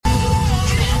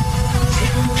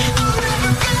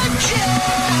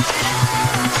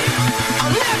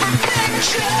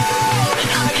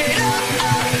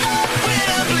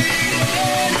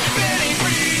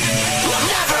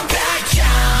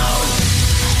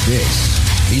This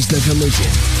is the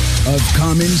collision of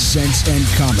common sense and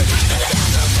comedy.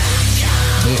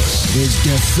 This is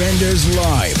Defenders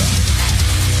Live.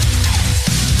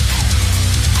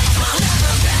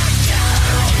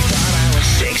 I was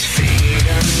 6 feet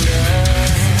under.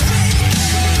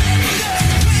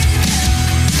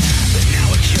 But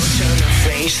now it's your turn to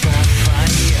face the fire.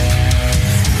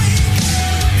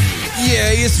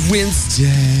 Yeah, it's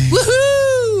Wednesday.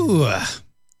 Woohoo!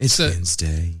 It's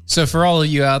Wednesday. So for all of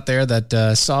you out there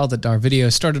that saw that our video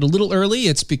started a little early,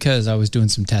 it's because I was doing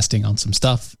some testing on some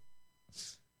stuff.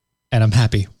 And I'm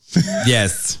happy.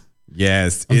 Yes.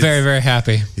 I'm very, very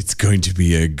happy. It's going to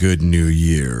be a good new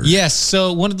year. Yes.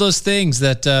 So one of those things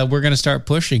that we're going to start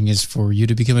pushing is for you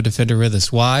to become a defender with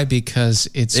us. Why? Because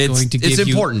it's going to give you... It's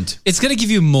important. It's going to give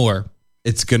you more.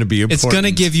 It's going to be important. It's going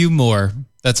to give you more.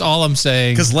 That's all I'm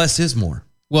saying. Because less is more.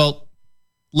 Well,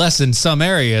 less in some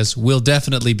areas will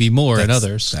definitely be more in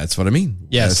others. That's what I mean.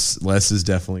 Yes. Less is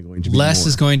definitely going to be more. Less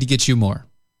is going to get you more.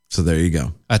 So there you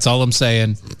go. That's all I'm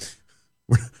saying.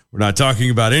 We're not talking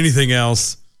about anything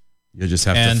else. You just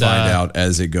have to find out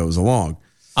as it goes along.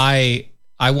 I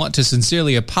want to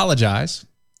sincerely apologize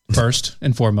first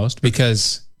and foremost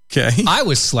because I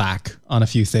was slack on a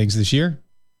few things this year.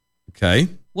 Okay.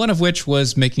 One of which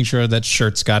was making sure that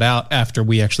shirts got out after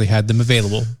we actually had them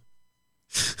available.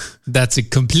 That's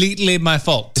completely my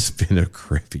fault. It's been a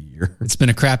crappy year. It's been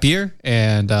a crap year,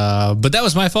 and but that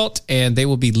was my fault, and they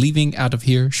will be leaving out of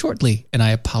here shortly, and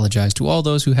I apologize to all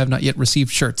those who have not yet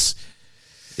received shirts.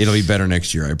 It'll be better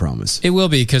next year, I promise. It will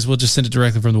be, because we'll just send it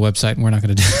directly from the website, and we're not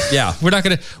going to do it. Yeah. We're not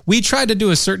going to. We tried to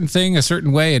do a certain thing a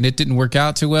certain way, and it didn't work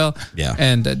out too well. Yeah.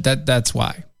 And that's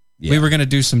why. Yeah. We were going to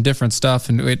do some different stuff,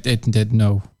 and it did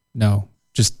no.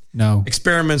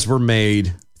 Experiments were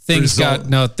made. Things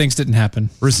didn't happen.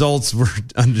 Results were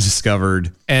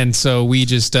undiscovered. And so we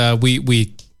just,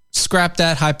 we scrapped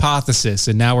that hypothesis,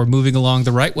 and now we're moving along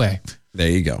the right way. There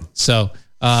you go. So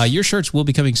your shirts will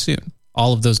be coming soon.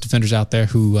 All of those defenders out there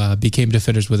who became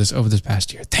defenders with us over this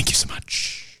past year. Thank you so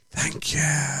much. Thank you.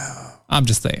 I'm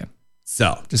just saying.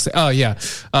 So. Oh, yeah.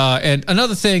 And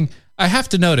another thing I have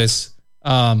to notice,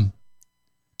 to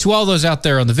all those out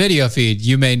there on the video feed,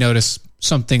 you may notice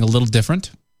something a little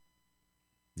different.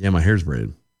 Yeah, my hair's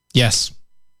braided. Yes.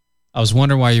 I was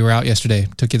wondering why you were out yesterday.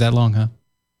 Took you that long, huh?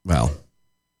 Well,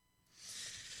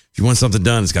 if you want something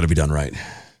done, it's got to be done right.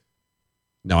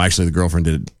 No, actually, the girlfriend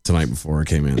did it tonight before I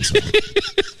came in. So.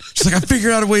 She's like, I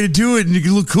figured out a way to do it and you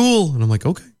can look cool. And I'm like,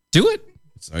 okay. Do it.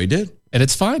 So he did. And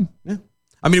it's fine. Yeah.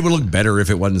 I mean, it would look better if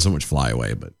it wasn't so much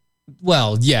flyaway, but.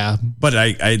 Well, yeah. But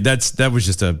that was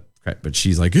just a. But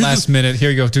she's like, last minute, here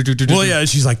you go. Well, yeah,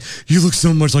 she's like, you look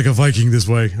so much like a Viking this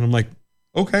way. And I'm like,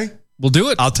 okay. We'll do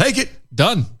it. I'll take it.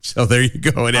 Done. So there you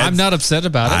go. I'm not upset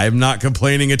about it. I'm not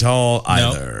complaining at all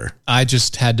either. No, I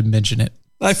just had to mention it.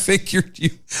 I figured you.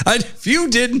 If you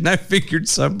didn't, I figured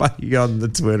somebody on the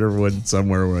Twitter would,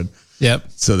 somewhere would. Yep.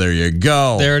 So there you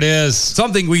go. There it is.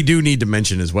 Something we do need to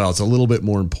mention as well. It's a little bit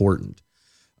more important.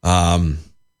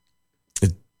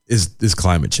 It is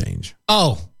climate change.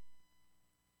 Oh.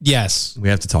 Yes. We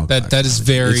have to talk about that. Is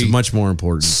very. It's much more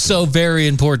important. So very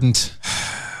important.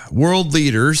 World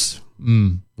leaders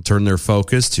will turn their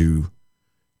focus to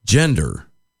gender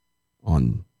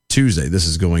on Tuesday. This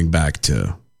is going back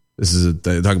to,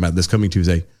 they're talking about this coming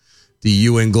Tuesday, the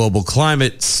UN Global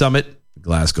Climate Summit,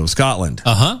 Glasgow, Scotland.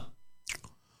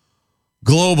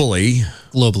 Globally,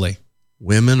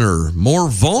 women are more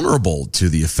vulnerable to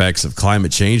the effects of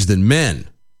climate change than men.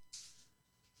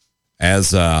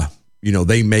 As,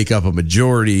 they make up a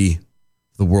majority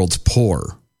of the world's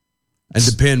poor and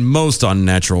depend most on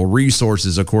natural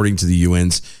resources, according to the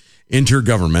UN's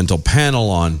Intergovernmental Panel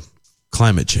on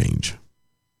Climate Change.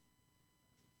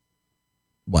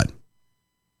 What?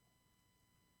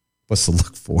 What's the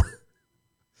look for?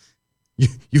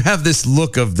 You have this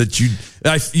look of that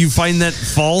you find that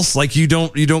false, like you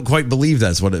don't quite believe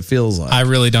that's what it feels like. I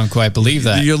really don't quite believe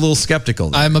that. You're a little skeptical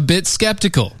there. I'm a bit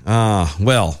skeptical.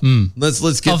 Well,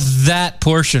 let's get of that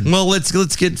portion. Well,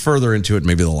 let's get further into it.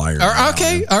 Maybe the liar.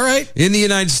 Okay, all right. In the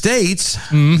United States,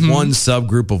 one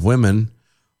subgroup of women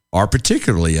are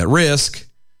particularly at risk.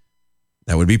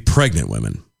 That would be pregnant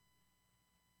women.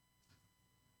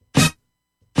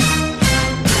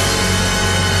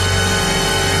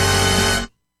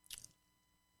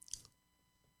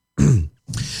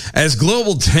 As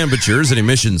global temperatures and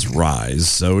emissions rise,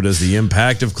 so does the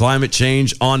impact of climate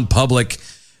change on public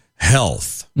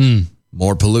health.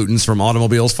 more pollutants from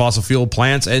automobiles, fossil fuel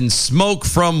plants, and smoke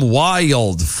from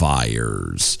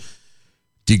wildfires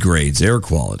degrades air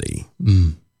quality.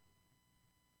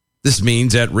 This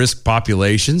means at-risk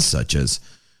populations such as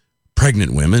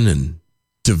pregnant women and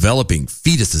developing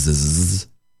fetuses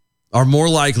are more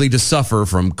likely to suffer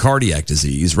from cardiac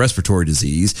disease, respiratory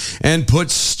disease, and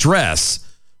put stress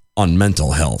on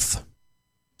mental health.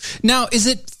 Now, is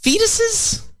it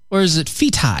fetuses or is it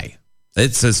feti?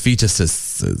 It says fetuses.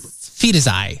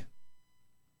 Fetusi.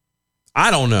 I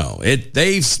don't know.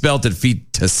 They've spelled it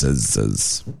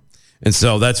fetuses. And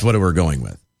so that's what we're going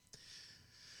with.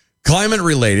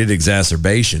 Climate-related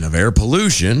exacerbation of air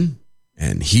pollution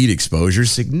and heat exposure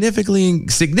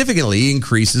significantly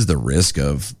increases the risk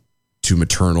to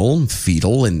maternal,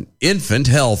 fetal, and infant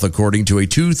health, according to a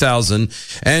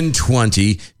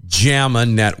 2020 JAMA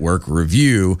Network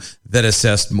review that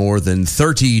assessed more than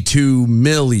 32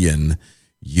 million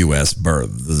U.S.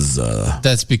 births.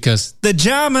 That's because the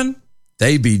jamming.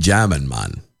 They be jamming,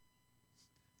 man.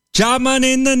 Jamming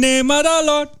in the name of the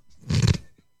Lord.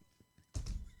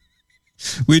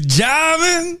 We're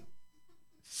jamming.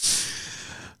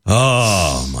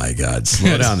 Oh, my God.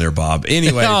 Slow down there, Bob.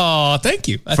 Anyway. Oh, thank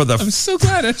you. I'm so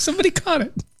glad somebody caught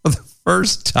it. For the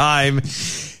first time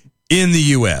in the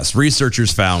U.S.,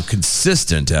 researchers found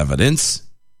consistent evidence,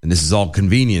 and this is all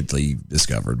conveniently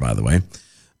discovered, by the way.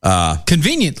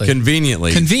 Conveniently.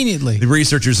 The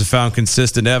researchers have found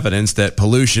consistent evidence that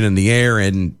pollution in the air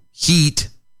and heat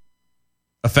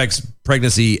affects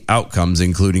pregnancy outcomes,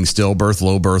 including stillbirth,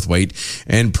 low birth weight,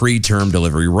 and preterm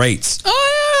delivery rates.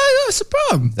 Oh, yeah, that's a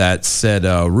problem. That said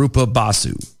Rupa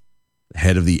Basu,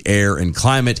 head of the Air and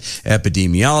Climate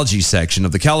Epidemiology section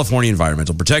of the California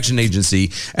Environmental Protection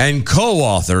Agency and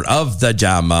co-author of the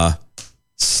JAMA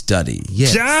study.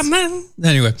 Yes. JAMA?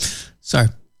 Anyway, sorry.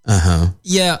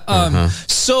 Yeah.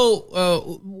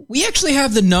 So we actually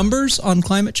have the numbers on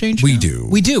climate change. We now. do.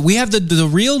 We have the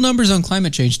real numbers on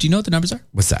climate change. Do you know what the numbers are?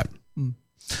 What's that?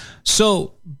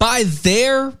 So by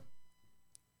their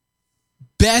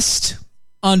best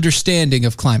understanding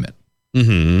of climate,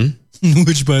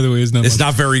 which by the way is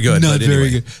not very good. Not but very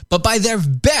anyway. good. But by their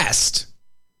best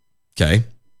Okay.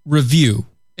 review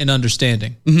and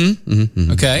understanding.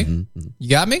 Okay. You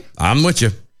got me? I'm with you.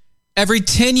 Every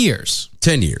 10 years.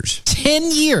 10 years.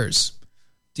 10 years.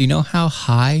 Do you know how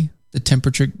high the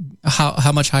temperature,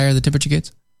 how much higher the temperature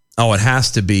gets? Oh, it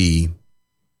has to be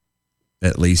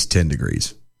at least 10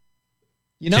 degrees.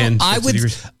 You know, 10, I 50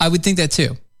 degrees. would think that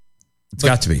too. It's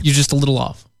got to be. You're just a little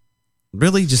off.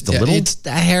 Really? Just a little? It's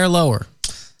a hair lower.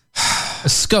 A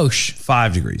skosh.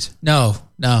 5 degrees. No.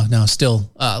 Still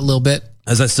a little bit.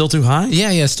 Is that still too high?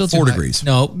 Yeah. Still too 4 high. degrees.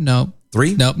 No.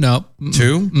 3? No.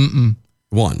 2?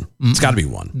 1. It's got to be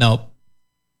 1. Nope.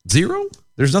 0?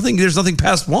 There's nothing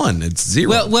past 1. It's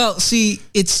 0. Well, see,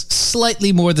 it's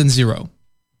slightly more than 0.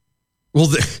 Well,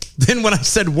 then when I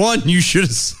said 1, you should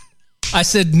have. I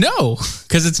said no,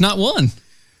 because it's not 1.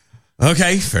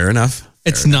 Okay, fair enough.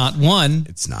 It's not 1.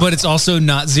 It's not. But it's also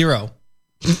not 0.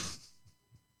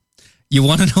 You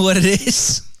want to know what it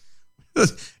is?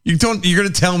 You're going to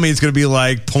tell me it's going to be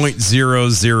like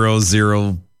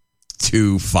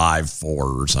 0.000254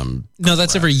 or something. No,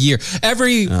 that's every year.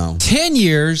 Every 10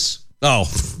 years, Oh.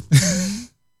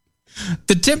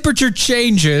 the temperature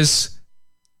changes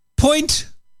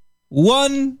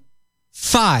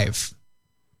 0.15.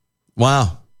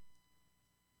 Wow.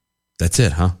 That's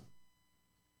it, huh?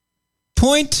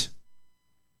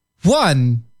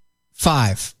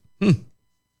 0.15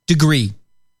 degree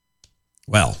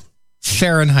Well,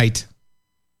 Fahrenheit.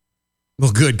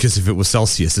 Well, good, because if it was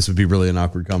Celsius, this would be really an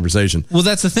awkward conversation. Well,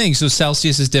 that's the thing. So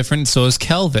Celsius is different, and so is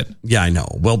Kelvin. Yeah, I know.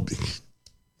 Well,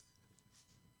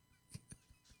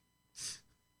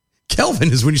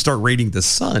 Kelvin is when you start rating the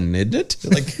sun, isn't it?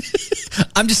 Like,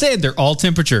 I'm just saying they're all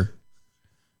temperature.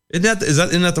 isn't that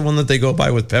the one that they go by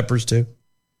with peppers too?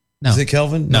 No. Is it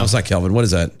Kelvin? No, it's not Kelvin. What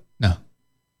is that? No.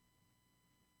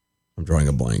 I'm drawing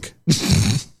a blank.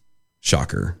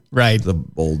 Shocker. Right. The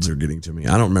olds are getting to me.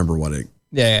 I don't remember what it.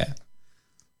 Yeah.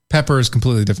 Pepper is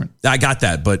completely different. I got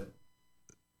that, but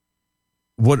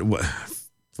what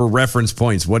for reference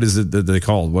points? What is it that they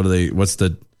called? What's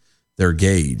their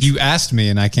gauge? You asked me,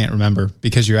 and I can't remember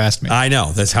because you asked me. I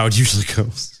know that's how it usually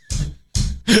goes.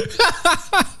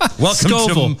 Welcome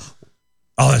Scoville. to.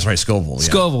 Oh, that's right, Scoville. Yeah.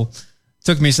 Scoville.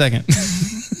 Took me a second.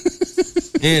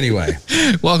 Anyway,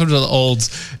 welcome to the olds.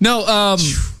 No,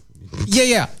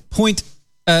 yeah.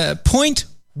 0.15.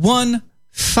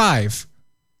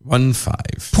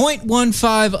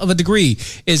 0.15 of a degree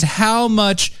is how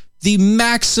much the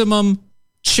maximum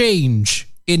change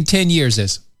in 10 years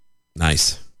is.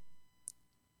 Nice.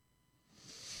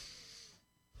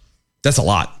 That's a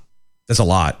lot. That's a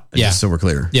lot. Yeah. Just so we're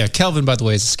clear. Yeah. Kelvin, by the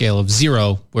way, is a scale of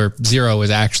 0, where 0 is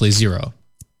actually 0.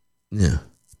 Yeah.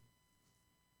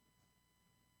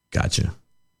 Gotcha.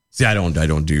 See, I don't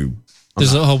do.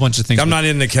 There's a whole bunch of things. I'm not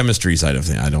in the chemistry side of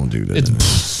things. I don't do that.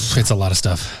 It's a lot of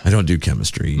stuff. I don't do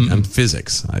chemistry. I'm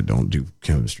physics. I don't do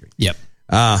chemistry. Yep.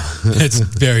 It's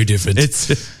very different.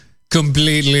 It's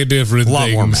completely different. a lot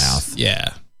things. more math.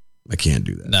 Yeah. I can't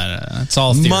do that. No. It's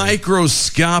all theory.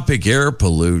 Microscopic air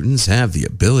pollutants have the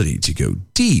ability to go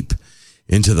deep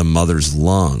into the mother's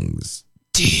lungs.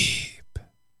 Deep.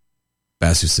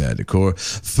 Basu said,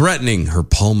 threatening her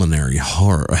pulmonary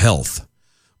health.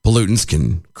 Pollutants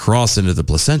can cross into the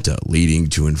placenta, leading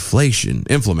to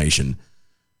inflammation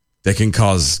that can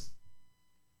cause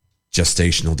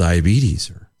gestational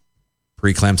diabetes or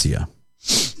preeclampsia.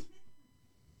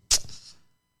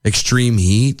 Extreme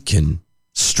heat can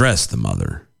stress the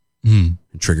mother and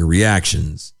trigger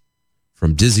reactions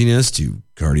from dizziness to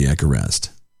cardiac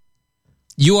arrest.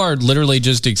 You are literally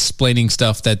just explaining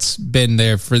stuff that's been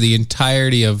there for the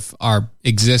entirety of our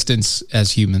existence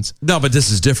as humans. No, but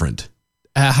this is different.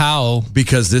 How?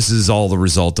 Because this is all the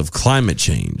result of climate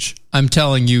change. I'm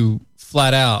telling you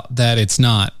flat out that it's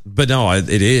not. But no, it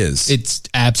is. It's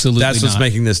absolutely That's what's not.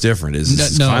 making this different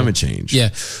is No. climate change. Yeah.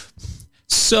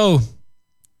 So.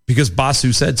 Because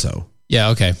Basu said so.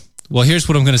 Yeah, okay. Well, here's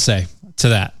what I'm going to say to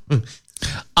that.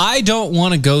 I don't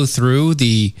want to go through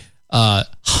the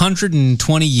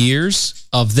 120 years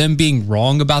of them being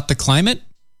wrong about the climate.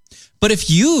 But if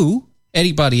you,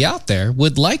 anybody out there,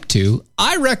 would like to,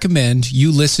 I recommend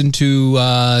you listen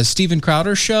to Steven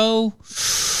Crowder's show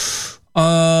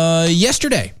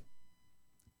yesterday.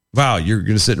 Wow, you're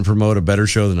going to sit and promote a better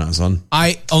show than us, son.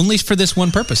 Only for this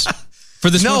one purpose. For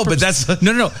this No, one but purpose. that's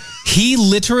No. He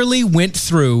literally went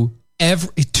through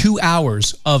every 2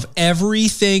 hours of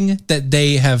everything that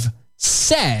they have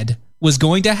said was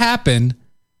going to happen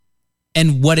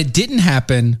and what it didn't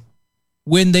happen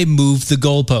when they moved the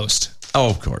goalpost. Oh,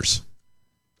 of course.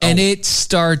 And it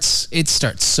starts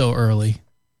so early.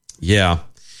 Yeah.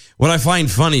 What I find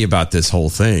funny about this whole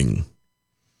thing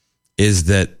is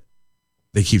that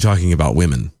they keep talking about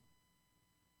women.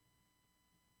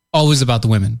 Always about the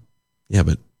women. Yeah,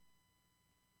 but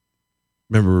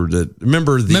remember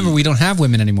we don't have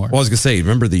women anymore. Well, I was going to say,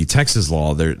 remember the Texas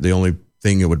law, the only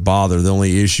thing that would bother, the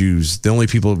only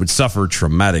people that would suffer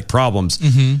traumatic problems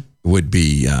would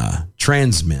be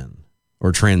trans men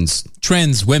or trans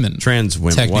women,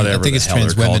 whatever. I think it's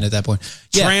trans women at that point.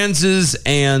 Yeah. Transes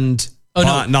and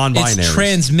non-binary. It's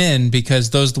trans men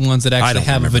because those are the ones that actually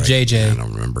have a vajayjay.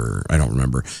 I don't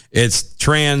remember. It's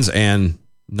trans and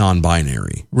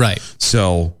non-binary. Right.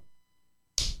 So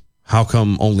how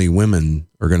come only women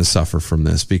are going to suffer from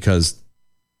this? Because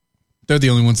they're the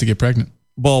only ones to get pregnant.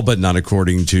 Well, but not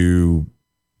according to,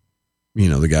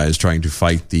 the guys trying to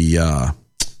fight the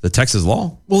Texas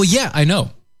law. Well, yeah, I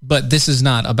know. But this is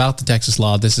not about the Texas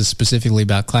law. This is specifically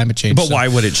about climate change. But why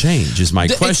would it change is my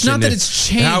question. It's not that it's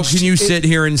changed. How can you sit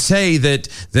here and say that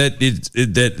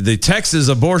the Texas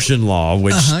abortion law,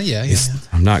 which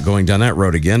I'm not going down that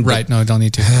road again. Right. No, I don't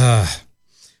need to.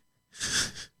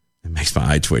 It makes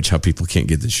my eye twitch how people can't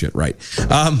get this shit right.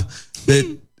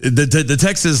 The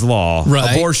Texas law,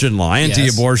 abortion law,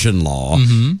 anti-abortion law,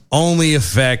 only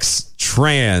affects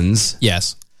trans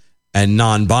and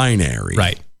non-binary.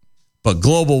 Right. But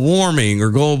global warming or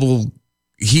global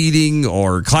heating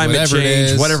or climate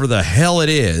change, whatever the hell it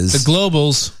is. The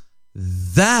globals.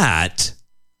 That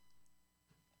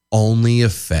only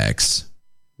affects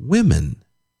women.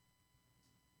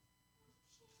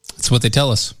 That's what they tell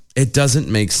us. It doesn't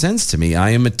make sense to me. I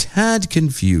am a tad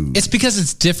confused. It's because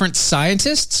it's different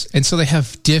scientists, and so they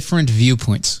have different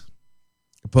viewpoints.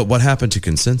 But what happened to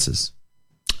consensus?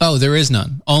 Oh, there is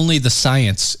none. Only the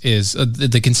science is.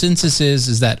 The consensus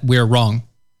is that we're wrong.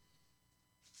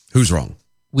 Who's wrong?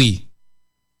 We.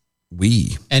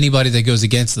 Anybody that goes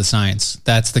against the science,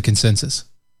 that's the consensus.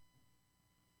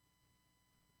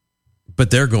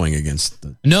 But they're going against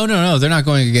the... No. They're not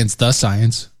going against the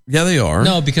science. Yeah, they are.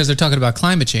 No, because they're talking about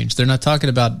climate change. They're not talking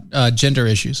about gender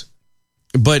issues.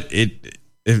 But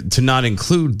to not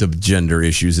include the gender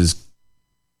issues is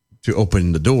to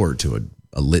open the door to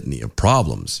a litany of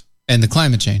problems. And the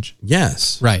climate change.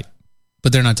 Yes. Right.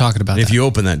 But they're not talking about that. If you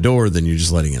open that door, then you're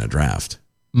just letting in a draft.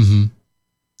 Mm-hmm.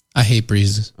 I hate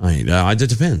breezes. It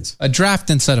depends. A draft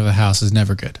inside of a house is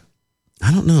never good.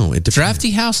 I don't know. It depends.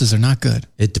 Drafty houses are not good.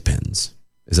 It depends.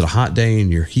 Is it a hot day and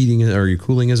your heating or your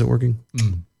cooling isn't working?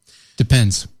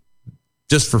 Depends.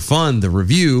 Just for fun, the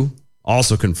review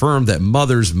also confirmed that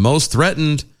mothers most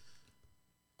threatened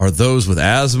are those with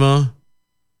asthma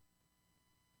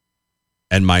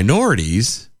and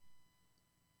minorities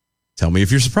Tell me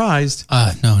if you're surprised.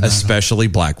 No. Especially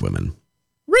black women.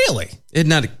 Really? Isn't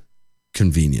that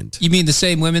convenient? You mean the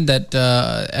same women that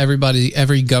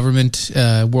every government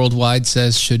worldwide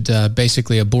says should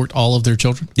basically abort all of their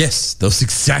children? Yes, those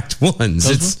exact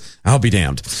ones. I'll be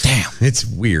damned. Damn. It's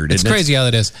weird. It's crazy how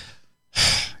that is.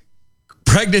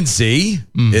 Pregnancy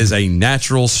is a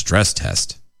natural stress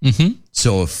test. Mm-hmm.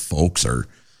 So if folks are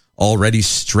already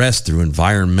stressed through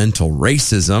environmental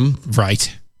racism,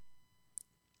 right,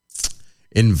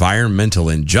 environmental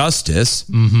injustice,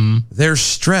 their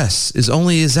stress is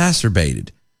only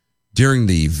exacerbated during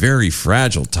the very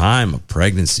fragile time of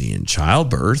pregnancy and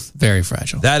childbirth. Very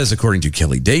fragile. That is according to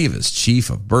Kelly Davis, Chief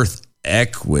of Birth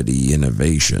Equity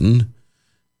Innovation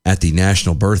at the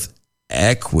National Birth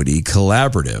Equity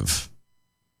Collaborative,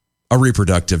 a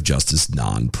reproductive justice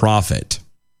nonprofit.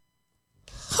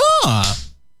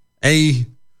 A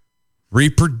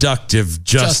reproductive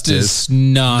justice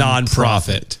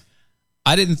nonprofit.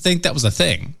 I didn't think that was a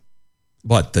thing.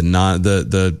 What, a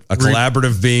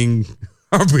collaborative being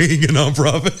a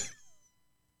nonprofit?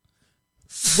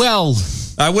 Well,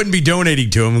 I wouldn't be donating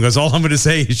to them because all I'm going to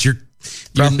say is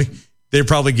they're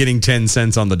probably getting 10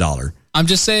 cents on the dollar. I'm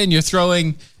just saying you're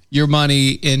throwing your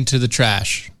money into the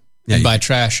trash. Yeah, and by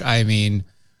trash, I mean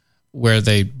where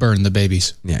they burn the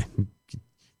babies. Yeah.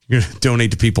 You're going to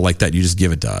donate to people like that. You just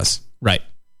give it to us. Right.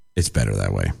 It's better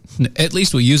that way. At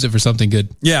least we'll use it for something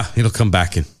good. Yeah, it'll come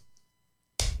back in.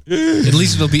 At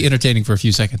least it'll be entertaining for a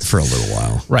few seconds. For a little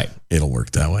while. Right. It'll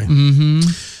work that way. Mm-hmm.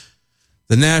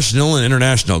 The national and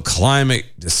international climate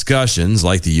discussions,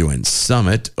 like the UN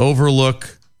summit,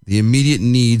 overlook the immediate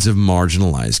needs of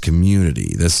marginalized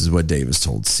community. This is what Davis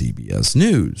told CBS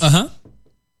News. Uh-huh.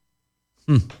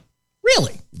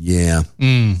 Really? Yeah.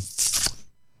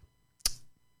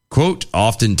 Quote,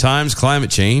 oftentimes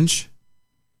climate change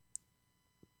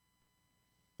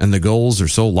and the goals are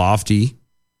so lofty.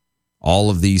 All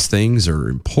of these things are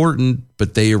important,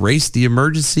 but they erase the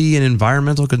emergency and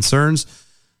environmental concerns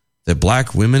that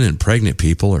black women and pregnant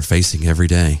people are facing every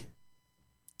day.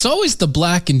 It's always the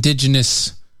black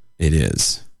indigenous. It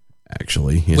is,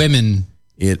 actually. Women.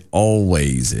 It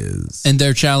always is. And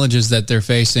their challenges that they're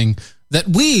facing that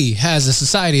we as a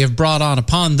society have brought on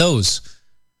upon those.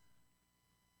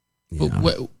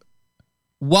 Yeah.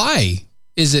 Why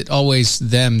is it always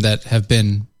them that have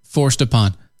been forced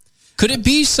upon? Could it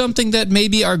be something that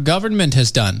maybe our government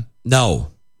has done?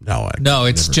 No,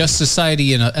 it's just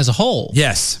society as a whole.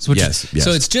 Yes. Yes.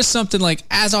 So it's just something like,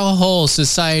 as a whole,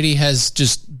 society has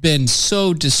just been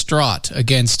so distraught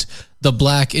against the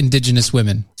black indigenous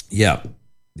women. Yep.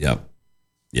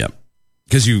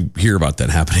 Because you hear about that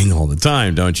happening all the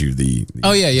time, don't you? The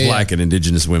black and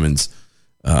indigenous women's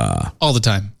all the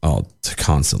time.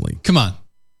 Constantly. Come on.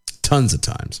 Tons of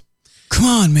times. Come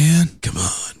on, man. Come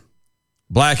on.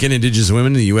 Black and indigenous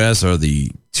women in the U.S. are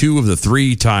the 2 of the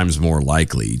 3 times more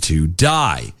likely to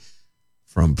die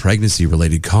from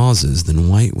pregnancy-related causes than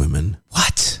white women.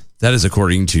 What? That is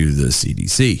according to the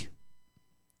CDC.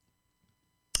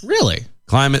 Really?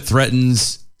 Climate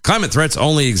threats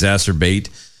only exacerbate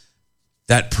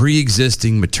that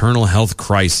pre-existing maternal health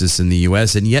crisis in the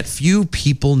U.S., and yet few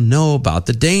people know about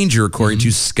the danger, according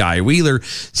to Skye Wheeler,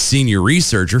 senior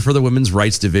researcher for the Women's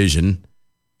Rights Division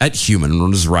at Human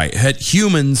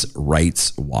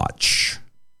Rights Watch.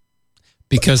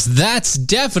 Because that's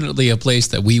definitely a place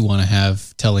that we want to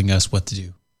have telling us what to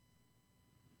do.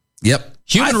 Yep.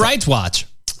 Human Rights Watch.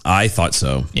 I thought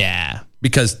so. Yeah.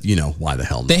 Because, why the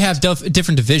hell not? They have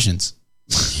different divisions.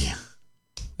 Yeah.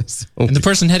 And the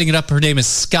person heading it up, her name is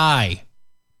Skye.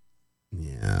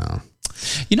 Yeah.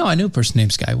 I knew a person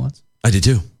named Skye once. I did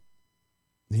too.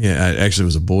 Yeah, actually it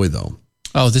was a boy though.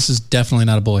 Oh, this is definitely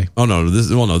not a boy. Oh no,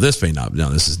 this may not.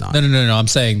 No, this is not. No. I'm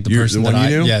saying the person the one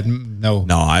that you knew? Yeah, no.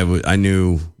 No, I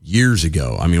knew years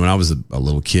ago. I mean, when I was a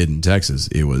little kid in Texas,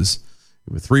 it was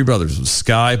 3 brothers. It was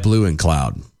Skye, Blue, and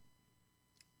Cloud.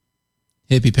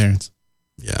 Hippie parents.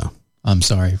 Yeah. I'm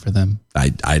sorry for them.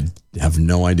 I have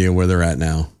no idea where they're at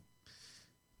now.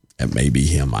 It may be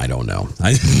him. I don't know.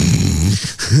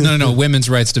 No. Women's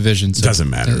Rights Division. So doesn't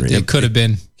matter. It could have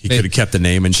been. He could have kept the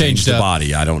name and changed the up.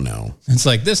 body. I don't know. It's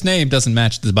like, this name doesn't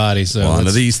match the body. So one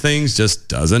of these things just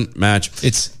doesn't match.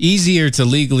 It's easier to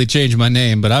legally change my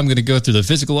name, but I'm going to go through the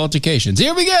physical altercations.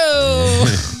 Here we go.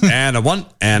 And a 1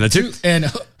 and a 2. And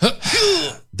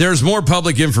there's more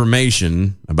public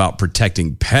information about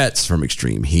protecting pets from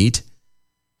extreme heat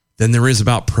than there is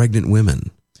about pregnant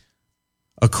women.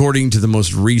 According to the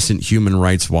most recent Human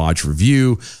Rights Watch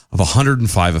review of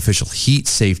 105 official heat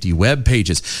safety web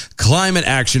pages, climate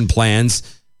action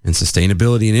plans, and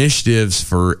sustainability initiatives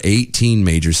for 18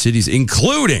 major cities,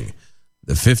 including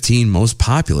the 15 most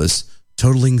populous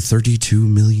totaling 32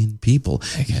 million people.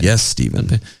 Yes,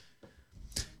 Stephen.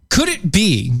 Could it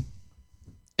be,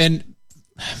 and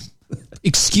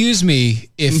excuse me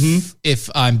if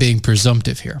I'm being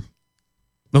presumptive here,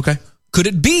 Okay. could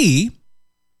it be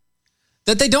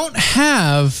that they don't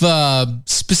have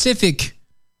specific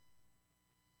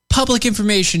public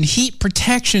information, heat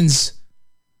protections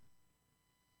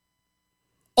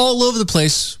all over the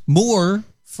place, more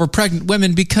for pregnant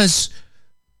women because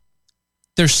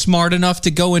they're smart enough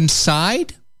to go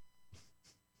inside?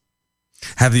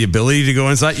 Have the ability to go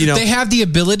inside? You know, They have the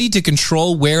ability to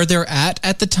control where they're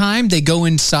at the time. They go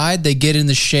inside, they get in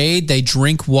the shade, they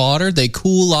drink water, they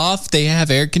cool off, they have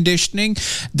air conditioning.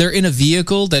 They're in a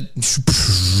vehicle that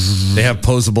they have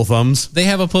posable thumbs. they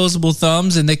have opposable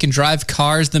thumbs and they can drive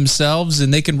cars themselves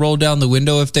and they can roll down the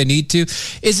window if they need to.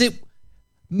 Is it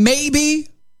maybe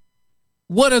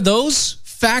one of those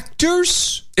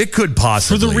factors It could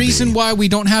possibly for the reason be. why we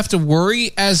don't have to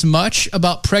worry as much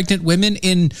about pregnant women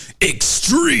in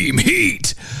extreme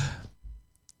heat?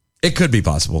 It could be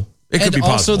possible. It could And be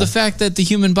possible. also the fact that the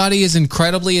human body is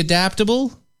incredibly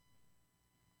adaptable.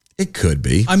 It could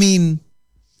be. I mean,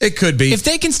 It could be. if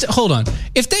they can hold on,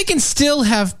 if they can still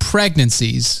have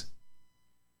pregnancies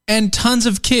and tons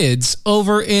of kids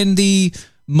over in the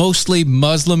mostly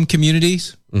Muslim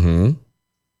communities,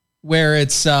 where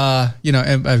it's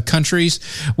countries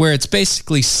where it's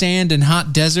basically sand and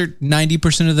hot desert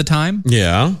 90% of the time,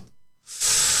 Yeah.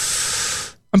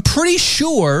 I'm pretty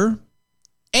sure,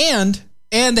 and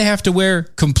they have to wear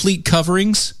complete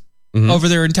coverings over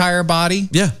their entire body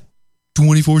Yeah.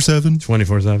 24/7.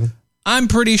 24/7. I'm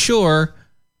pretty sure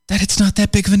that it's not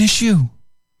that big of an issue.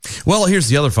 Well, here's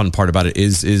the other fun part about it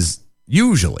is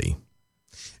usually,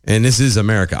 and this is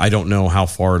America, I don't know how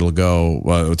far it'll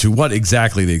go, to what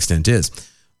exactly the extent is,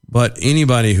 but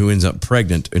anybody who ends up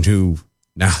pregnant and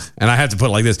I have to put it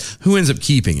like this, who ends up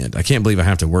keeping it, I can't believe I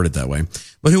have to word it that way,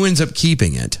 but who ends up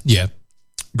keeping it Yeah.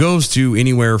 goes to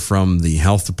anywhere from the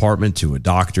health department to a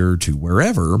doctor to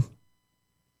wherever.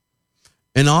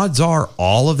 And odds are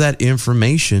all of that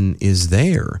information is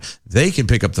there. They can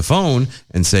pick up the phone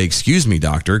and say, "Excuse me,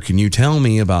 doctor, can you tell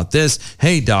me about this?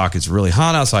 Hey, doc, it's really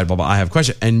hot outside, blah, blah, I have a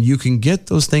question." And you can get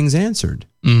those things answered.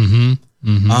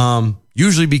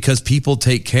 Usually because people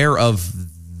take care of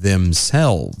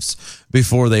themselves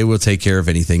before they will take care of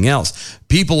anything else.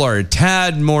 People are a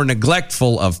tad more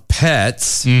neglectful of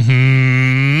pets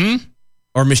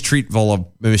or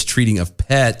mistreating of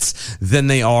pets than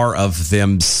they are of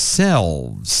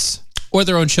themselves. Or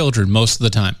their own children most of the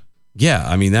time. Yeah,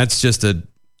 I mean, that's just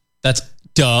That's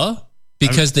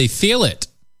because they feel it.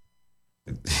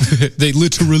 They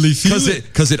literally feel it.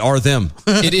 because it are them.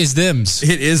 It is thems.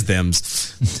 It is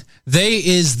thems. They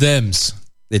is thems.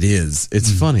 It is. It's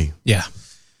funny. Yeah.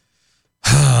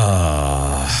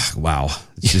 Wow.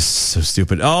 It's just so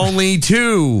stupid. Only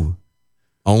two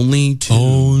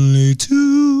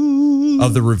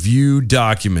of the review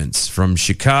documents from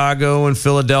Chicago and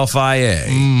Philadelphia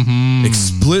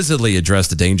explicitly address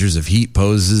the dangers of heat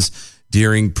poses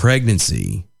during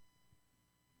pregnancy.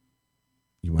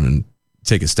 You want to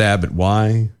take a stab at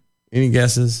why? Any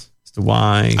guesses as to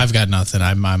why? I've got nothing.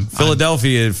 I'm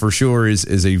Philadelphia for sure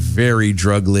is a very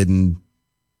drug-laden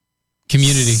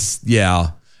community.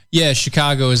 Yeah. Yeah,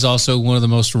 Chicago is also one of the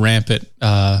most rampant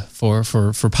for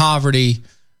poverty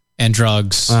and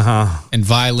drugs and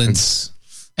violence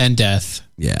and death.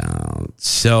 Yeah.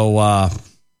 So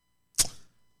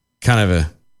kind of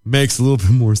makes a little bit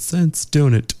more sense,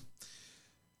 don't it?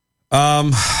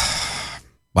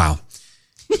 Wow.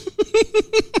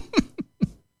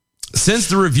 Since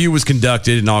the review was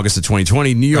conducted in August of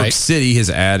 2020, New York City has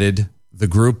added the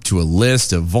group to a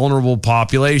list of vulnerable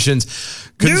populations.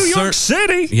 New York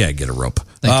City? Yeah, get a rope.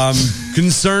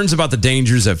 Concerns about the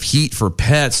dangers of heat for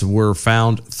pets were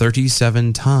found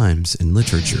 37 times in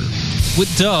literature.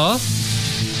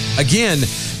 Again,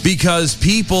 because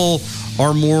people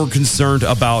are more concerned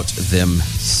about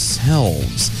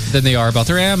themselves than they are about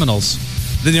their animals.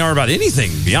 Than they are about anything,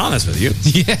 to be honest with you.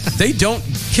 Yeah. They don't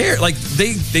care. Like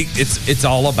it's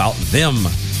all about them.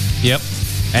 Yep.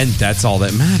 And that's all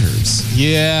that matters.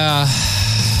 Yeah.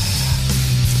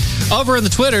 Over in the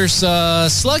Twitters,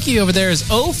 Sluggy over there is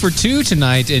 0 for 2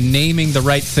 tonight in naming the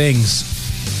right things.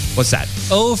 What's that?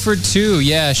 0 for 2.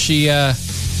 Yeah, she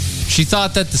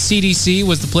thought that the CDC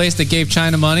was the place that gave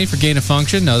China money for gain of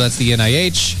function. No, that's the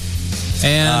NIH.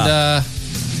 And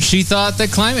she thought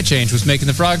that climate change was making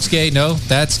the frogs gay. No,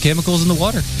 that's chemicals in the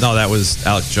water. No, that was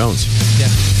Alex Jones. Yeah.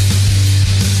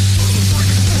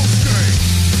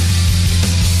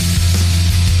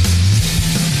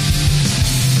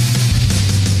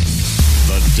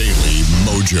 Daily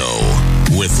Mojo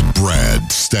with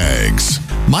Brad Staggs.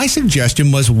 My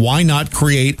suggestion was, why not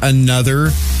create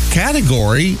another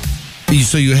category?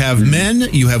 So you have men,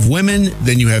 you have women,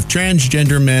 then you have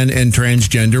transgender men and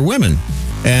transgender women.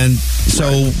 And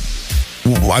so,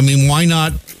 I mean, why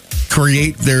not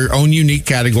create their own unique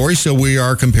category so we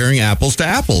are comparing apples to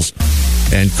apples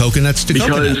and coconuts to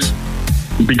coconuts?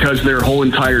 Because their whole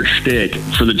entire shtick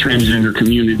for the transgender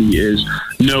community is,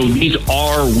 no, these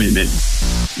are women.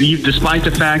 Despite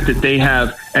the fact that they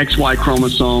have XY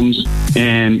chromosomes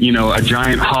and, you know, a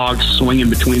giant hog swinging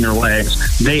between their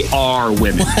legs, they are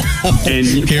women. And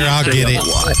here, I'll get it.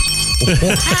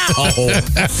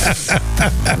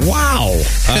 Wow.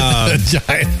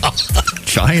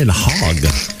 Giant hog.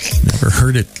 Never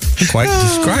heard it quite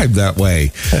described that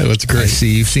way. That's great. I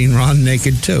see you've seen Ron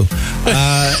naked too.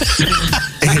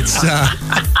 It's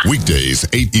Weekdays,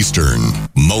 8 Eastern,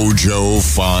 Mojo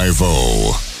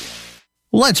 50.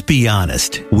 Let's be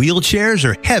honest. Wheelchairs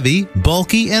are heavy,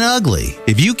 bulky, and ugly.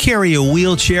 If you carry a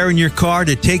wheelchair in your car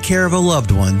to take care of a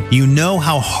loved one, you know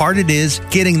how hard it is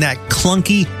getting that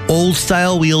clunky,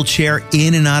 old-style wheelchair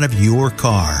in and out of your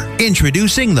car.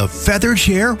 Introducing the Feather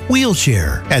Chair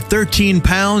Wheelchair. At 13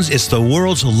 pounds, it's the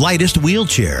world's lightest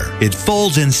wheelchair. It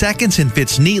folds in seconds and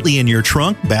fits neatly in your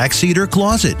trunk, backseat, or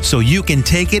closet, so you can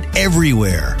take it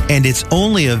everywhere. And it's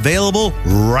only available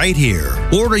right here.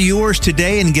 Order yours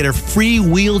today and get a free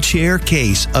wheelchair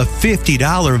case, a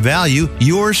 $50 value,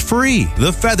 yours free.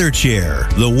 The Feather Chair.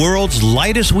 The world's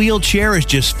lightest wheelchair is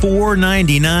just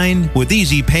 $4.99 with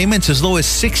easy payments as low as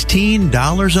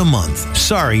 $16 a month.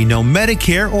 Sorry, no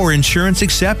Medicare or insurance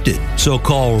accepted. So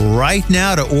call right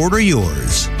now to order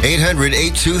yours.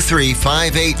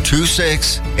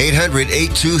 800-823-5826.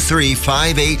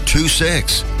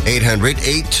 800-823-5826.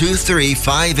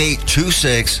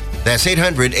 800-823-5826. That's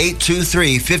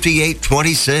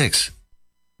 800-823-5826.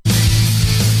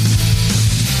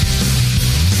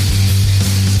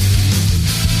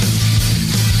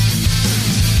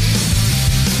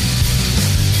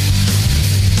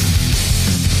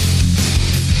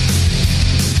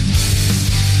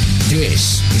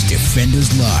 This is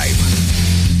Defenders Live.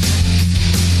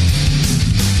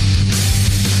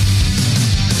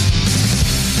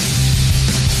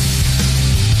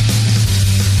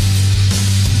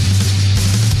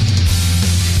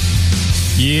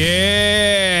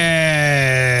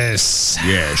 Yes.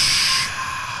 Yes.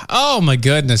 Oh, my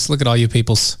goodness. Look at all you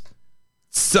peoples.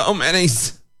 So many.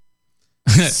 So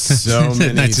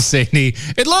many. Nice to see me.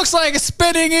 It looks like a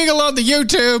spinning eagle on the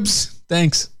YouTubes.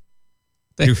 Thanks.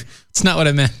 It's not what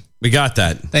I meant. We got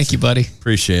that. Thank you, buddy.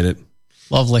 Appreciate it.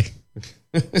 Lovely.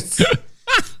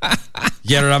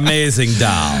 You're an amazing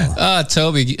doll.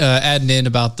 Toby adding in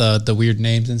about the weird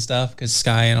names and stuff, because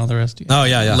Sky and all the rest. Oh,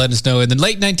 yeah. Letting us know. In the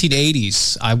late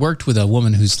 1980s, I worked with a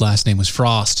woman whose last name was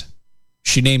Frost.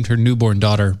 She named her newborn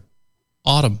daughter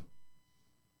Autumn.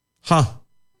 Huh.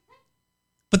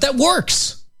 But that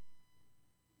works.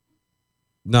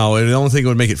 No, the only thing that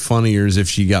would make it funnier is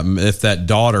if that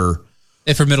daughter...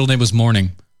 If her middle name was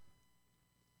Morning.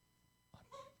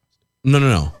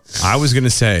 No. I was going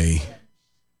to say,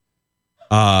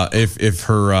 if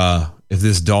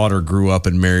this daughter grew up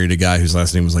and married a guy whose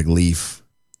last name was like Leaf.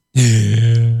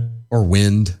 Yeah. Or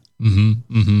Wind.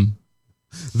 Mm-hmm. Mm-hmm.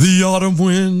 The autumn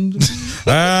wind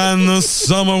and the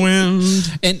summer wind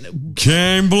and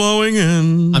came blowing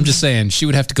in. I'm just saying, she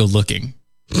would have to go looking.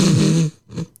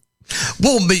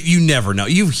 Well, but you never know.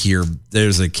 You hear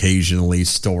there's occasionally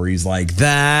stories like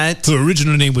that. Her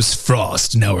original name was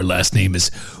Frost. Now her last name is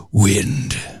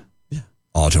Wind. Yeah.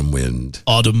 Autumn Wind.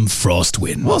 Autumn Frost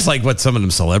Wind. Well, it's like what some of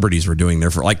them celebrities were doing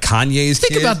there for, like Kanye's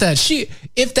Think kid. about that.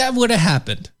 If that would have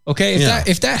happened, okay?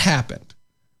 If that happened,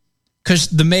 because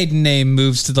the maiden name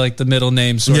moves to like the middle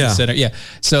name sort of center. Yeah.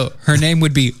 So her name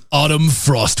would be Autumn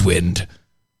Frostwind.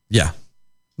 Yeah.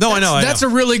 No, I know. That's a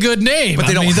really good name. But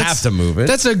they don't have to move it.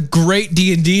 That's a great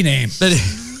D&D name.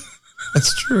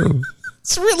 That's true.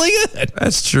 It's really good.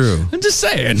 That's true. I'm just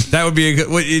saying. That would be a good...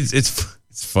 It's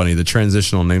funny, the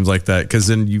transitional names like that, because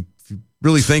then you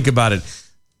really think about it.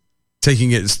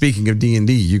 Speaking of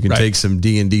D&D, you can take some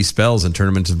D&D spells and turn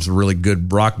them into some really good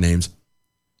Brock names.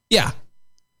 Yeah.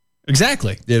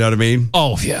 Exactly. You know what I mean?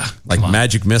 Oh, yeah. Like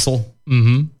Magic Missile.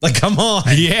 Mm-hmm. Like, come on.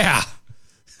 Yeah.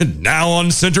 Now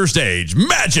on center stage,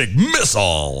 Magic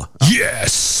Missile.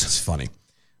 Yes. It's funny.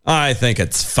 I think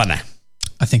it's funny.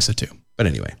 I think so too. But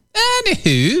anyway.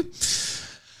 Anywho.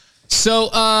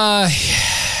 So,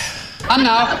 and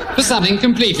now for something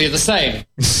completely the same.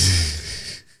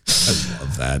 I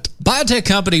love that. Biotech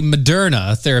company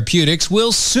Moderna Therapeutics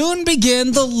will soon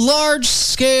begin the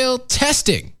large-scale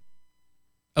testing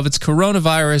of its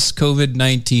coronavirus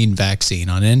COVID-19 vaccine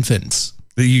on infants.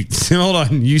 Hold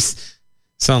on. You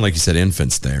sound like you said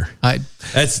infants there.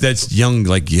 That's young,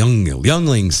 like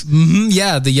younglings. Mm-hmm,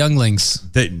 yeah, the younglings.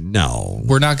 No.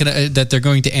 We're not going to, that they're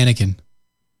going to Anakin.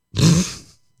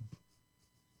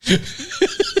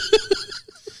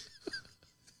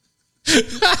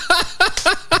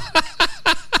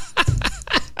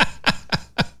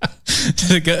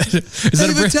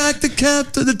 They've attacked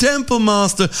the temple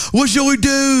master. What shall we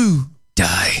do?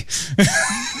 Die.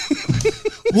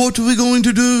 What are we going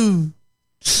to do?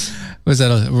 Was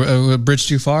that a bridge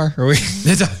too far? Are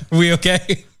we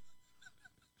okay?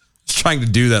 Trying to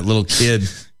do that little kid.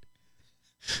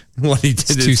 What he did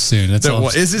it's too soon. That's all.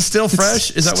 Is it still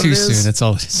fresh? Is that what it is? Too soon. That's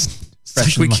all it is.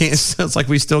 It's like it's like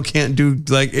we still can't do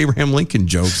like Abraham Lincoln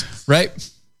jokes, right?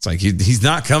 It's like he's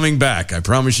not coming back. I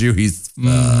promise you, he's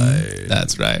fine.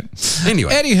 That's right.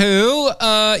 Anyway,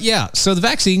 anywho, yeah. So the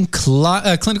vaccine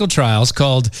clinical trials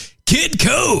called Kid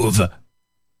Cove.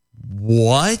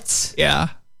 What? Yeah.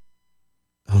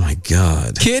 Oh my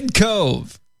God. Kid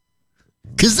Cove.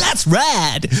 Because that's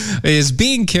rad. Is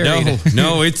being carried.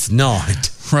 No, it's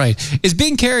not. Right. Is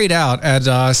being carried out at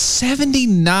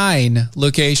 79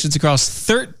 locations across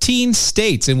 13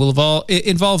 states and will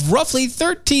involve roughly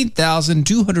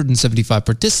 13,275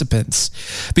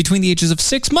 participants between the ages of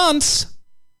 6 months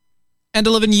and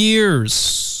 11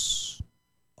 years.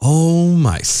 Oh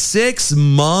my, 6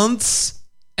 months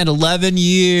and 11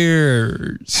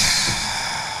 years.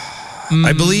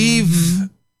 I believe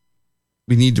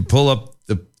we need to pull up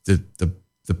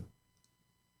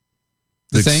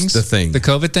the things? The thing. The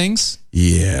COVID things?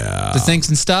 Yeah. The things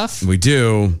and stuff? We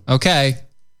do. Okay.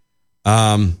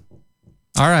 All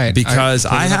right. Because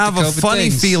I have a funny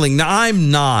feeling. Now,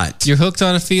 I'm not. You're hooked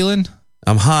on a feeling?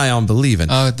 I'm high on believing.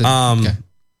 Oh, okay.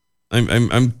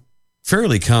 I'm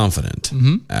fairly confident,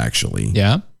 actually.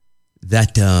 Yeah.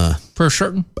 That for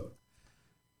certain.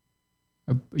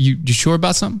 You sure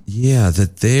about something? Yeah,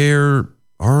 that there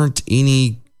aren't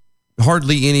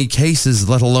hardly any cases,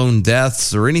 let alone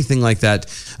deaths or anything like that,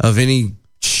 of any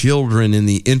children in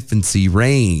the infancy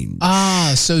range.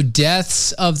 So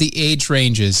deaths of the age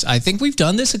ranges. I think we've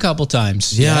done this a couple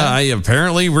times. Yeah,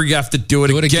 apparently we have to do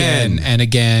it again and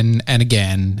again and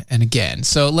again and again.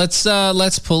 So let's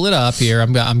pull it up here.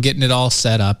 I'm getting it all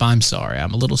set up. I'm sorry,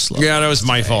 I'm a little slow. Yeah, that was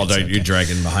my fault. Okay. You're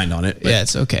dragging behind on it. Yeah,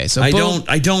 it's okay. So I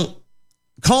don't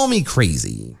call me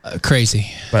crazy.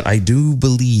 Crazy. But I do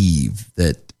believe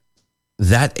that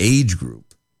age group.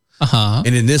 And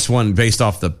in this one, based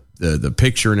off the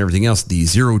picture and everything else, the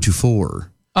 0 to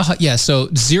 4. Yeah, so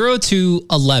 0 to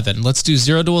 11. Let's do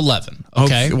 0 to 11.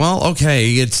 Okay.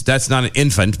 Okay. That's not an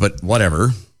infant, but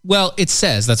whatever. Well, it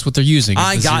says that's what they're using.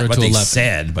 I got what they 11.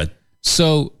 said, but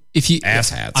so if you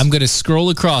asshats. I'm going to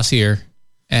scroll across here,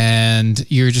 and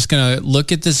you're just going to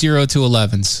look at the 0 to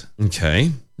 11s. Okay.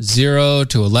 0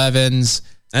 to 11s.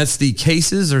 That's the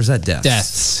cases, or is that deaths?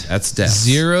 Deaths. That's deaths.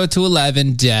 0 to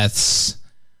 11 deaths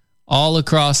all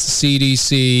across the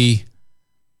CDC.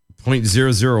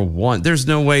 0.001. There's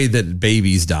no way that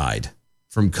babies died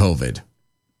from COVID.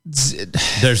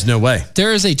 There's no way.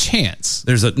 There is a chance.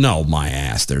 My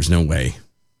ass. There's no way.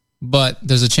 But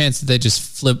there's a chance that they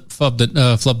just flub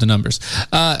the numbers.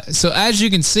 So as you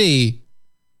can see,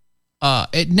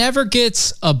 it never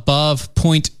gets above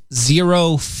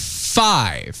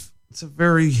 0.05. It's a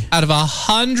very out of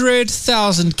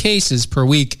 100,000 cases per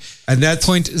week, and that's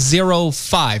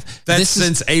 0.05. That's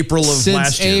since April of last year.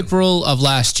 Since April of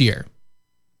last year.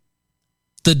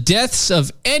 The deaths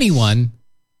of anyone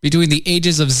between the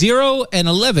ages of 0 and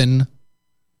 11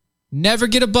 never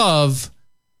get above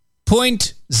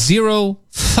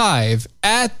 0.05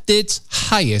 at its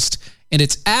highest, and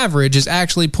its average is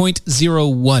actually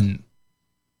 0.01.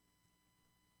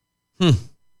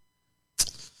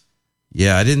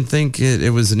 Yeah, I didn't think it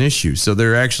was an issue. So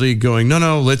they're actually going,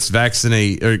 no, let's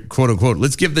vaccinate, or quote unquote,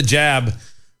 let's give the jab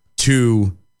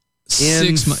to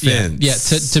 6 months. infants. Yeah,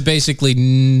 to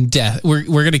basically death.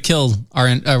 We're gonna kill our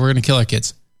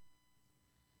kids.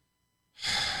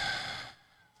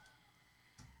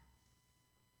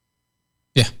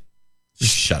 Yeah.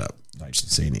 Just shut up. I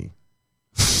should say any.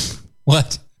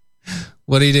 What?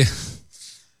 What do you do?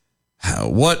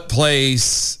 What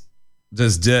place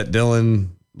does Dylan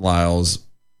Lyles,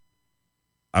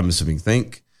 I'm assuming,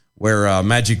 think where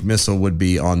Magic Missile would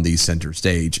be on the center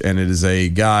stage? And it is a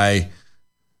guy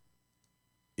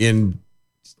in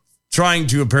trying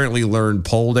to apparently learn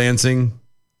pole dancing.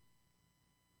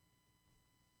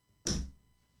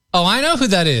 Oh, I know who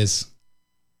that is.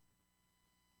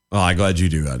 Oh, I'm glad you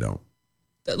do. I don't.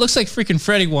 That looks like freaking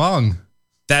Freddie Wong.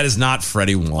 That is not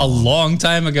Freddie Wong. A long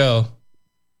time ago.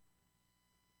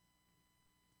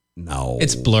 No.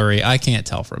 It's blurry. I can't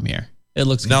tell from here. It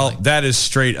looks that is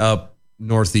straight up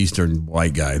northeastern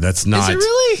white guy. That's not. Is it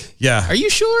really? Yeah. Are you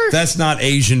sure? That's not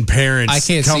Asian parents. I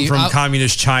can't come see. from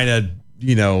communist China.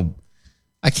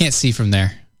 I can't see from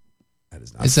there. That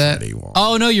is not. Is that? Freddie Wong.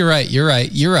 Oh no, you're right. You're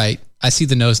right. I see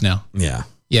the nose now. Yeah.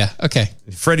 Yeah. Okay.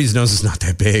 Freddie's nose is not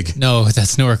that big. No,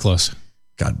 that's nowhere close.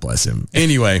 God bless him.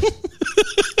 Anyway.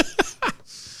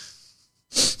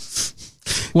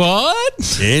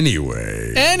 What?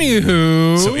 Anyway.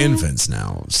 Anywho. So infants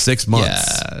now. 6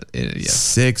 months. Yeah.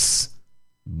 6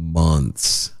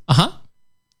 months. Uh-huh.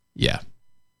 Yeah.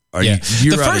 Are yeah.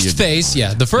 you the first phase,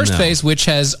 the first phase, which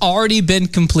has already been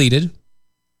completed.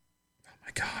 Oh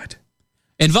my God.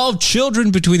 Involved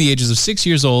children between the ages of 6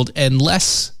 years old and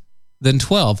less than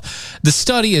 12. The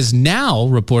study is now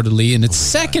reportedly in its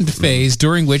second phase,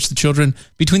 during which the children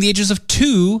between the ages of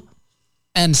 2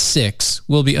 and 6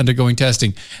 will be undergoing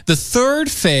testing. The third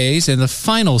phase and the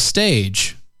final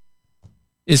stage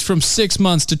is from 6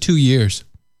 months to 2 years.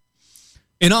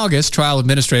 In August, trial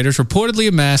administrators reportedly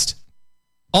amassed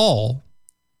all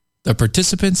the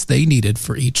participants they needed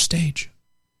for each stage.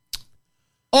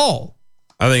 All.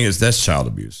 I think that's child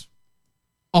abuse.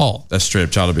 All. That's straight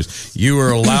up child abuse. You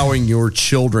are allowing your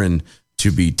children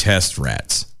to be test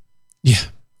rats. Yeah.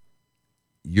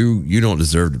 You don't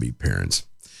deserve to be parents.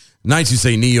 Nights You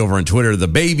Say Knee over on Twitter, the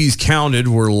babies counted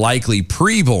were likely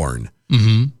preborn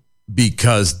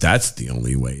because that's the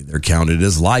only way they're counted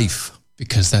as life.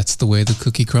 Because that's the way the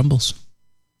cookie crumbles.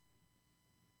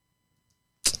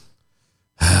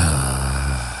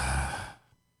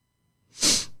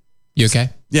 You okay?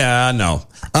 Yeah, no.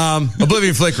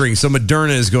 Oblivion flickering. So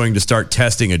Moderna is going to start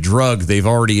testing a drug they've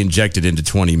already injected into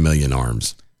 20 million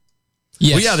arms.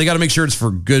 Yes. Well, yeah, they got to make sure it's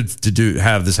for good to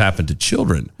have this happen to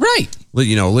children. Right.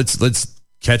 Let's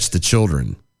catch the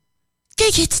children.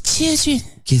 Gotta get the children.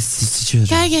 Get the children.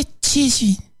 Gotta get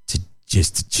children.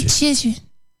 Just the children. Children.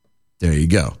 There you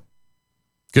go.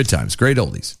 Good times. Great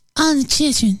oldies. On the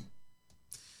children.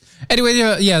 Anyway,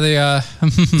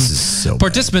 This is so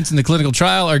participants in the clinical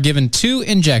trial are given 2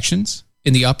 injections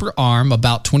in the upper arm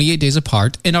about 28 days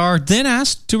apart and are then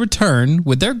asked to return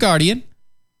with their guardian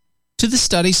to the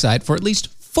study site for at least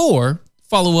 4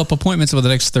 follow-up appointments over the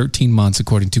next 13 months,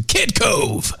 according to Kid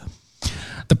Cove.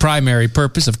 The primary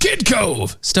purpose of Kid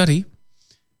Cove study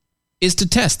is to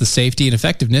test the safety and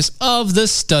effectiveness of the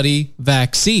study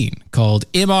vaccine called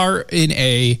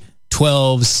mRNA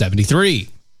 1273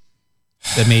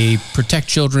 that may protect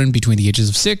children between the ages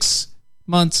of 6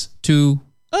 months to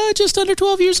just under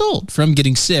 12 years old from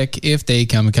getting sick if they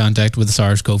come in contact with the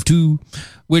SARS-CoV-2,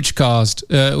 which causes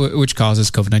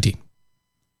COVID-19.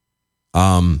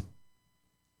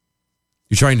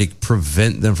 You're trying to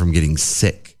prevent them from getting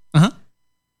sick. Uh-huh.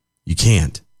 You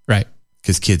can't. Right.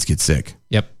 Because kids get sick.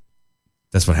 Yep.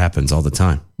 That's what happens all the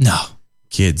time. No.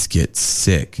 Kids get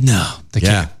sick. No, they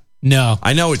can't. No.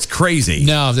 I know it's crazy.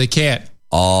 No, they can't.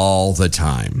 All the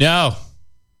time. No.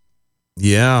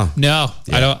 Yeah. No.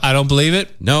 Yeah. I don't believe it.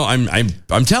 No,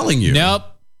 I'm telling you. Nope.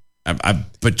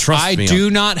 But trust me. I do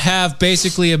not have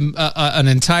basically an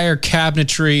entire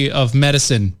cabinetry of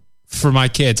medicine for my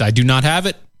kids. I do not have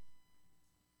it.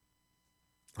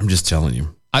 I'm just telling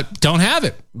you. I don't have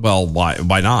it. Well,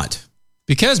 why not?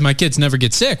 Because my kids never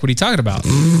get sick. What are you talking about?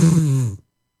 You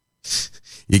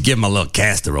give them a little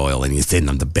castor oil and you send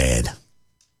them to bed.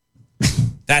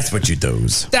 That's what you do.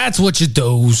 That's what you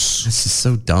do. This is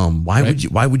so dumb. Why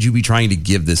would you be trying to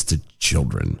give this to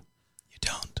children? You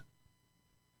don't.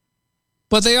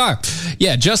 But they are.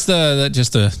 Yeah, just the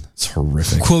it's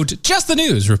horrific. Quote, Just the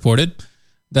News reported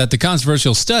that the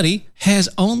controversial study has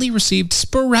only received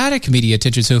sporadic media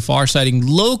attention so far, citing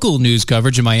local news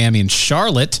coverage in Miami and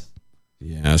Charlotte.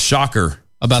 Yeah, shocker.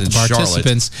 About the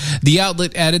participants. Charlotte. The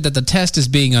outlet added that the test is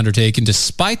being undertaken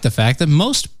despite the fact that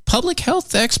most public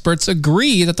health experts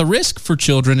agree that the risk for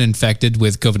children infected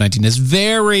with COVID-19 is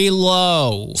very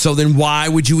low. So then why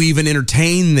would you even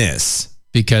entertain this?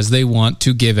 Because they want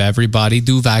to give everybody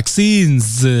the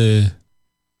vaccines. I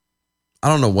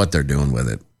don't know what they're doing with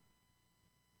it.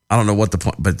 I don't know what the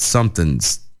point, but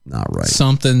something's not right.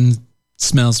 Something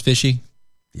smells fishy.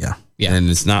 Yeah. And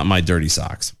it's not my dirty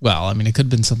socks. Well, I mean, it could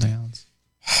have been something else.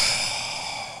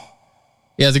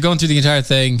 Yeah, they're going through the entire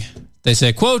thing. They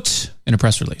say, quote, in a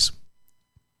press release,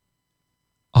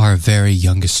 our very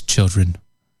youngest children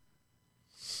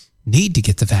need to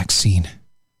get the vaccine,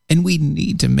 and we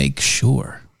need to make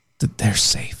sure that they're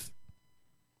safe.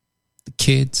 The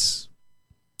kids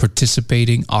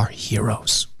participating are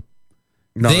heroes.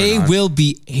 No, they will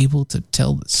be able to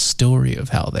tell the story of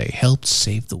how they helped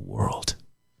save the world.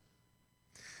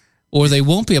 or they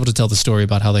won't be able to tell the story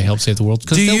about how they helped save the world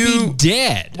because they'll be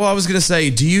dead. Well, I was going to say,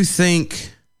 do you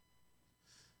think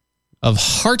of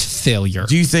heart failure?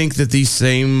 Do you think that these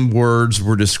same words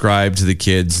were described to the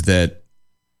kids that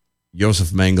Josef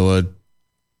Mengele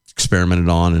experimented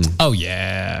on? And oh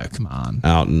yeah, come on,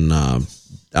 out in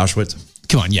Auschwitz.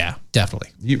 Come on, yeah, definitely.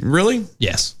 You, really?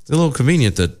 Yes. It's a little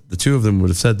convenient that the two of them would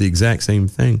have said the exact same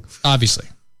thing. Obviously.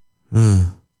 I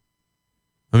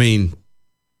mean,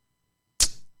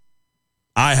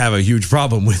 I have a huge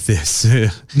problem with this.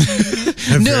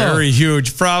 Very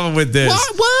huge problem with this.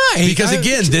 Why? Because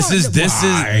again, this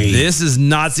is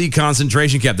Nazi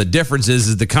concentration camp. The difference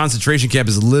is the concentration camp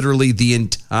is literally the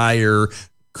entire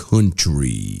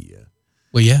country.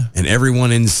 Well, yeah. And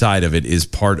everyone inside of it is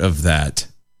part of that.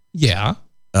 Yeah.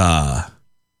 Part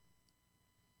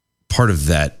of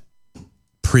that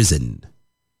prison.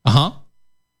 Uh-huh.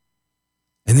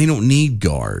 And they don't need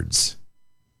guards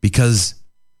because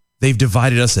they've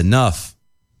divided us enough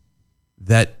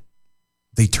that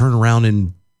they turn around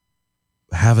and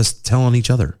have us tell on each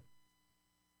other.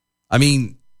 I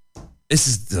mean, this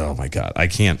is, oh my God, I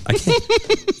can't.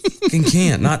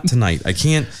 Not tonight. I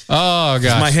can't. Oh,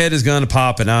 gosh. My head is going to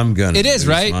pop and I'm going to. It is,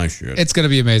 right? My shit. It's going to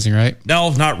be amazing, right?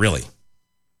 No, not really.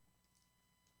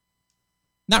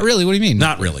 Not really? What do you mean?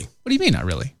 Not really. What do you mean, not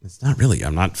really? It's not really.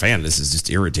 I'm not a fan. This is just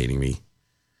irritating me.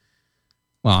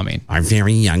 Well, I mean, I'm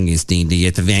very young. It's need to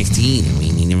get the vaccine, and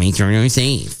we need to make sure we're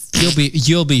safe.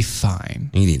 You'll be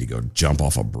fine. You need to go jump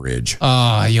off a bridge.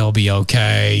 Oh, you'll be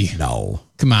okay. No,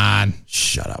 come on.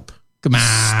 Shut up. Come on,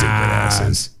 stupid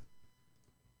asses.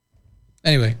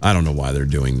 Anyway, I don't know why they're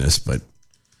doing this, but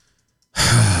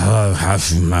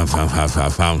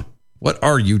what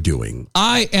are you doing?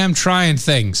 I am trying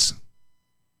things.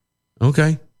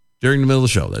 Okay, during the middle of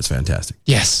the show. That's fantastic.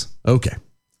 Yes. Okay.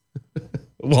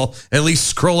 Well, at least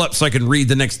scroll up so I can read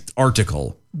the next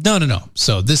article. No.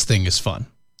 So this thing is fun.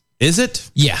 Is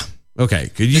it? Yeah. Okay.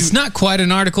 Could you? It's not quite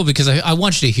an article because I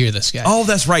want you to hear this guy. Oh,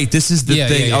 that's right. This is the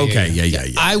thing. Yeah.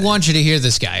 I want you to hear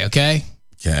this guy, okay?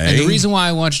 Okay. And the reason why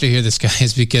I want you to hear this guy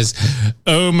is because,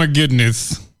 oh my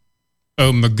goodness.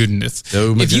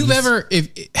 Have you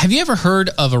ever heard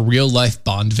of a real life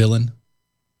Bond villain?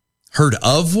 Heard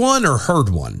of one or heard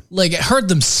one? Like, heard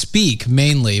them speak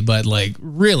mainly, but like,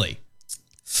 really.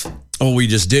 Oh, we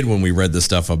just did when we read the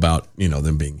stuff about,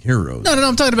 them being heroes. No,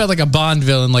 I'm talking about like a Bond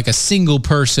villain, like a single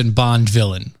person Bond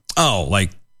villain. Oh,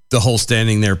 like the whole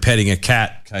standing there petting a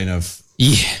cat kind of.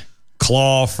 Yeah.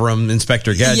 Claw from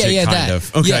Inspector Gadget kind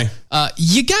of. Okay. Yeah.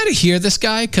 You got to hear this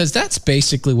guy because that's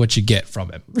basically what you get from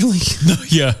him. Really?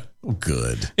 Yeah. Oh,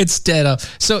 good. It's dead up.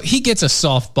 So he gets a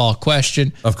softball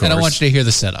question. Of course. And I want you to hear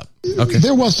the setup. Okay.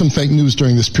 There was some fake news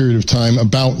during this period of time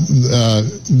about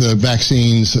the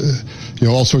vaccines,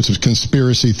 all sorts of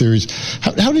conspiracy theories.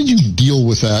 How did you deal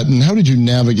with that, and how did you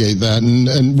navigate that,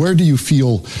 and where do you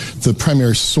feel the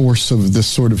primary source of this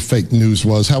sort of fake news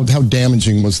was? How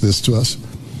damaging was this to us?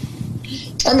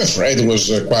 I'm afraid it was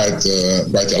quite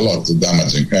a lot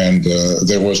damaging, and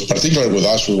there was, particularly with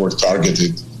us, we were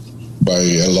targeted by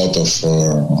a lot of,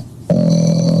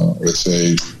 let's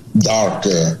say, dark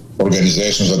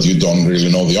organizations that you don't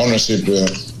really know the ownership.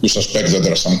 You suspect that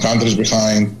there are some countries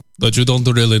behind. But you don't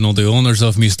really know the owners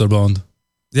of Mr. Bond.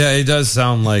 Yeah, it does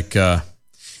sound like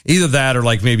either that or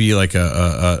like maybe like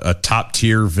a top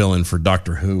tier villain for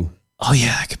Doctor Who. Oh,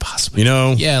 yeah, that could possibly.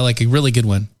 Yeah, like a really good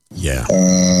one. Yeah.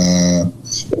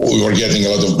 We were getting a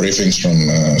lot of briefings from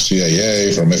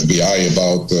CIA, from FBI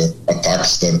about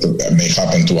attacks that may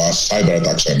happen to us, cyber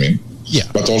attacks, I mean. Yeah.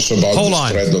 But also about the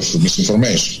spread of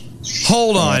misinformation.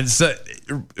 Hold on. So,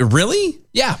 really?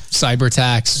 Yeah. Cyber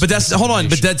attacks. But that's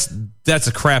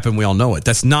a crap and we all know it.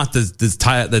 That's not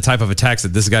the type of attacks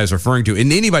that this guy is referring to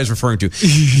and anybody's referring to.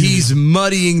 He's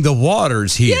muddying the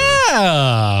waters here.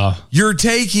 Yeah. You're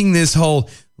taking this whole,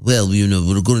 well,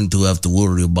 we're going to have to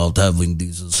worry about having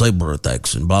these cyber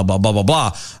attacks and blah, blah, blah, blah,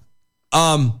 blah.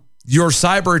 Your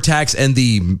cyber attacks and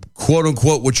the quote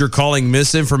unquote, what you're calling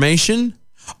misinformation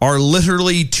are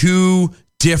literally two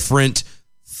different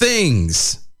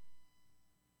things.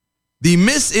 The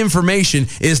misinformation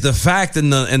is the fact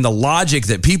and the logic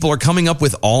that people are coming up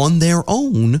with on their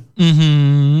own.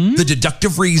 Mm-hmm. The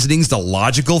deductive reasonings, the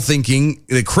logical thinking,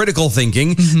 the critical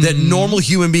thinking that normal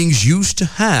human beings used to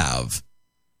have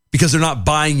because they're not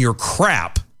buying your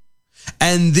crap.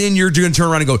 And then you're going to turn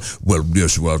around and go, well,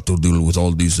 yes, we have to deal with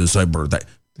all these cyber attacks.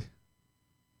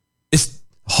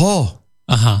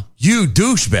 You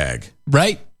douchebag.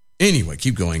 Right? Anyway,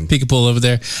 keep going. Peekapoo over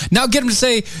there. Now get him to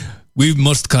say, we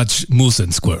must catch moose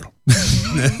and squirrel.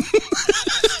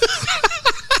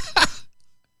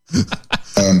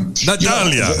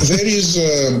 Natalia. There is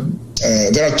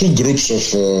there are two groups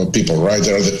of people, right?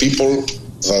 There are the people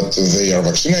that they are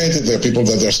vaccinated. There are people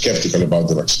that are skeptical about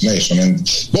the vaccination, and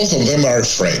both of them are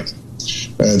afraid.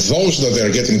 Those that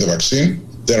are getting the vaccine,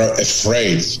 they are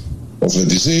afraid of the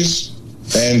disease,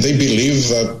 and they believe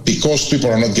that because people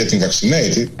are not getting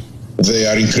vaccinated, they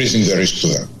are increasing the risk to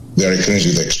them. They are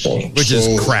increasing the exposure. Which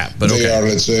is crap, but they are,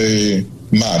 let's say,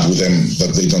 mad with them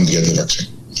that they don't get the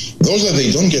vaccine. Those that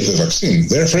they don't get the vaccine,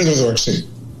 they're afraid of the vaccine.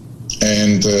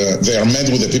 And they are mad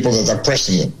with the people that are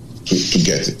pressing them to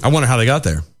get it. I wonder how they got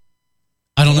there.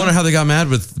 I don't know. Wonder how they got mad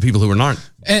with the people who were not.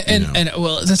 And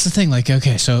well, that's the thing. Like,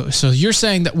 okay, so you're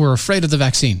saying that we're afraid of the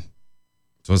vaccine.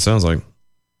 That's what it sounds like.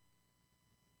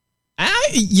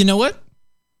 You know what?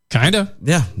 Kind of.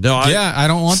 Yeah. No. I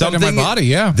don't want that in my body.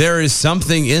 Yeah. There is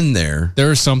something in there.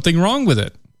 There is something wrong with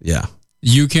it. Yeah.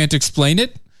 You can't explain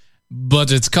it,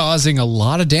 but it's causing a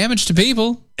lot of damage to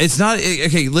people. It's not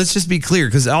okay. Let's just be clear,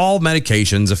 because all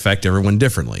medications affect everyone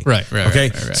differently. Right.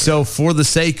 Okay. So for the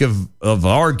sake of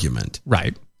argument,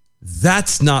 right,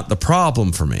 that's not the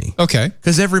problem for me. Okay.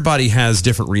 Because everybody has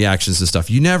different reactions to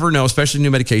stuff. You never know, especially new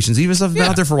medications, even stuff that's been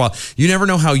out there for a while. You never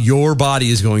know how your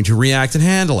body is going to react and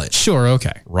handle it. Sure.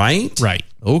 Okay. Right.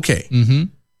 Okay. Mm-hmm.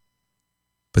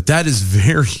 But that is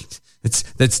very.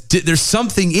 There's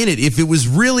something in it. If it was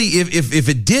really, if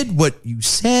it did what you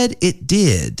said it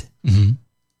did, mm-hmm,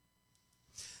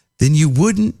 then you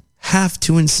wouldn't have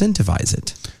to incentivize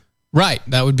it. Right.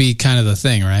 That would be kind of the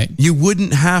thing, right? You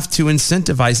wouldn't have to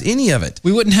incentivize any of it.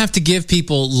 We wouldn't have to give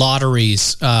people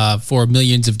lotteries for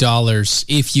millions of dollars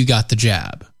if you got the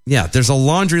jab. Yeah, there's a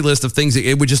laundry list of things that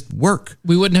it would just work.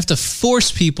 We wouldn't have to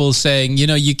force people saying,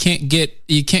 you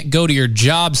can't go to your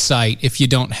job site if you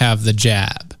don't have the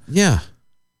jab. Yeah.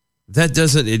 That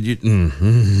doesn't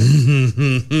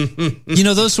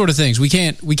those sort of things. We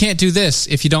can't do this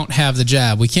if you don't have the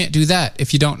jab. We can't do that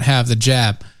if you don't have the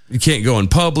jab. You can't go in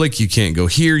public, you can't go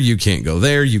here, you can't go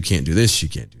there, you can't do this, you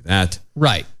can't do that.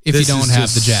 Right. If you don't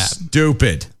have the jab.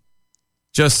 Stupid.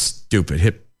 Just stupid.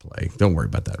 Hit play. Don't worry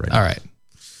about that right now. All right.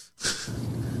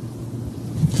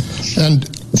 And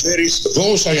there is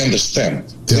those I understand.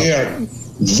 They are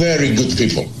very good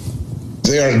people.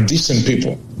 They are decent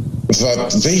people.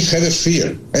 That they have a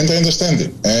fear, and I understand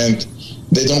it, and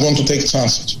they don't want to take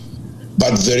chances.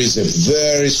 But there is a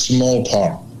very small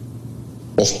part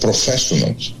of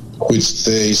professionals which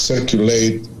they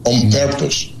circulate on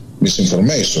purpose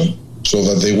misinformation so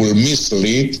that they will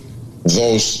mislead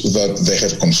those that they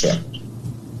have concern.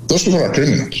 Those people are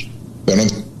criminals. They're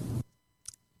not.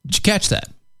 Did you catch that?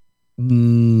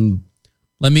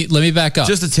 Let me back up.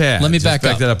 Just a tad. Let me back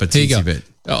that up a teensy bit.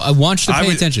 Oh, I want you to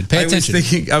pay attention. Pay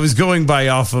attention. I was going by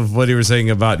off of what he was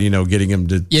saying about, getting him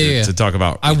to talk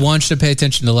about. I want you to pay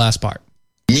attention to the last part.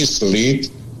 Mislead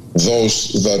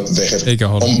those that they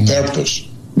have on purpose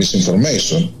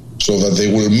misinformation so that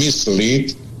they will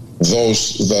mislead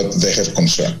those that they have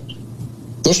concern.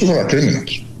 Those people are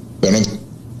criminals. They're not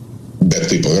bad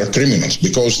people. They're criminals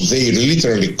because they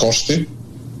literally costed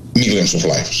millions of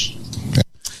lives.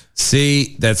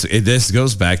 See, this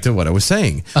goes back to what I was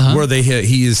saying, where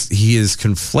he has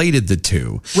conflated the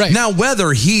two. Right. Now,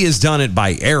 whether he has done it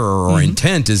by error or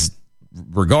intent is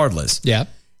regardless. Yeah.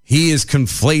 He has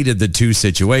conflated the two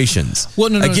situations. Well,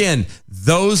 no. Again,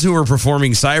 those who are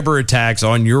performing cyber attacks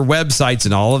on your websites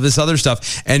and all of this other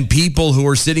stuff, and people who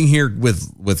are sitting here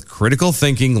with critical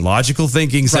thinking, logical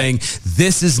thinking, saying,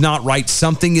 this is not right,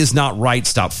 something is not right,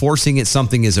 stop forcing it,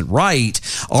 something isn't right,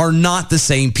 are not the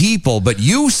same people. But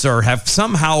you, sir, have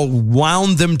somehow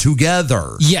wound them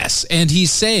together. Yes, and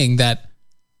he's saying that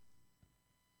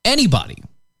anybody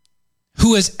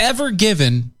who has ever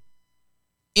given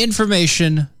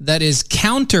information that is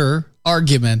counter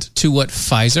argument to what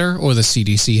Pfizer or the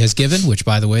CDC has given, which,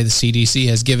 by the way, the CDC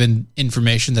has given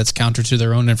information that's counter to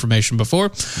their own information before.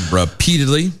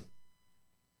 Repeatedly.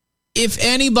 If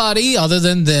anybody other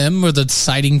than them or the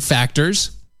citing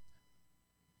factors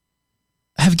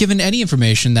have given any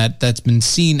information that's been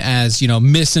seen as,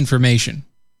 misinformation.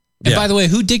 And by the way,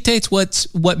 who dictates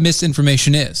what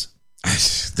misinformation is?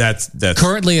 That's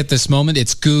currently at this moment,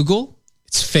 it's Google,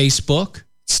 it's Facebook,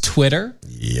 it's Twitter.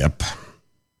 Yep.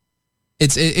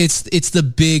 It's the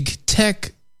big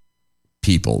tech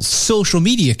people's social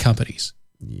media companies.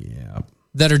 Yep.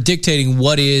 That are dictating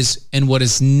what is and what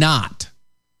is not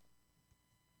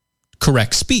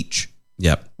correct speech.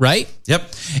 Yep. Right? Yep.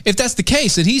 If that's the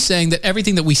case, then he's saying that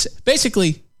everything that we say,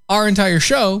 basically our entire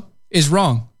show is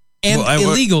wrong and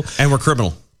illegal. And we're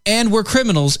criminal. And we're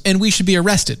criminals and we should be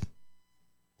arrested.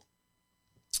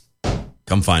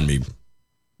 Come find me.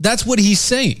 That's what he's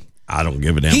saying. I don't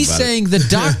give a damn. He's saying the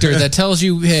doctor that tells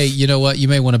you, hey, you know what? You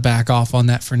may want to back off on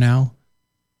that for now.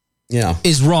 Yeah.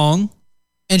 is wrong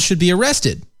and should be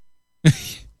arrested.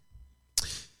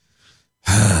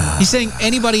 He's saying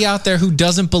anybody out there who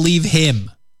doesn't believe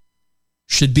him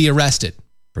should be arrested.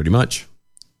 Pretty much.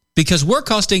 Because we're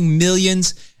costing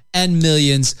millions and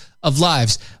millions of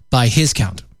lives by his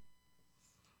count.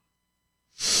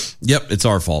 Yep, it's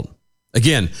our fault.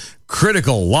 Again,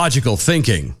 critical, logical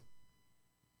thinking.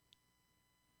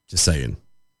 Just saying.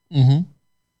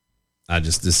 Mm-hmm.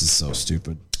 This is so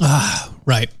stupid.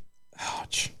 Right.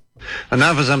 Ouch. And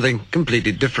now for something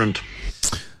completely different.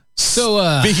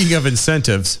 So, speaking of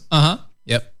incentives.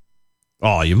 Yep.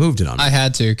 Oh, you moved it on me. I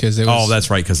had to because it was. Oh, that's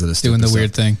right, because of this. Doing the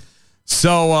weird thing.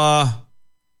 So, I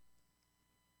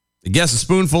guess a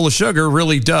spoonful of sugar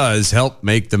really does help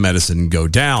make the medicine go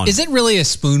down. Is it really a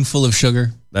spoonful of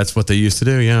sugar? That's what they used to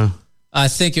do, yeah. I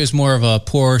think it was more of a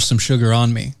pour some sugar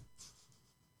on me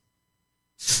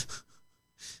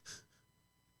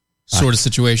sort of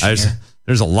situation here.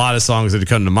 There's a lot of songs that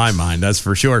come to my mind, that's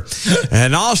for sure.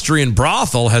 An Austrian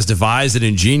brothel has devised an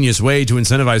ingenious way to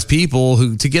incentivize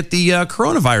people to get the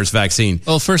coronavirus vaccine.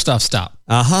 Well, first off, stop.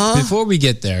 Before we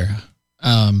get there,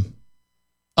 a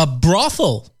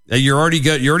brothel. You're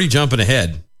already jumping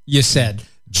ahead. You said.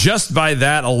 Just by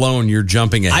that alone, you're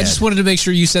jumping ahead. I just wanted to make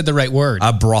sure you said the right word.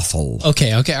 A brothel.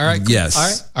 Okay. All right. Cool.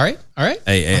 Yes. All right.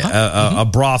 A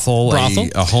brothel.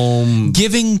 A home.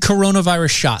 Giving coronavirus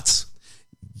shots.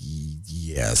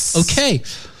 Yes. Okay.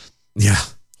 Yeah.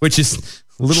 Which is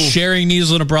a little... Sharing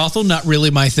needles in a brothel, not really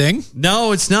my thing.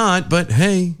 No, it's not. But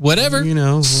hey. Whatever. You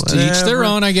know. To each their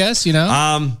own, I guess, you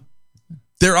know.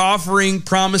 They're offering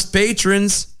promised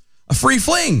patrons a free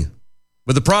fling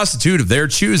with a prostitute of their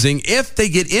choosing if they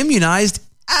get immunized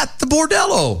at the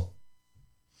bordello.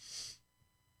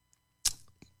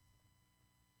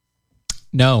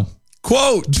 No.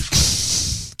 Quote.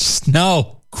 Just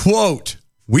no. Quote.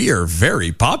 We are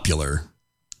very popular.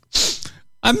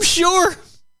 I'm sure.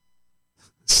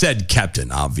 Said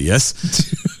Captain Obvious.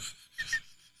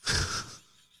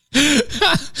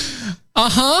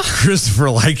 Christopher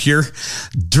Leicher,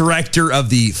 director of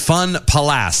the Fun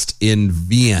Palast in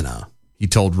Vienna. He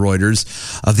told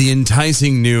Reuters of the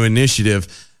enticing new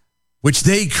initiative, which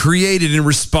they created in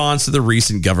response to the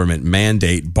recent government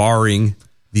mandate barring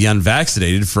the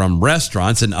unvaccinated from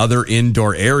restaurants and other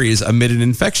indoor areas amid an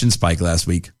infection spike last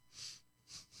week.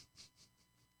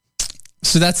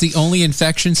 So that's the only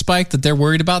infection spike that they're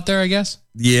worried about there, I guess?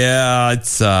 Yeah,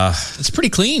 it's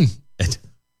pretty clean.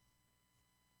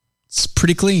 It's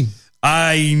pretty clean.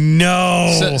 I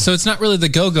know. So it's not really the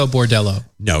go-go bordello.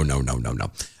 No.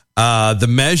 The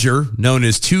measure, known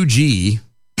as 2G.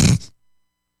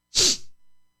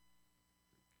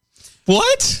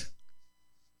 What?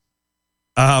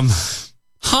 2G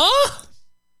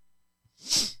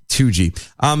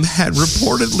had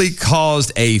reportedly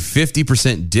caused a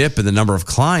 50% dip in the number of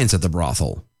clients at the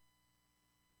brothel.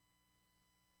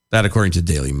 That according to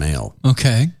Daily Mail.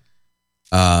 Okay.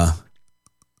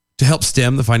 To help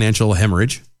stem the financial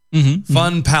hemorrhage,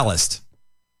 Fun Palast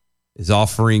is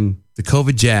offering the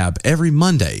COVID jab every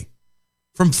Monday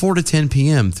from 4 to 10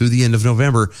 p.m. through the end of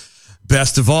November.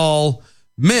 Best of all,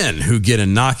 men who get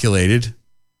inoculated,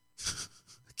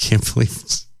 I can't believe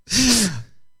this,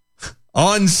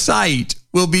 on site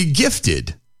will be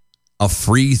gifted a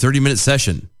free 30-minute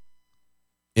session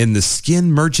in the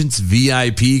Skin Merchants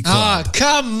VIP Club.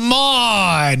 Come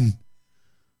on!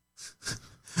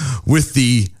 With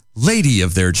the lady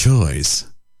of their choice.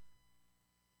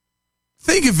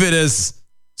 Think of it as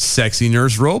sexy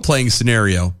nurse role-playing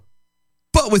scenario,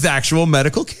 but with actual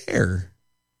medical care.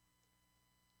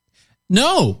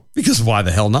 No. Because why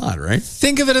the hell not, right?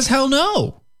 Think of it as hell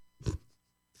no.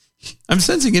 I'm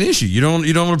sensing an issue. You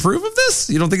don't approve of this?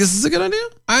 You don't think this is a good idea?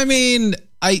 I mean,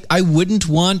 I wouldn't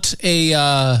want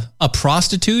a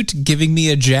prostitute giving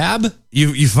me a jab.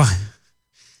 You find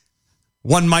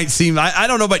one might seem, I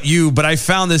don't know about you, but I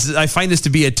find this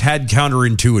to be a tad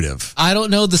counterintuitive. I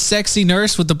don't know, the sexy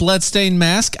nurse with the bloodstained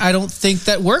mask. I don't think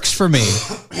that works for me.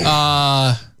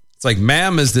 It's like,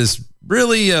 ma'am, is this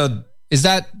really is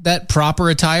that proper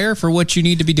attire for what you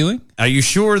need to be doing? Are you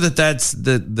sure that that's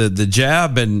the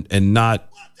jab and not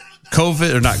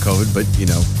COVID, or not COVID, but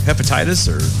hepatitis?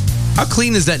 Or how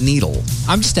clean is that needle?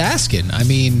 I'm just asking. I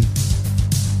mean,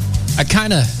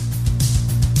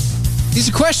 these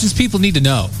are questions people need to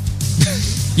know.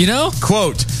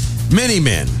 Quote, many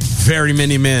men, very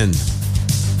many men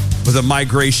with a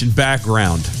migration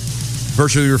background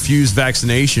virtually refuse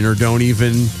vaccination or don't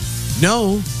even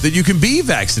know that you can be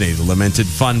vaccinated, lamented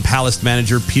Fun Palast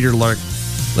manager Peter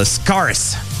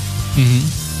Lascaris.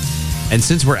 And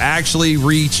since we're actually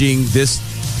reaching this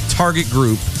target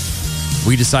group,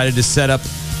 we decided to set up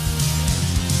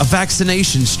a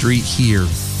vaccination street here.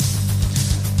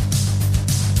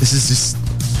 This is just...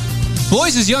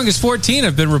 Boys as young as 14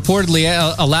 have been reportedly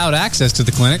allowed access to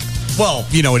the clinic. Well,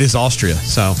 you know, it is Austria,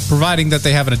 so... Providing that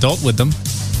they have an adult with them.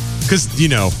 Because, you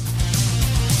know,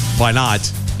 why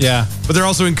not? Yeah. But they're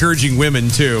also encouraging women,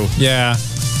 too. Yeah.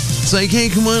 It's like, hey,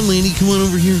 come on, lady, come on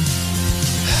over here.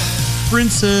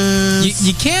 Princess.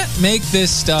 You can't make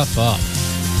this stuff up.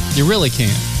 You really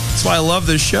can't. That's why I love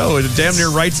this show. It damn near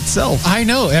writes itself. I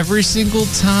know, every single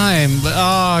time.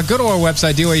 Go to our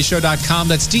website, DOAEshow.com.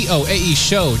 That's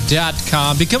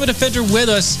DOAEshow.com. Become a defender with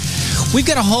us. We've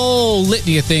got a whole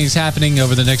litany of things happening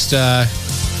over the next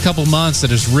couple months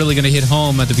that is really going to hit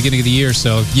home at the beginning of the year.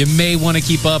 So you may want to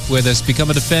keep up with us. Become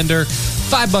a defender.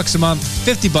 $5 a month,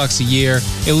 $50 a year.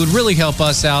 It would really help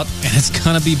us out, and it's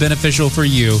going to be beneficial for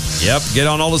you. Yep. Get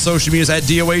on all the social medias at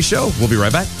DOA Show. We'll be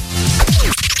right back.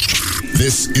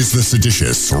 This is the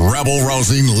seditious,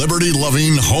 rabble-rousing,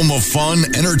 liberty-loving, home of fun,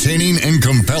 entertaining, and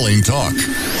compelling talk.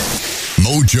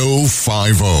 Mojo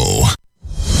 50.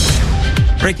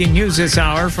 Breaking news this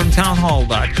hour from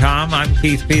townhall.com. I'm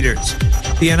Keith Peters.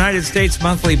 The United States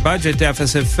monthly budget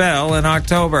deficit fell in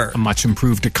October. A much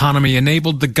improved economy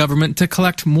enabled the government to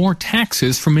collect more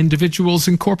taxes from individuals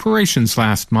and corporations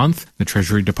last month. The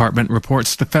Treasury Department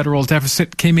reports the federal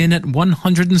deficit came in at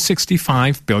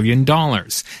 $165 billion.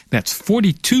 That's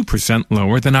 42%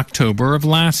 lower than October of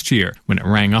last year, when it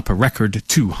rang up a record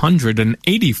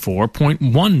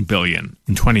 $284.1 billion.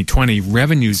 In 2020,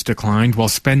 revenues declined while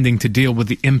spending to deal with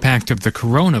the impact of the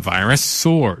coronavirus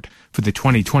soared. For the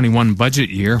 2021 budget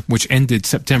year, which ended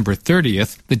September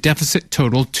 30th, the deficit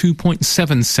totaled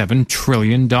 $2.77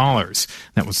 trillion.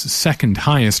 That was the second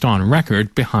highest on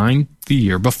record, behind the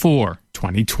year before,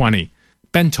 2020.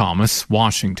 Ben Thomas,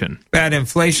 Washington. Bad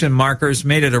inflation markers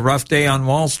made it a rough day on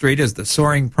Wall Street as the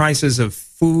soaring prices of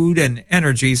food and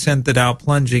energy sent the Dow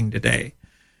plunging today.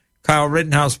 Kyle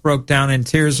Rittenhouse broke down in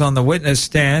tears on the witness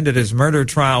stand at his murder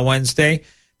trial Wednesday,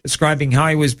 describing how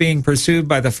he was being pursued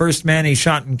by the first man he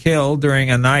shot and killed during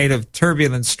a night of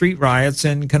turbulent street riots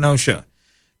in Kenosha.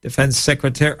 Defense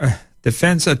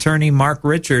Attorney Mark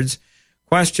Richards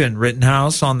questioned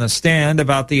Rittenhouse on the stand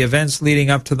about the events leading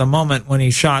up to the moment when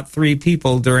he shot 3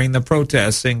 people during the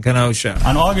protests in Kenosha.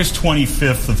 On August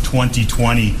 25th of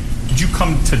 2020, did you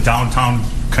come to downtown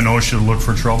Kenosha to look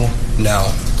for trouble?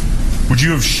 No. Would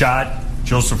you have shot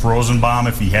Joseph Rosenbaum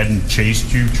if he hadn't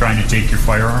chased you trying to take your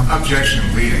firearm? Objection,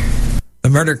 leading. The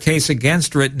murder case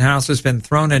against Rittenhouse has been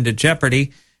thrown into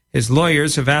jeopardy. His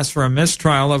lawyers have asked for a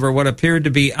mistrial over what appeared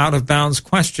to be out-of-bounds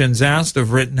questions asked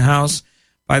of Rittenhouse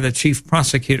by the chief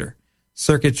prosecutor.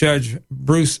 Circuit Judge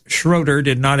Bruce Schroeder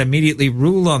did not immediately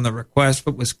rule on the request,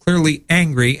 but was clearly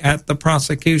angry at the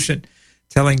prosecution,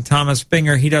 telling Thomas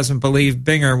Binger he doesn't believe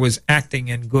Binger was acting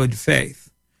in good faith.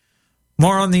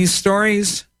 More on these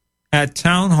stories at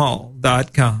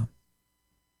townhall.com.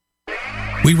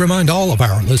 We remind all of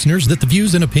our listeners that the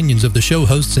views and opinions of the show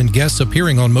hosts and guests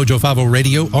appearing on Mojo 50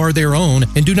 Radio are their own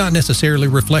and do not necessarily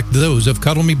reflect those of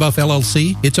Cuddle Me Buff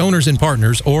LLC, its owners and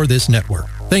partners, or this network.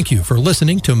 Thank you for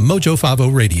listening to Mojo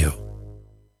 50 Radio.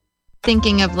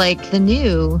 Thinking of like the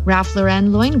new Ralph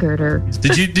Lauren loin girder.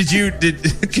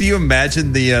 Can you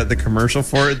imagine the commercial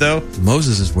for it though?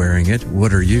 Moses is wearing it.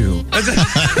 What are you?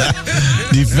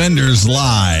 Defenders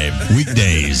Live,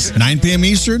 weekdays, 9 p.m.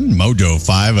 Eastern, Mojo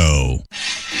 50.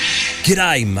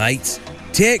 G'day, mates.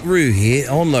 Tech Roo here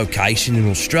on location in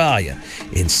Australia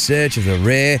in search of a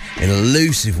rare and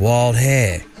elusive wild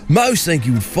hare. Most think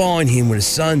you would find him when the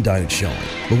sun don't shine,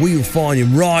 but we will find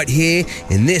him right here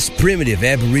in this primitive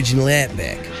Aboriginal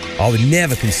outback. I would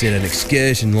never consider an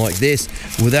excursion like this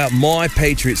without my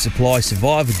Patriot Supply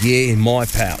survivor gear in my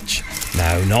pouch.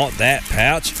 No, not that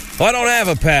pouch. I don't have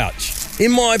a pouch.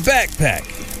 In my backpack.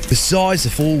 Besides the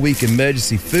 4-week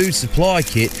emergency food supply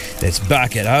kit that's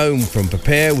back at home from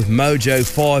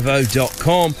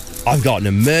preparewithmojo50.com, I've got an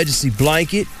emergency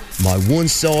blanket, my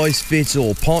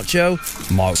one-size-fits-all poncho,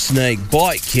 my snake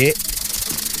bite kit,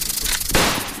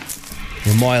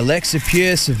 and my Alexa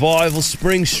Pure Survival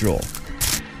Spring Straw.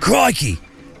 Crikey,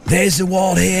 there's the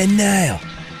wild hare now.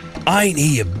 Ain't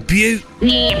he a beaut?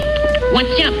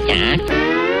 What's up, Doc?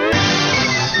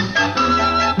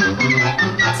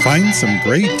 Find some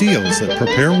great deals at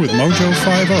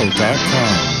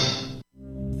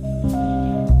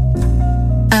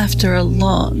preparewithmojo50.com. After a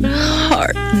long,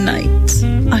 hard night,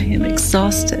 I am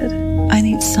exhausted. I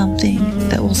need something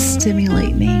that will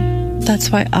stimulate me.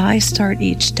 That's why I start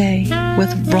each day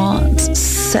with Ron's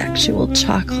sexual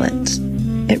chocolate.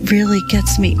 It really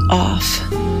gets me off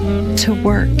to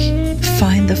work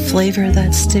Find the flavor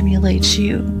that stimulates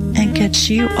you and gets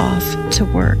you off to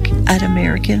work at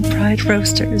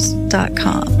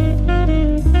AmericanPrideRoasters.com.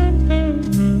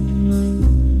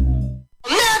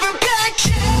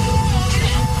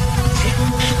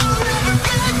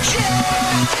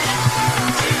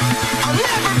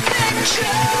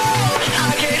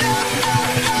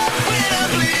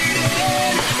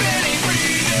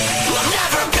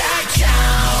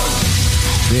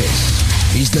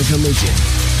 This is the collision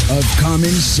of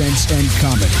common sense and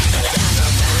comedy.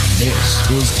 This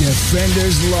is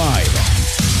Defenders Live.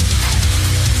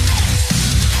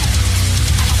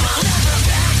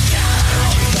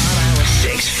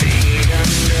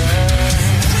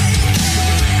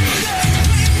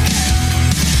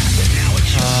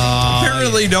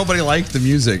 Apparently, nobody liked the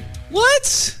music.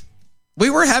 What? We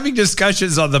were having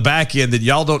discussions on the back end that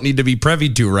y'all don't need to be privy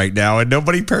to right now, and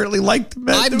nobody apparently liked them.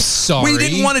 I'm sorry. We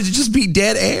didn't want it to just be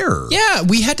dead air. Yeah,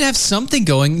 we had to have something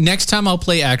going. Next time I'll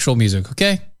play actual music,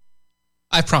 okay?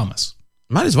 I promise.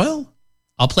 Might as well.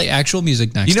 I'll play actual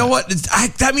music next time. You know what?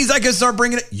 That means I can start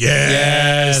bringing it.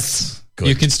 Yes. Good.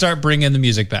 You can start bringing the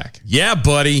music back. Yeah,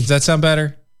 buddy. Does that sound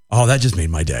better? Oh, that just made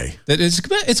my day.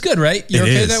 It's good, right? You're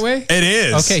okay that way? It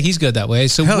is. Okay, he's good that way.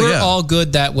 So we're all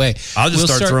good that way. I'll just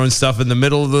start throwing stuff in the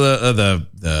middle of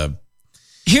the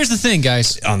Here's the thing,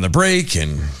 guys. On the break,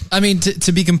 and I mean,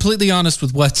 to be completely honest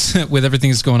with with everything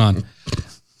that's going on,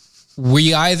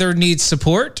 we either need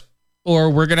support or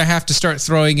we're gonna have to start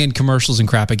throwing in commercials and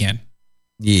crap again.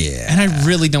 Yeah. And I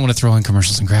really don't want to throw in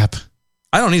commercials and crap.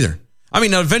 I don't either. I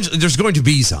mean, eventually there's going to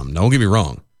be some. Don't get me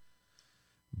wrong.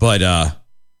 But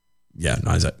yeah,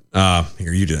 no, is that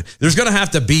here you do that. There's gonna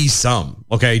have to be some,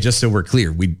 okay, just so we're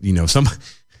clear. Some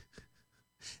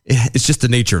it's just the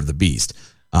nature of the beast.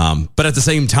 But at the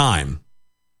same time,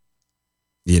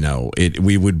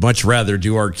 we would much rather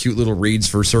do our cute little reads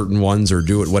for certain ones or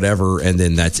do it whatever, and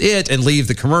then that's it, and leave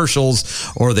the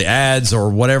commercials or the ads or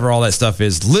whatever all that stuff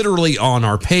is literally on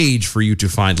our page for you to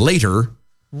find later.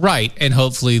 Right, and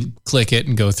hopefully click it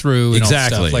and go through. And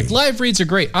exactly. All stuff. Like live reads are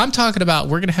great. I'm talking about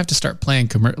we're gonna have to start playing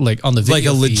like on the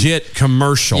video like a feed. legit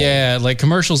commercial. Yeah, like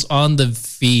commercials on the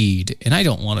feed, and I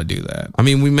don't want to do that. I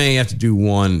mean, we may have to do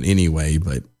one anyway,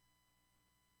 but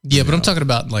yeah, but I'm talking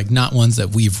about like not ones that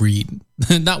we read.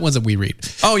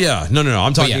 Oh yeah, no.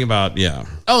 I'm talking about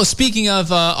Oh, speaking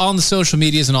of on the social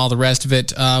medias and all the rest of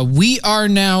it, we are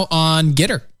now on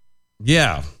Getter.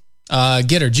 Yeah.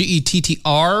 Getter,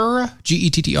 Gettr.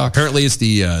 Apparently, it's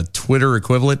the Twitter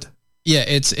equivalent. Yeah,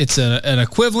 it's an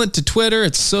equivalent to Twitter.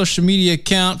 It's a social media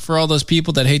account for all those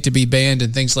people that hate to be banned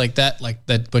and things like that,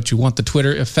 but you want the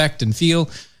Twitter effect and feel,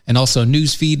 and also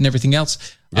news feed and everything else.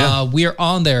 Yeah. We are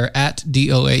on there at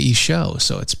DOAE Show,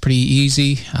 so it's pretty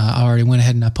easy. I already went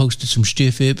ahead and I posted some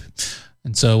stuff up,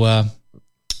 and so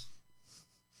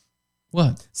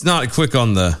what? It's not quick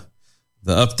on the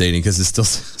updating because it still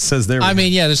says there. I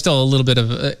mean, yeah, there's still a little bit of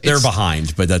they're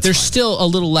behind, but that's there's fine. Still a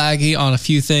little laggy on a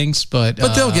few things, but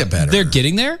they'll get better. They're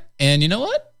getting there, and you know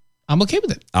what? I'm okay with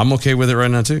it. I'm okay with it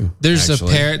right now too. There's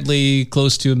apparently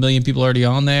close to 1 million people already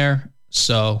on there,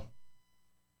 so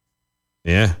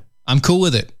yeah, I'm cool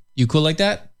with it. You cool like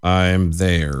that? I'm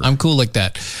there. I'm cool like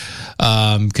that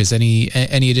because any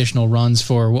additional runs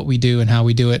for what we do and how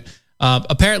we do it.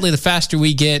 Apparently, the faster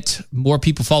we get more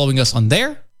people following us on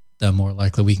there, the more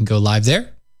likely we can go live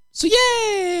there. So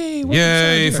yay!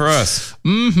 Yay for us.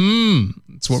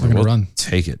 That's what we're going to run.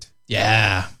 Take it.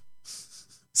 Yeah.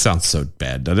 Sounds so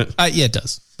bad, doesn't it? Yeah, it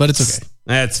does. But it's okay.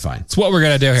 That's fine. It's what we're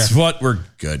going to do here. It's what we're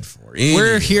good for. Anyway.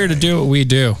 We're here to do what we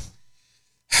do.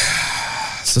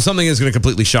 So something is going to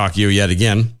completely shock you yet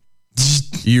again.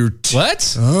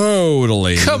 What?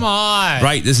 Totally. Come on.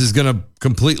 Right. This is going to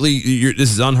completely,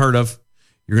 this is unheard of.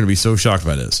 You're going to be so shocked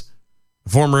by this. A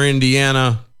former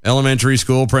Indiana elementary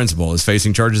school principal is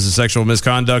facing charges of sexual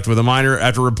misconduct with a minor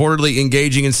after reportedly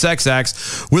engaging in sex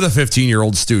acts with a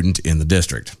 15-year-old student in the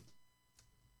district.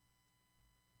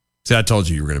 See, I told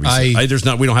you were going to be.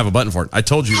 We don't have a button for it. I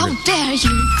told you. How dare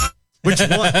you? Which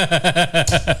one?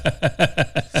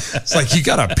 It's like you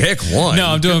got to pick one. No,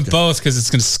 I'm doing both because it's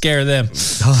going to scare them.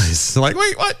 Nice. Like,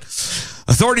 wait, what?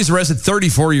 Authorities arrested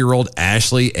 34-year-old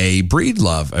Ashley A.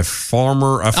 Breedlove, a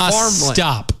farmer.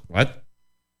 Stop. What?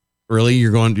 Really?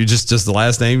 You're just the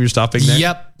last name? You're stopping there?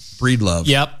 Yep. Breedlove.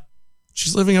 Yep.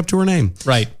 She's living up to her name.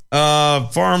 Right.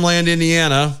 Farmland,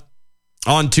 Indiana,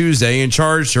 on Tuesday, and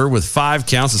charged her with 5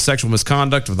 counts of sexual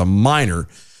misconduct with a minor.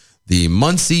 The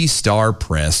Muncie Star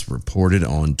Press reported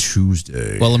on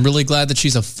Tuesday. Well, I'm really glad that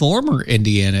she's a former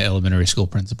Indiana elementary school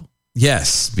principal.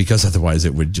 Yes, because otherwise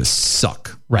it would just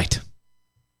suck. Right.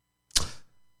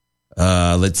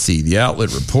 Let's see. The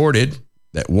outlet reported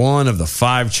that one of the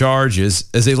 5 charges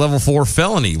is a level 4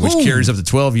 felony, which carries up to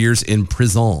 12 years in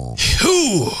prison.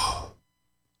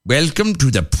 Welcome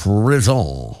to the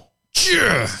prison.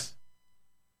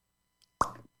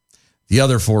 The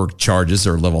other 4 charges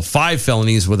are level 5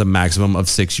 felonies with a maximum of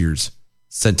 6 years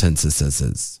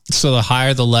sentences. So the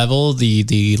higher the level,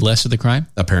 the lesser the crime?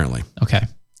 Apparently. Okay.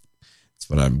 That's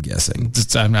what I'm guessing.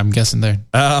 I'm guessing there.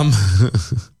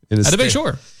 To make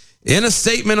sure. In a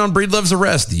statement on Breedlove's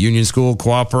arrest, the Union School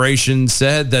Cooperation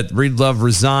said that Breedlove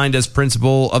resigned as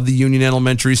principal of the Union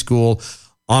Elementary School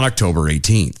on October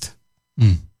 18th.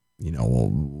 You know,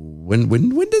 when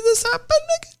did this happen?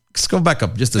 Let's go back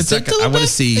up just a second. I want to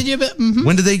see.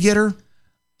 When did they get her?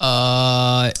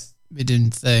 It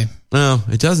didn't say. No,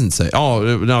 it doesn't say.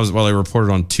 Oh, no, they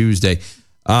reported on Tuesday.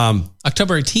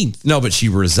 October 18th. No, but she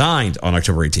resigned on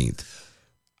October 18th.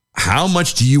 How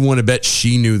much do you want to bet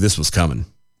she knew this was coming?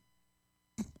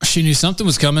 She knew something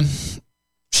was coming.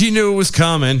 She knew it was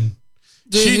coming.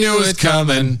 She knew it was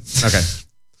coming. Okay.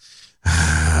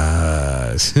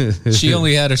 She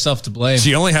only had herself to blame.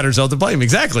 She only had herself to blame.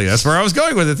 Exactly. That's where I was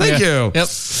going with it. Thank you. Yep.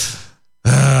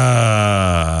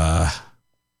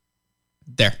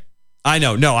 There. I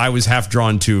know. No, I was half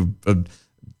drawn to.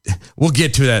 We'll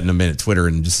get to that in a minute. Twitter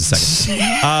in just a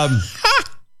second.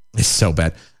 It's so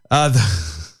bad.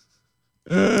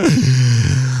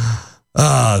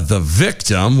 The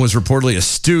victim was reportedly a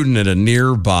student at a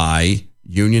nearby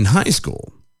Union High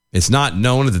School. It's not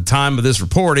known at the time of this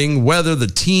reporting whether the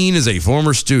teen is a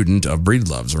former student of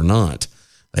Breedlove's or not.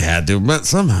 They had to admit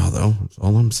somehow, though. That's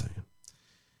all I'm saying.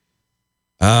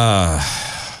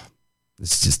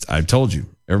 It's just, I've told you,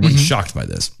 everybody's shocked by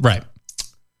this. Right.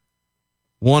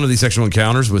 One of these sexual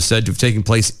encounters was said to have taken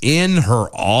place in her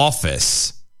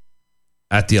office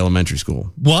at the elementary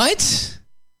school. What?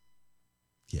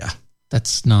 Yeah.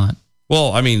 That's not.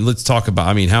 Well, I mean, let's talk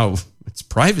about, how it's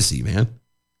privacy, man.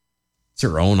 It's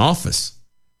her own office.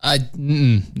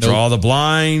 Draw the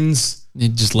blinds. You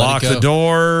just lock the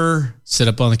door. Sit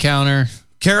up on the counter.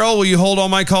 Carol, will you hold all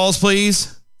my calls,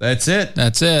 please? That's it.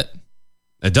 That's it.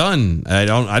 Done.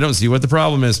 I don't see what the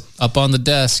problem is. Up on the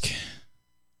desk.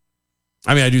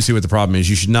 I do see what the problem is.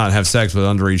 You should not have sex with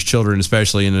underage children,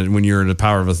 especially when you're in a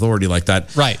power of authority like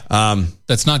that. Right.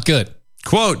 That's not good.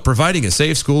 Quote, providing a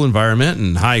safe school environment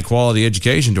and high quality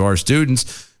education to our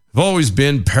students have always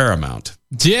been paramount.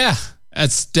 Yeah,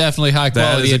 that's definitely high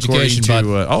quality education.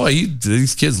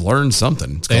 These kids learn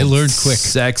something. They learn quick.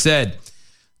 Sex ed.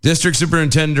 District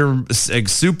Superintendent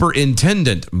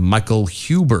Michael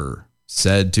Huber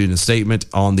said in a statement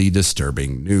on the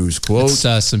disturbing news, quote,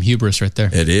 that's some hubris right there.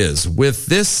 It is. With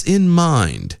this in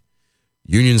mind,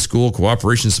 Union School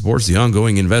Cooperation supports the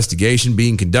ongoing investigation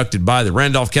being conducted by the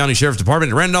Randolph County Sheriff's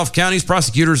Department and Randolph County's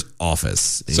Prosecutor's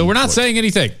Office. So we're not saying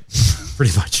anything.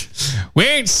 Pretty much. We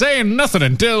ain't saying nothing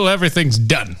until everything's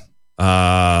done.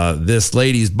 This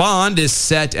lady's bond is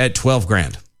set at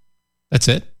 $12,000. That's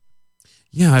it?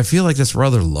 Yeah, I feel like that's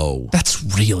rather low. That's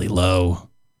really low.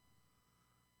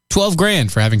 $12,000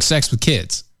 for having sex with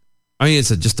kids. It's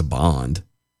just a bond.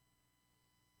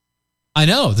 I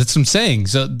know. That's what I'm saying.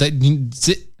 So that.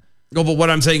 No, but what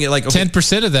I'm saying is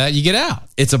 10% of that you get out.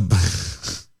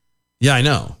 Yeah, I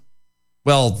know.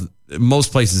 Well,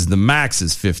 most places the max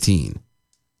is 15,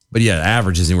 but yeah,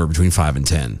 average is anywhere between 5 and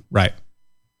 10. Right.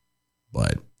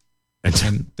 But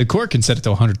and the court can set it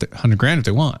to $100,000 if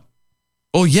they want.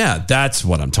 Oh yeah, that's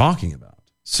what I'm talking about.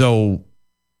 So,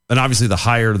 and obviously the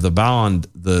higher the bond,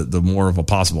 the more of a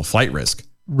possible flight risk.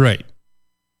 Right.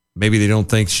 Maybe they don't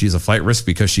think she's a flight risk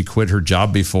because she quit her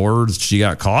job before she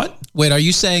got caught. Wait, are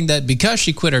you saying that because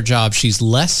she quit her job, she's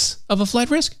less of a flight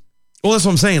risk? Well, that's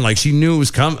what I'm saying. She knew it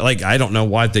was coming. I don't know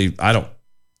why I don't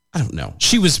know.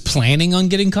 She was planning on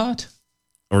getting caught?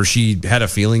 Or she had a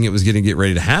feeling it was going to get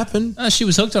ready to happen. She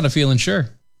was hooked on a feeling, sure.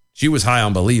 She was high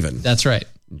on believing. That's right.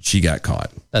 She got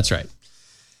caught. That's right.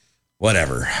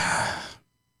 Whatever.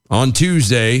 On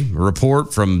Tuesday, a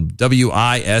report from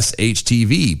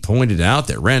WISH-TV pointed out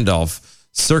that Randolph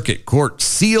Circuit Court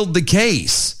sealed the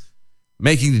case,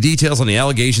 making the details on the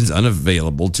allegations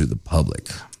unavailable to the public.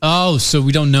 Oh, so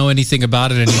we don't know anything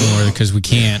about it anymore because we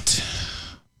can't.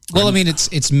 Well,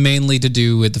 it's mainly to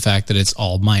do with the fact that it's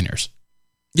all minors.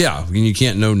 Yeah, and you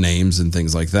can't know names and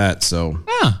things like that. So,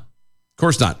 of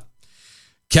course not.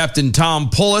 Captain Tom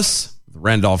Pullis, the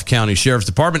Randolph County Sheriff's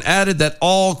Department, added that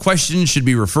all questions should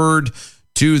be referred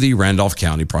to the Randolph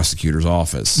County Prosecutor's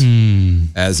Office.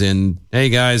 As in, hey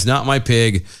guys, not my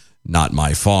pig, not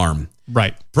my farm.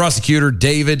 Right. Prosecutor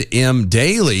David M.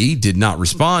 Daly did not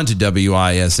respond to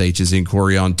WISH's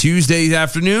inquiry on Tuesday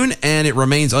afternoon, and it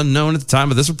remains unknown at the time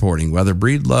of this reporting whether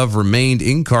Breedlove remained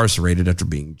incarcerated after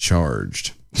being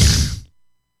charged.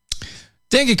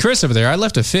 Thank you, Chris, over there. I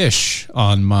left a fish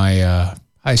on my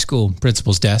high school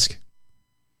principal's desk.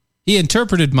 He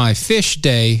interpreted my fishing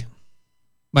day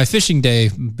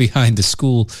behind the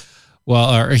school.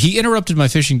 He interrupted my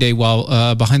fishing day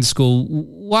while behind the school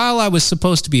while I was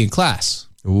supposed to be in class.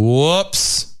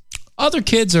 Whoops. Other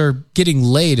kids are getting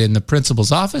laid in the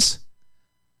principal's office.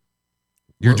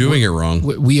 You're doing it wrong.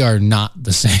 We are not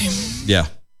the same. Yeah.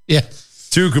 Yeah.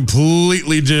 Two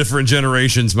completely different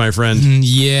generations, my friend.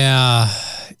 Yeah.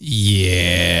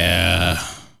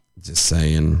 Just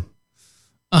saying.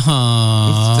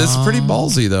 It's pretty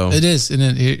ballsy, though. It is. And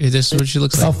it is what she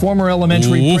looks like. A former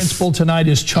elementary principal tonight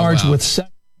is charged with...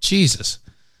 Jesus.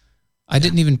 I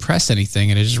didn't even press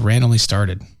anything, and it just randomly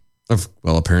started.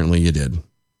 Well, apparently you did.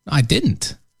 I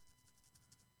didn't.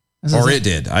 Or it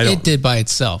did. It did by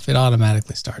itself. It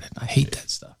automatically started. I hate that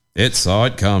stuff. It saw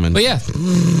it coming. But yeah,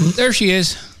 there she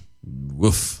is.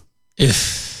 Woof.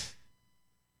 If.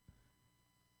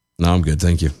 No, I'm good.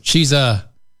 Thank you. She's Brad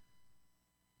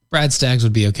Staggs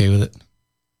would be okay with it.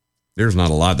 There's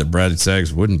not a lot that Brad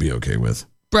Staggs wouldn't be okay with.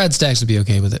 Brad Staggs would be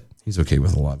okay with it. He's okay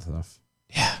with a lot of stuff.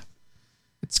 Yeah.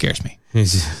 It scares me.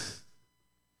 He's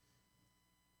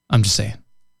I'm just saying.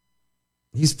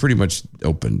 He's pretty much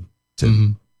open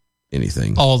to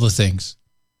anything. All the things.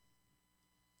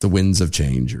 The winds of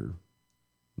change or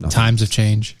nothing. Times of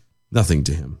change. Nothing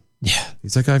to him. Yeah.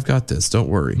 He's like, I've got this. Don't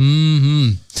worry.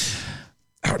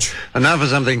 Ouch. And now for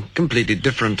something completely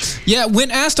different. Yeah,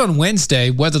 when asked on Wednesday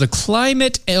whether the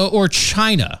climate or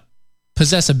China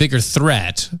possess a bigger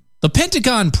threat, the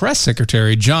Pentagon press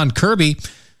secretary, John Kirby,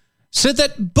 said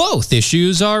that both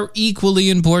issues are equally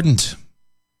important.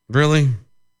 Really?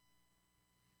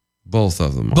 Both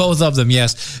of them. Both of them,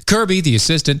 yes. Kirby, the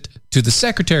assistant to the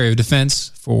Secretary of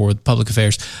Defense for Public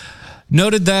Affairs,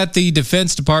 noted that the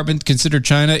Defense Department considered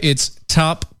China its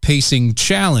top pacing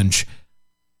challenge,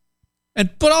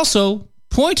 but also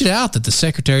pointed out that the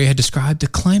Secretary had described the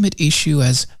climate issue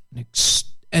as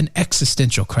an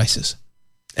existential crisis.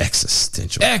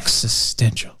 Existential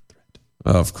threat.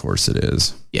 Of course it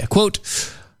is. Yeah, quote,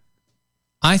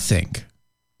 I think.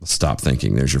 Stop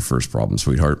thinking. There's your first problem,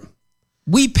 sweetheart.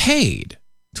 We paid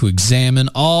to examine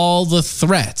all the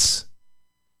threats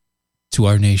to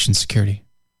our nation's security.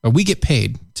 Or we get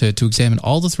paid to examine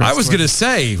all the threats. I was going to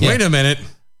say, wait a minute.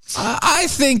 I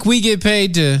think we get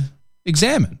paid to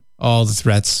examine all the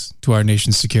threats to our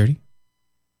nation's security.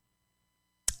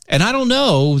 And I don't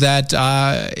know that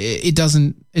it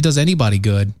does anybody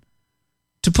good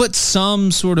to put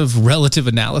some sort of relative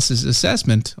analysis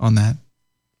assessment on that.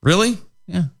 Really?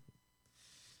 Yeah.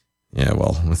 Yeah,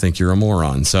 well, I think you're a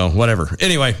moron, so whatever.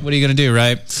 Anyway. What are you going to do,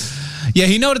 right? Yeah,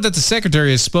 he noted that the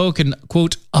secretary has spoken,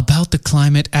 quote, about the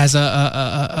climate as and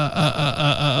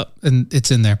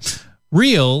it's in there,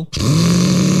 real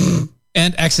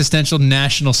and existential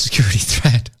national security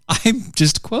threat. I'm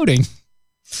just quoting.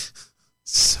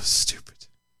 So stupid.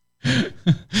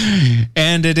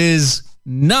 And it is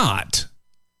not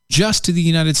just to the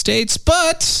United States,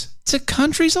 but to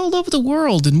countries all over the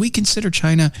world. And we consider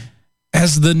China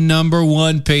as the number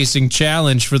one pacing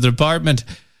challenge for the department.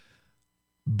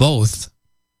 Both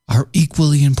are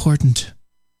equally important.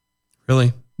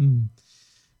 Really? And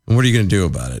what are you going to do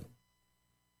about it?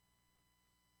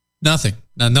 Nothing.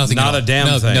 Nothing. Not a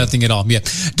damn thing. Nothing at all. Yeah.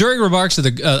 During remarks of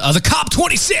the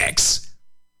COP26.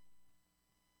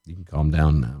 You can calm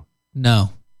down now. No.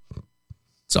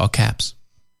 It's all caps.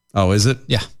 Oh, is it?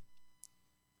 Yeah.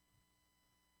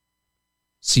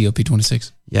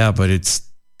 COP26. Yeah, but it's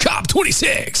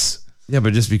COP26. Yeah,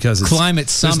 but just because it's Climate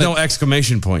Summit. There's no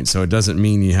exclamation point, so it doesn't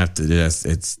mean you have to.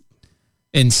 It's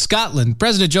in Scotland.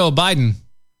 President Joe Biden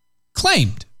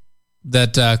claimed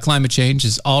that climate change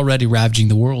is already ravaging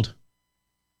the world.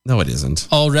 No, it isn't.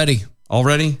 Already?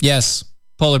 Yes.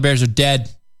 Polar bears are dead.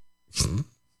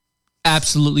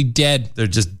 Absolutely dead. They're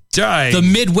just dying. The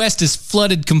Midwest is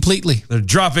flooded completely. They're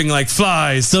dropping like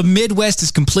flies. The Midwest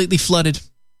is completely flooded.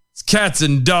 It's cats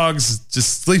and dogs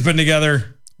just sleeping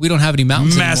together. We don't have any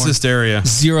mountains anymore. Mass hysteria.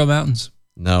 0 mountains.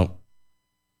 No.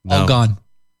 All gone.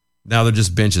 Now they're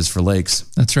just benches for lakes.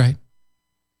 That's right.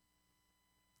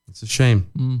 It's a shame.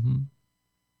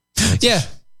 Mm-hmm. Yeah.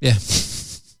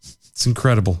 It's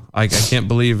incredible. I can't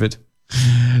believe it.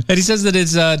 And he says that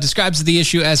it describes the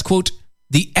issue as, quote,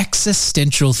 the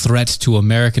existential threat to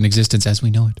American existence as we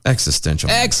know it. Existential.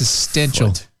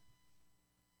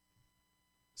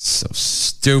 So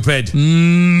stupid.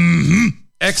 Mm-hmm.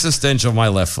 Existential, my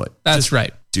left foot. That's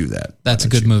right. do that. That's a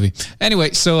good movie.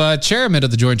 Anyway, so Chairman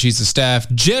of the Joint Chiefs of Staff,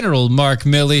 General Mark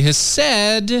Milley, has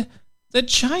said that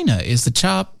China is the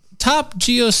top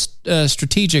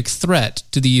geostrategic threat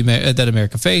to that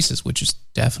America faces, which is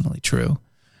definitely true.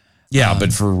 Yeah,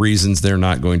 but for reasons they're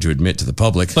not going to admit to the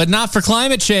public. But not for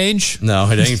climate change.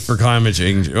 No, it ain't for climate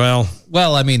change. Well,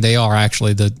 I mean, they are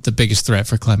actually the biggest threat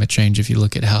for climate change if you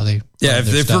look at how they. Yeah,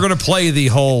 if we're going to play the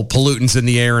whole pollutants in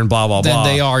the air and blah, blah, blah.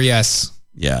 Then they are, yes.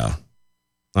 Yeah.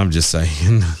 I'm just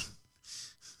saying.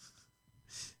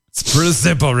 It's pretty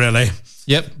simple, really.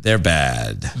 Yep. They're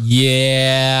bad.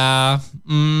 Yeah.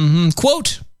 Mm-hmm.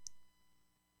 Quote.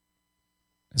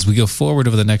 As we go forward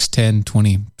over the next 10,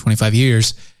 20, 25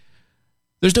 years,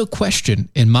 there's no question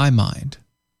in my mind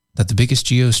that the biggest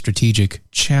geostrategic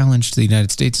challenge to the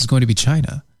United States is going to be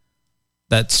China.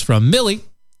 That's from Milley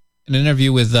in an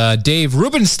interview with Dave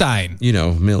Rubenstein. You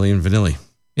know, Milley and Vanilli.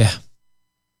 Yeah.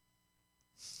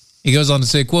 He goes on to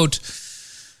say, quote,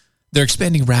 they're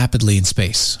expanding rapidly in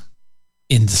space,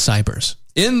 in the cybers.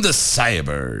 In the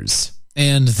cybers.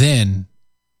 And then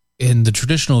in the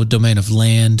traditional domain of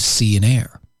land, sea, and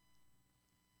air.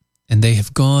 And they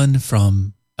have gone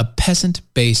from a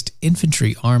peasant-based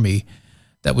infantry army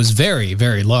that was very,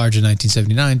 very large in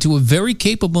 1979 to a very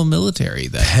capable military.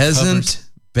 That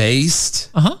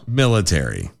peasant-based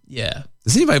military. Yeah.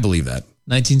 Does anybody believe that?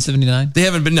 1979? They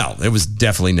haven't been. No, it was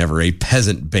definitely never a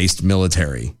peasant-based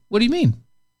military. What do you mean?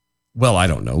 Well, I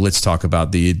don't know. Let's talk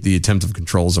about the attempt of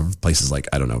controls of places like,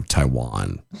 I don't know,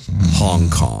 Taiwan, Hong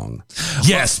Kong.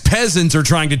 Yes, peasants are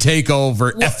trying to take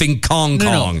over effing Hong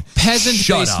Kong. No.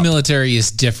 Peasant-based military is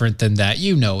different than that.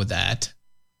 You know that.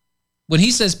 When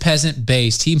he says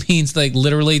peasant-based, he means like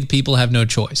literally the people have no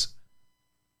choice.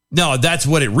 No, that's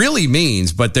what it really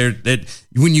means. But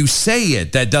when you say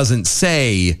it, that doesn't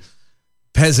say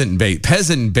peasant-based.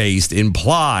 Peasant-based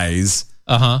implies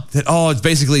that,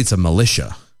 it's a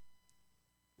militia.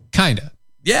 Kinda.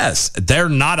 Yes, they're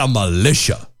not a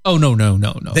militia. Oh, no.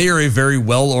 They are a very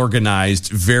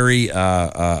well-organized, very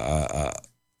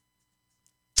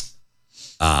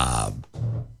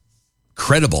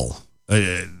credible,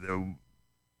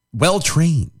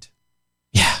 well-trained.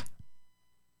 Yeah.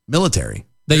 Military.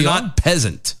 They're not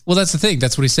peasant. Well, that's the thing.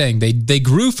 That's what he's saying. They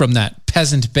grew from that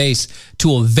peasant base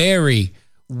to a very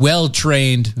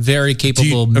well-trained, very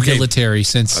capable military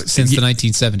since the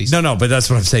 1970s. No, but that's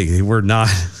what I'm saying. We're not.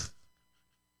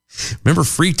 Remember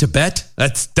Free Tibet?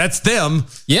 That's them.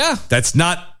 Yeah. That's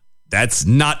not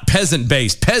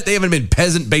peasant-based. They haven't been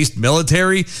peasant-based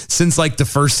military since like the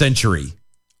 1st century.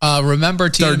 Remember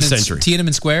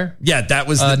Tiananmen Square? Yeah, that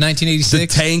was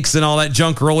 1986. The tanks and all that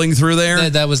junk rolling through there.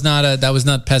 That was not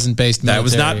peasant-based military. That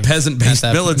was not peasant-based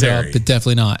military. No, but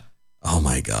definitely not. Oh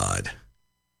my God.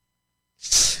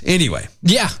 Anyway.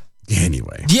 Yeah.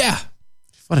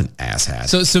 What an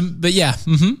asshat. But yeah.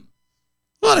 Mm-hmm.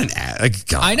 What an ass.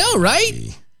 I know,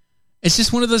 right? It's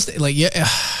just one of those,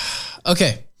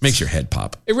 okay. Makes your head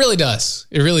pop. It really does.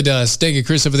 Dang it,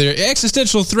 Chris over there.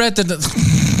 Existential threat that...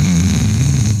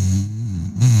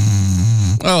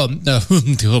 Oh, no.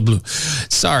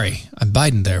 Sorry. I'm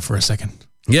Biden there for a second.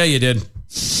 Yeah, you did.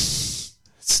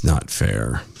 It's not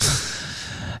fair.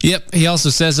 Yep. He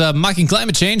also says, mocking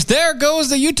climate change. There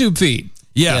goes the YouTube feed.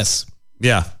 Yeah. Yes.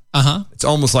 Yeah. It's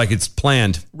almost like it's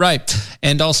planned. Right.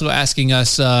 And also asking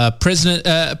us,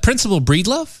 Principal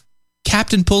Breedlove?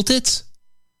 Captain Pultitz?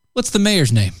 What's the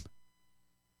mayor's name?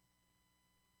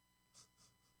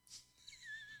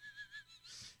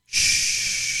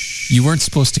 Shh. You weren't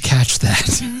supposed to catch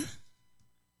that. I'm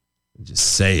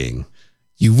just saying.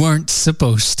 You weren't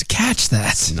supposed to catch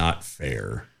that. It's not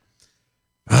fair.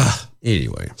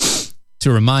 Anyway.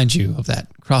 To remind you of that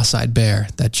cross-eyed bear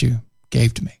that you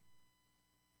gave to me.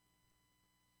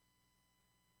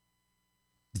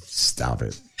 Stop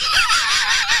it.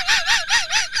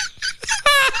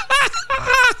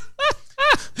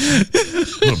 I'm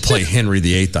going to play Henry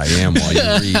VIII I Am while you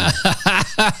read.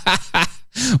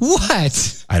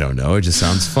 What? I don't know. It just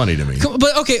sounds funny to me.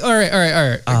 But okay, all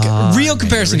right. Real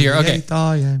comparison here. Okay.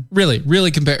 Really,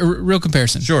 real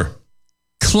comparison. Sure.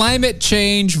 Climate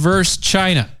change versus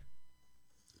China.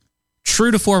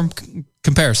 True to form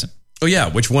comparison. Oh yeah,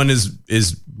 which one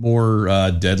is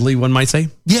more deadly, one might say?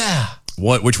 Yeah.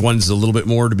 Which one's a little bit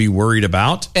more to be worried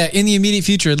about? In the immediate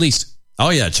future, at least. Oh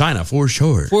yeah, China, for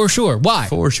sure. For sure. Why?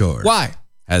 For sure. Why?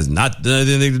 Has not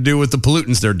anything to do with the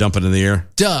pollutants they're dumping in the air.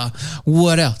 Duh.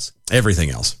 What else? Everything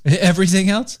else. Everything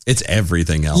else? It's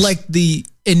everything else. Like the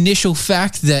initial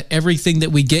fact that everything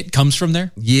that we get comes from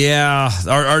there? Yeah.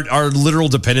 Our literal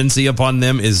dependency upon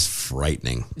them is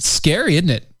frightening. It's scary,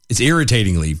 isn't it? It's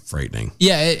irritatingly frightening.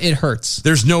 Yeah, it hurts.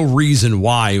 There's no reason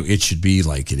why it should be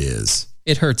like it is.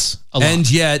 It hurts a lot. And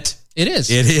yet, it is.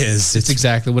 It is. It's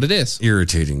exactly what it is.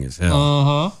 Irritating as hell.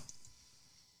 Uh-huh.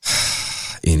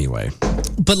 Anyway.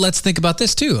 But let's think about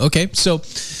this too. Okay, so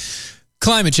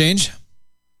climate change,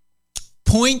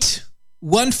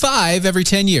 0.15 every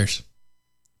 10 years,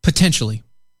 potentially.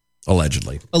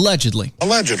 Allegedly.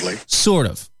 Sort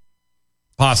of.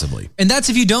 Possibly. And that's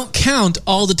if you don't count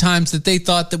all the times that they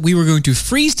thought that we were going to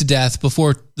freeze to death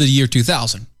before the year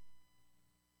 2000.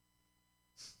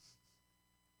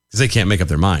 Because they can't make up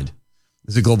their mind.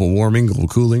 Is it global warming, global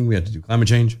cooling? We have to do climate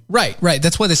change? Right.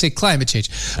 That's why they say climate change.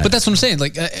 But that's what I'm saying.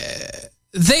 Like,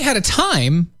 they had a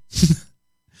time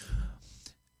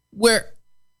where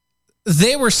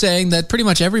they were saying that pretty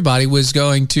much everybody was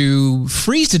going to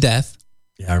freeze to death.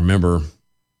 Yeah, I remember.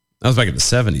 That was back in the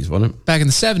 70s, wasn't it? Back in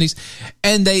the 70s.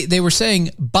 And they were saying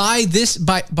by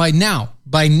right now.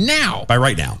 Right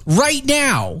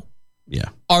now. Yeah.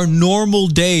 Our normal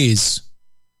days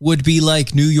would be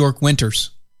like New York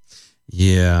winters.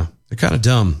 Yeah. They're kind of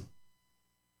dumb.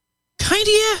 Kind of,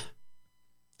 yeah.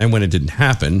 And when it didn't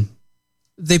happen,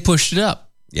 they pushed it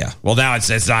up. Yeah. Well, now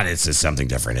it's not. It's just something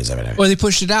different, isn't it? Or they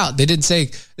pushed it out. They didn't say.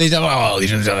 We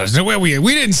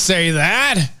didn't say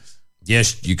that.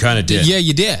 Yes, you kind of did. Yeah,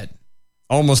 you did.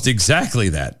 Almost exactly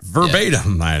that.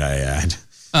 Verbatim, might I add.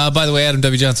 By the way, Adam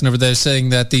W. Johnson over there is saying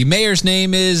that the mayor's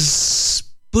name is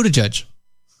Buttigieg.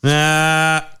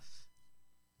 Not.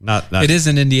 It is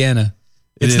in Indiana.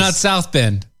 It's not South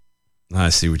Bend. I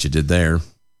see what you did there.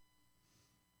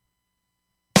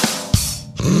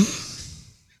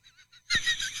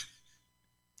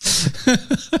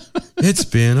 It's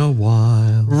been a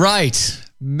while. Right.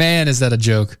 Man, is that a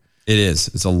joke? It is.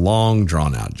 It's a long,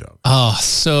 drawn-out joke. Oh,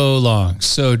 so long.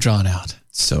 So drawn out.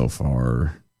 So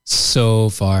far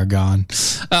gone.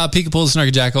 Peekapoo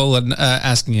Snarky Jackal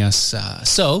asking us,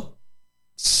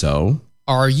 So?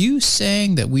 Are you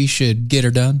saying that we should get her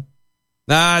done?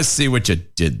 I see what you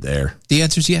did there. The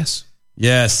answer is yes.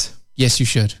 Yes. Yes, you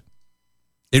should.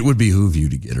 It would behoove you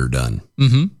to get her done.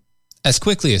 Mm-hmm. As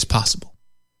quickly as possible.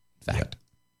 In fact.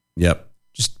 Yep.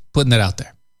 Just putting that out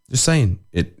there. Just saying.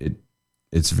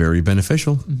 It's very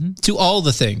beneficial. Mm-hmm. To all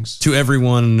the things. To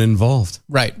everyone involved.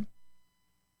 Right.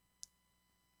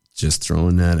 Just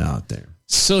throwing that out there.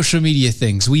 Social media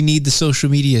things. We need the social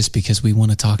medias because we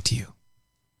want to talk to you.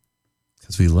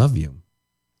 Because we love you.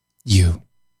 You.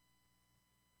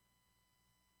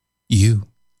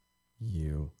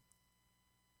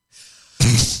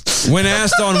 When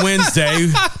asked on Wednesday.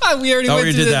 We already went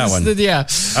you through did that one. Yeah.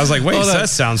 I was like, wait, that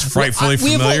sounds frightfully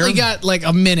familiar. We've only got like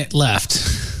a minute left.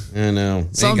 I know.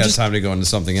 So Ain't got time to go into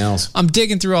something else. I'm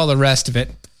digging through all the rest of it.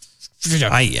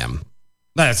 I am.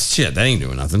 That's shit. That ain't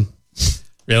doing nothing.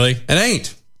 Really? It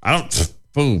ain't. I don't.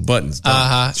 Boom, buttons.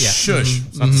 Yeah. Shush.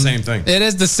 It's not the same thing. It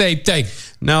is the same thing.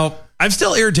 No, I'm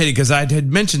still irritated because I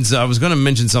was going to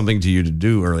mention something to you to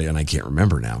do earlier and I can't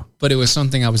remember now. But it was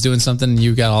something, I was doing something and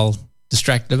you got all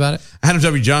distracted about it. Adam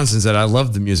W. Johnson said, I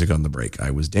loved the music on the break.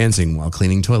 I was dancing while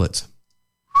cleaning toilets.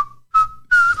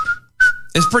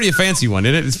 It's pretty a fancy one,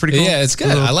 isn't it? It's pretty cool. Yeah, it's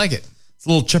good. I like it. It's a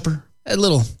little chipper. A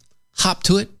little hop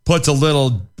to it. Puts a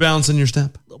little bounce in your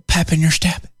step. A little pep in your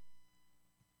step.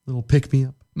 Little pick me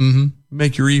up. Mm-hmm.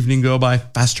 Make your evening go by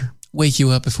faster. Wake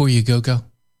you up before you go.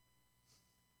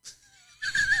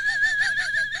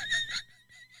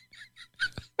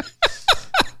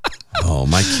 Oh,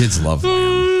 my kids love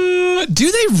Wham.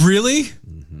 Do they really?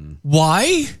 Mm-hmm.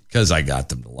 Why? Because I got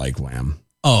them to like Wham.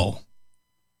 Oh.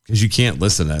 Because you can't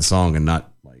listen to that song and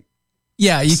not like.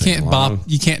 Yeah, you can't along. bop.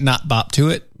 You can't not bop to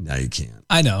it. No, you can't.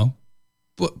 I know.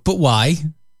 But why?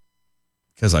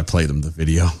 Because I played them the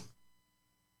video.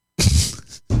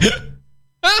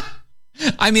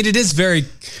 I mean, it is very,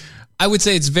 I would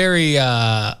say it's very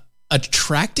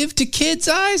attractive to kids'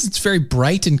 eyes. It's very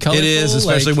bright and colorful. It is,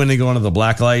 especially when they go into the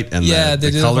black light and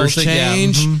the colors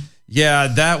change. Yeah,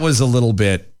 that was a little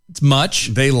bit. It's much.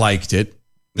 They liked it.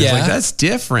 It's Yeah. like, that's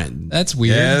different. That's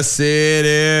weird. Yes, it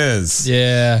is.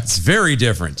 Yeah. It's very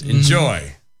different.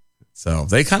 Enjoy. So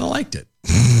they kind of liked it.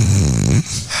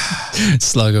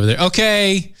 Slug over there.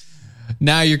 Okay.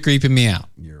 Now you're creeping me out.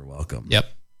 You're welcome. Yep.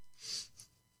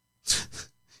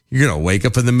 You're going to wake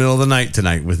up in the middle of the night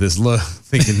tonight with this look,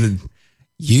 thinking that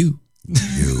you.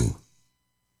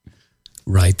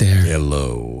 Right there.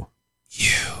 Hello.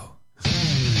 You.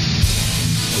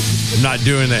 I'm not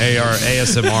doing the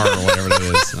ASMR or whatever it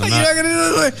is. You're not going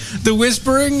to do the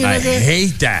whispering? I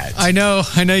hate that. I know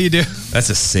you do. That's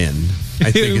a sin.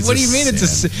 I think it's what do you mean it's a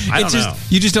sin? I don't know.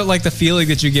 You just don't like the feeling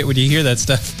that you get when you hear that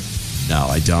stuff. No,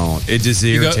 I don't. It just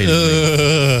irritated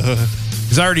me.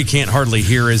 Because I already can't hardly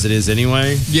hear as it is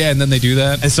anyway. Yeah, and then they do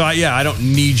that. And so, I don't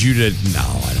need you to. No,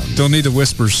 I don't. Don't need the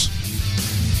whispers.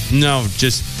 No,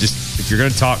 just if you're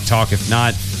going to talk. If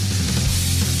not,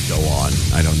 go on.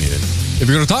 I don't need it. If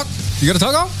you're going to talk, you got to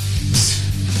talk on?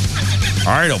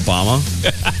 All right, Obama.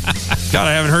 God,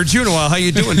 I haven't heard you in a while. How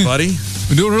you doing, buddy?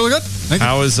 I'm doing really good. Thank you.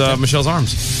 How is Michelle's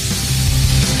arms?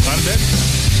 Not a bit.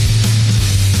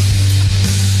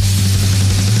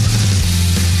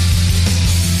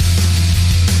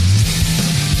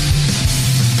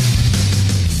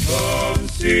 From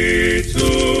sea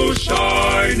to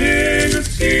shining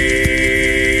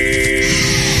sea.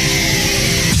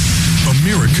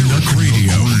 American Duck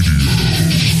Radio.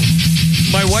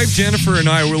 My wife Jennifer and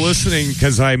I were listening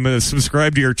because I'm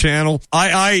subscribed to your channel.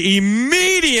 I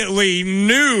immediately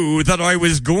knew that I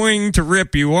was going to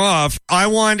rip you off. I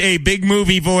want a big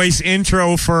movie voice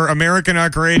intro for American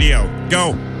Duck Radio.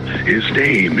 Go. His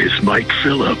name is Mike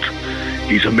Phillip.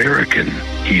 He's American.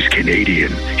 He's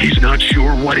Canadian. He's not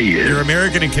sure what he is. You're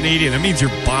American and Canadian. That means you're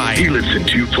bi. He lives in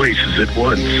two places at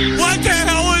once. What the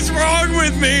hell is wrong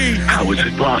with me? How is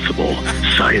it possible?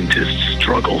 Scientists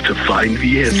struggle to find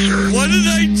the answer. What did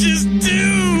I just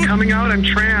do? Coming out, I'm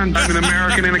trans. I'm an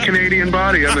American in a Canadian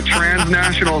body. I'm a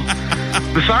transnational.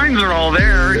 The signs are all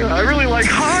there. I really like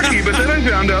hockey, but then I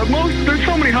found out there's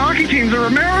so many hockey teams that are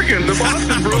American. The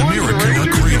Boston Bruins, the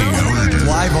Rangers.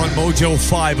 Live on Mojo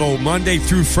 50, Monday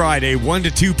through Friday, 1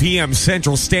 to 2 p.m.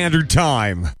 Central Standard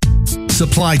Time.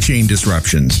 Supply chain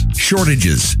disruptions,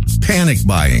 shortages, panic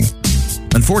buying.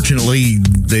 Unfortunately,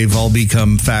 they've all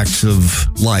become facts of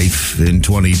life in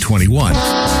 2021.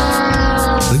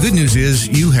 The good news is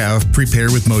you have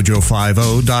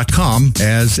preparewithmojo50.com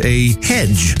as a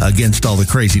hedge against all the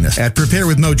craziness. At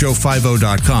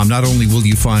preparewithmojo50.com, not only will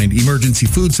you find emergency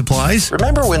food supplies.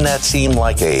 Remember when that seemed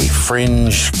like a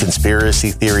fringe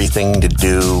conspiracy theory thing to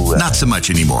do? Not so much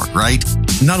anymore, right?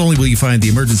 Not only will you find the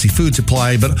emergency food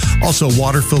supply, but also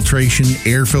water filtration,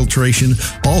 air filtration,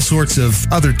 all sorts of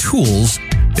other tools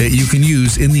that you can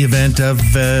use in the event of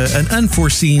an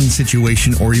unforeseen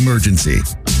situation or emergency,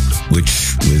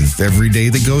 which with every day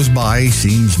that goes by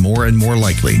seems more and more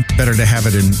likely. Better to have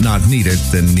it and not need it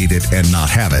than need it and not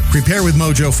have it.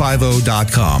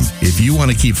 Preparewithmojo50.com. If you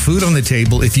want to keep food on the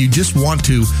table, if you just want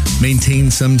to maintain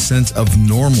some sense of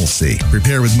normalcy,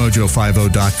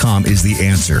 preparewithmojo50.com is the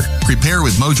answer.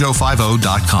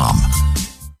 Preparewithmojo50.com.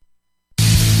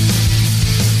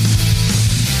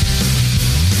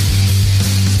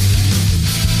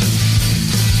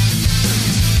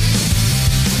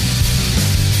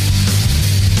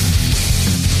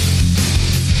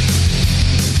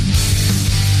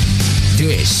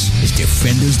 This is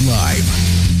Defenders Live.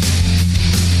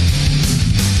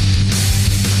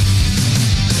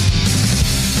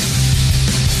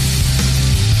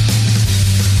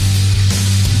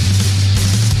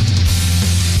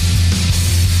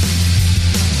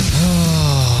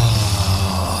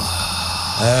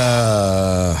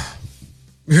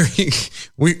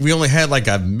 We only had like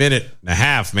a minute and a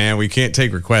half, man. We can't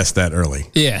take requests that early.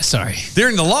 Yeah, sorry.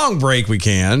 During the long break, we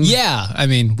can. Yeah, I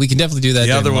mean, we can definitely do that.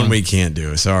 The other one we can't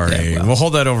do. Sorry. Yeah, we'll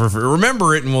hold that over for.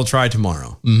 Remember it, and we'll try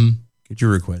tomorrow. Mm-hmm. Get your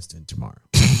request in tomorrow.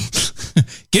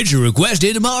 Get your request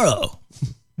in tomorrow.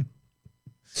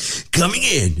 Coming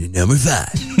in at number 5.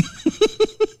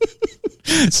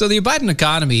 So the Biden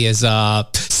economy is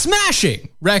smashing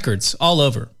records all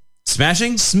over.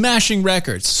 Smashing? Smashing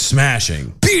records.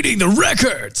 Smashing. Beating the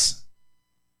records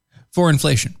for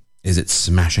inflation. Is it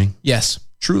smashing? Yes.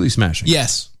 Truly smashing?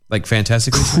 Yes. Like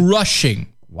fantastically?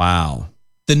 Crushing. Wow.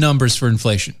 The numbers for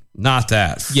inflation. Not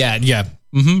that. Yeah.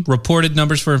 Mm-hmm. Reported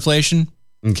numbers for inflation.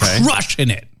 Okay. Crushing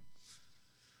it.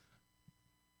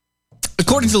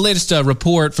 According to the latest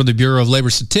report from the Bureau of Labor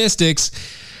Statistics,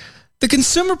 the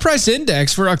Consumer Price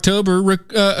Index for October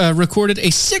recorded a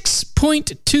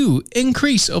 6.2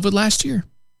 increase over last year.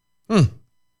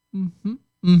 Mm-hmm.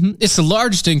 Mm-hmm. It's the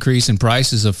largest increase in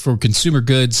prices for consumer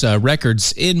goods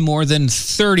records in more than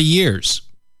 30 years.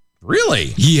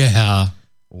 Really? Yeah.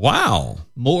 Wow.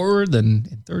 More than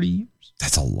in 30 years.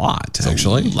 That's a lot,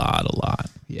 actually. A lot.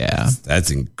 Yeah.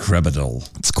 That's incredible.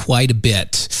 It's quite a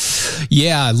bit.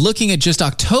 Yeah. Looking at just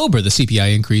October, the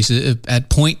CPI increase at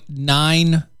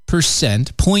 0.9%.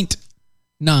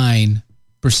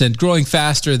 0.9%, growing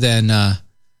faster than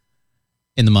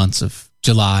in the months of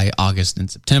July, August,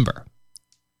 and September.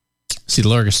 See, the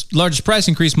largest price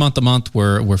increase month to month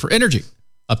were for energy,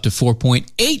 up to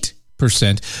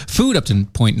 4.8%, food up to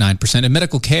 0.9%, and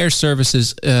medical care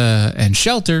services and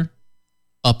shelter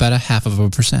up at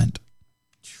 0.5%.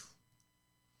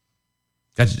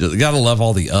 Gotta love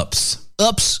all the ups.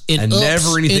 Ups and ups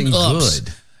never anything and good. Ups.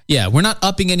 Yeah, we're not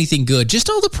upping anything good. Just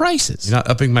all the prices. You're not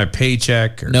upping my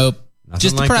paycheck? Or nope.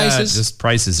 Just the like prices. That. Just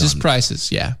prices. Just prices,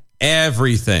 yeah.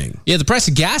 Everything. Yeah, the price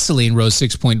of gasoline rose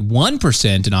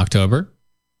 6.1% in October.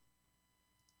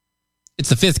 It's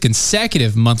the fifth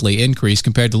consecutive monthly increase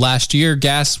compared to last year.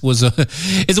 Gas is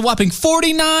a whopping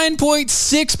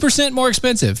 49.6% more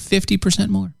expensive, 50%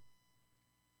 more.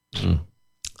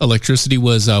 Electricity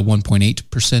was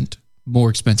 1.8%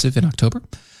 more expensive in October.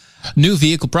 New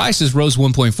vehicle prices rose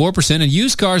 1.4%, and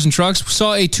used cars and trucks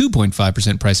saw a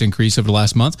 2.5% price increase over the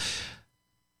last month.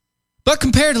 But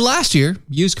compared to last year,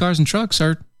 used cars and trucks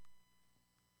are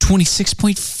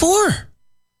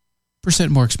 26.4%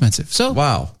 more expensive. So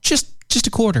wow, just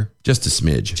a quarter. Just a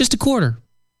smidge. Just a quarter.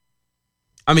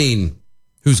 I mean,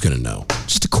 who's going to know?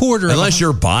 Just a quarter. Unless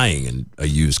you're buying a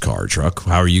used car or truck,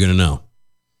 how are you going to know?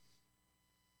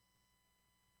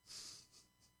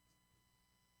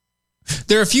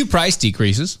 There are a few price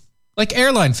decreases, like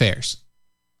airline fares.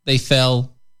 They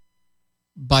fell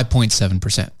by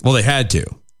 0.7%. Well, they had to.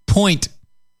 Well,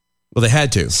 they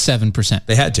had to. 7%.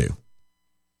 They had to.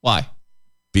 Why?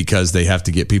 Because they have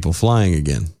to get people flying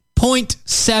again.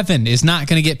 0.7 is not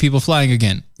going to get people flying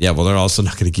again. Yeah, well, they're also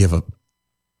not going to give up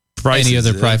prices. Any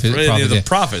other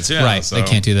profits. Yeah, right. so. They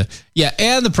can't do that. Yeah,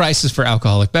 and the prices for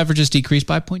alcoholic beverages decreased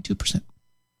by 0.2%.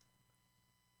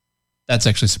 That's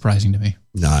actually surprising to me.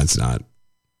 No, it's not.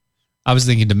 I was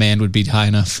thinking demand would be high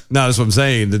enough. No, that's what I'm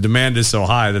saying. The demand is so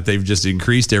high that they've just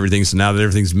increased everything. So now that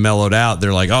everything's mellowed out,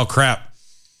 they're like, oh, crap.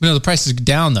 No, the price is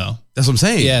down, though. That's what I'm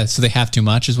saying. Yeah, so they have too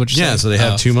much is what you're saying? Yeah, so they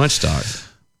have too much stock.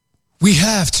 We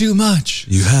have too much.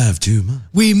 You have too much.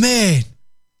 We made.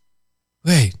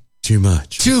 Wait. Too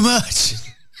much. Too much.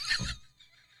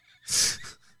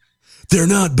 They're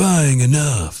not buying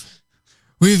enough.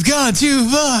 We've gone too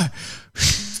far.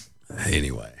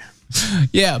 Anyway.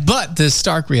 Yeah, but the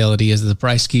stark reality is that the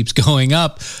price keeps going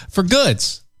up for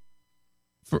goods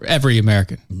for every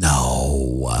American.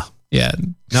 No. Yeah.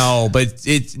 No, but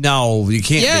you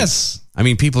can't. Yes. I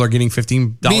mean, people are getting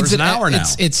 $15 an hour now.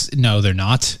 No, they're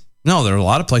not. No, there are a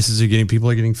lot of places people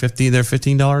are getting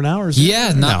 $15 an hour. Yeah,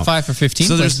 not now. 5 for 15.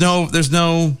 So there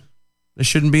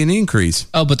shouldn't be an increase.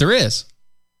 Oh, but there is.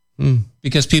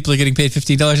 Because people are getting paid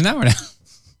 $15 an hour now.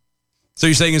 So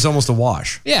you're saying it's almost a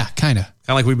wash? Yeah, kind of. Kind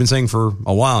of like we've been saying for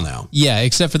a while now. Yeah,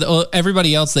 except for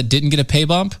everybody else that didn't get a pay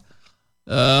bump,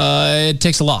 it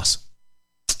takes a loss.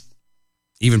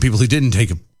 Even people who didn't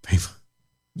take a pay bump.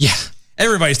 Yeah.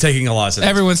 Everybody's taking a loss.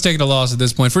 Everyone's taking a loss at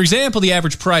this point. For example, the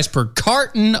average price per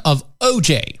carton of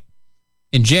OJ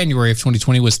in January of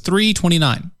 2020 was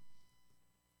 $3.29.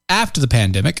 After the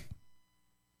pandemic,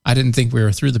 I didn't think we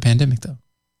were through the pandemic, though.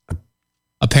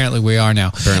 Apparently we are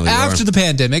now. After the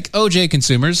pandemic, OJ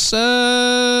consumers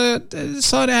saw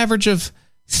an average of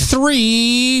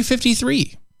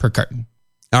 $3.53 per carton.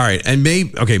 All right. And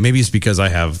maybe it's because I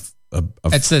have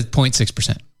that's at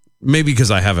 0.6%. Maybe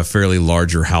because I have a fairly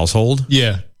larger household.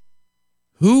 Yeah.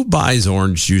 Who buys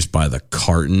orange juice by the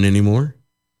carton anymore?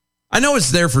 I know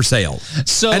it's there for sale.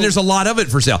 And there's a lot of it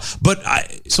for sale.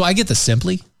 So I get the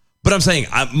Simply. But I'm saying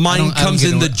mine comes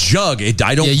in the jug.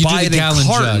 I don't buy it in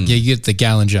carton. Jug. Yeah, you get the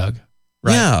gallon jug.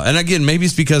 Right. Yeah, and again, maybe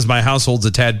it's because my household's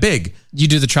a tad big. You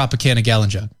do the Tropicana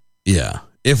gallon jug. Yeah,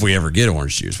 if we ever get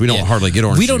orange juice, we don't hardly get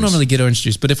orange juice. We don't normally get orange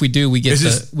juice, but if we do, we get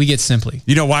Simply.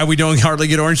 You know why we don't hardly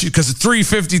get orange juice? Because it's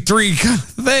 $3.53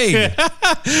 thing.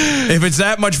 If it's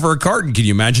that much for a carton, can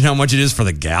you imagine how much it is for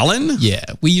the gallon? Yeah,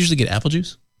 we usually get apple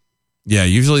juice. Yeah,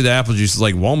 usually the apple juice is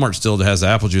like Walmart still has the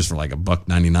apple juice for like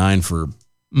 $1.99 for.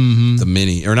 The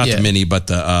mini, or not the mini, but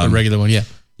the regular one. Yeah.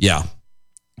 Yeah.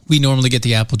 We normally get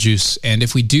the apple juice. And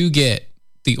if we do get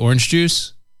the orange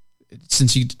juice,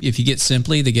 if you get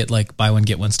Simply, they get like buy one,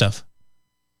 get one stuff.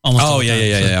 Almost. Oh,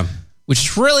 yeah. Which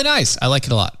is really nice. I like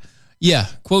it a lot. Yeah.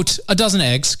 Quote, a dozen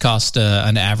eggs cost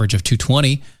an average of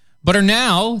 $2.20, but are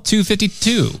now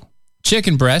 $2.52.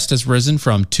 Chicken breast has risen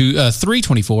from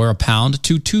 $3.24 a pound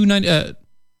to $2.90.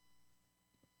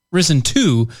 Risen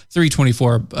to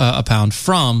 $3.24 a pound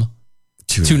from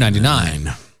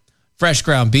 $2.99. Fresh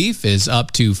ground beef is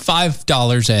up to $5.93 a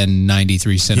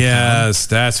pound. Yes,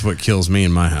 that's what kills me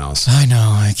in my house. I know,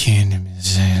 I can't.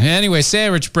 Anyway,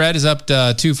 sandwich bread is up to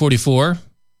 $2.44.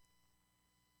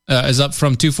 Is up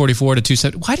from $2.44 to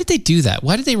 $2.70. Why did they do that?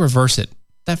 Why did they reverse it?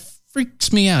 That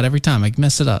freaks me out every time. I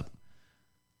mess it up.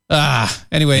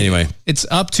 Anyway, it's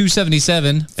up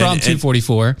 $2.77 from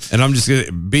 $2.44. And I'm just going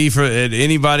to be for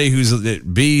anybody who's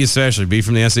especially be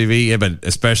from the SAV, but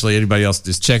especially anybody else.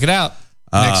 Just check it out.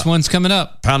 Next one's coming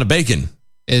up. Pound of bacon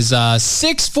is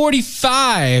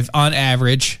 $6.45 on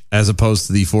average, as opposed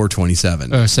to the $4.27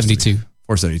 or $4.72,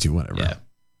 $4.72, whatever. Yeah,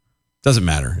 doesn't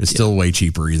matter. It's still way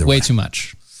cheaper either way. Way too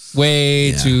much.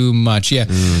 Way too much. Yeah.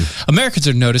 Americans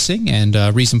are noticing, and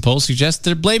recent polls suggest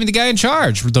they're blaming the guy in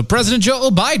charge, the President Joe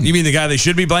Biden. You mean the guy they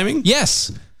should be blaming?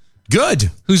 Yes.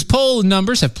 Good. Whose poll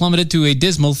numbers have plummeted to a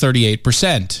dismal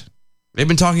 38%. They've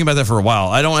been talking about that for a while.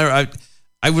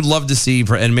 I would love to see,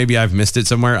 and maybe I've missed it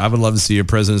somewhere, I would love to see a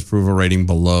president's approval rating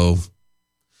below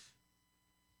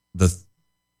the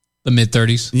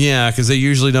mid-30s. Yeah, because they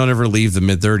usually don't ever leave the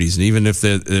mid-30s. And even if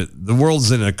the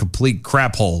world's in a complete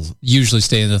crap hole, usually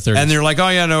stay in the 30s. And they're like, oh,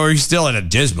 yeah, no, he's still at a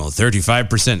dismal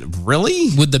 35%. Really?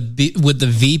 Would the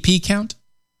VP count?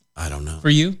 I don't know. For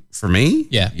you? For me?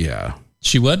 Yeah. Yeah.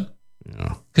 She would?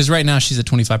 Yeah. Because right now she's at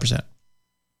 25%.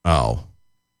 Oh.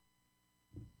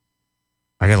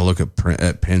 I got to look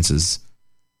at Pence's.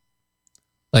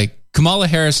 Like, Kamala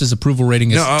Harris's approval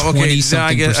rating is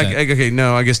 20-something%.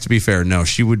 I guess to be fair, no,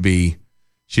 she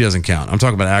doesn't count. I'm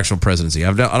talking about actual presidency.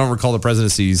 I don't recall the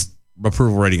presidency's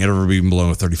approval rating ever being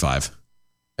below 35.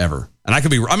 Ever. And I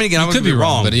could be, I could be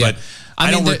wrong, but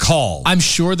I don't recall. I'm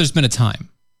sure there's been a time.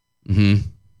 Mm-hmm.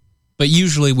 But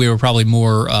usually we were probably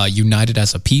more united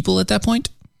as a people at that point.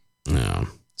 Yeah.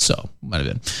 So, might have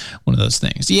been one of those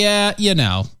things. Yeah,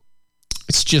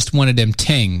 it's just one of them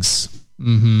tings.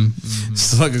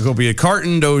 So it could be a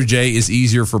carton OJ is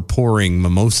easier for pouring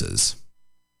mimosas.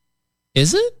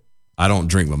 Is it? I don't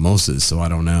drink mimosas, so I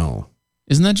don't know.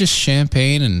 Isn't that just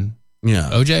champagne and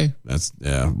OJ? That's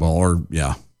yeah.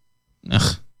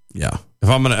 Ugh. Yeah. If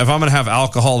I'm gonna have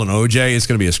alcohol and OJ, it's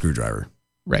gonna be a screwdriver.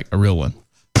 Right, a real one.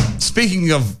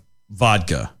 Speaking of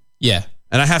vodka. Yeah.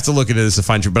 And I have to look at it as a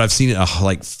fine tune, but I've seen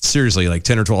it seriously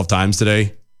 10 or 12 times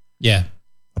today. Yeah.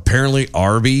 Apparently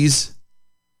Arby's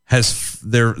has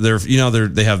they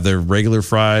have their regular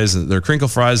fries and their crinkle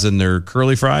fries and their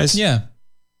curly fries. Yeah.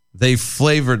 They've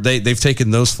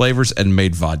taken those flavors and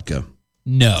made vodka.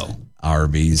 No.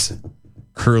 Arby's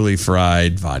curly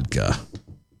fried vodka.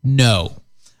 No.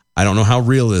 I don't know how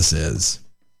real this is,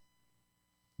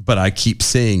 but I keep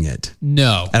seeing it.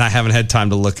 No. And I haven't had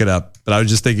time to look it up, but I was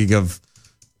just thinking of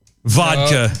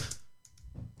vodka.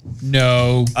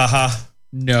 No. Uh-huh.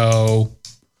 No.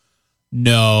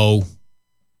 No.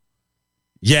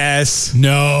 Yes.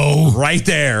 No. Right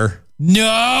there.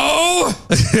 No.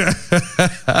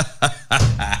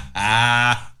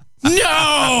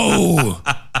 No.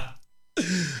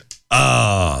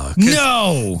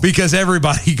 No. Because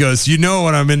everybody goes,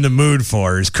 what I'm in the mood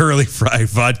for is curly fried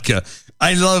vodka.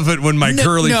 I love it when my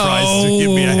curly fries give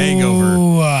me a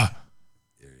hangover.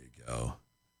 There you go.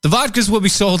 The vodkas will be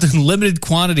sold in limited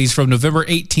quantities from November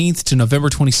 18th to November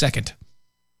 22nd.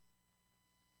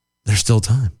 There's still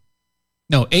time.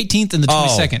 No, 18th and the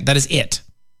 22nd. That is it.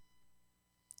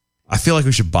 I feel like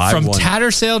we should buy one. From one.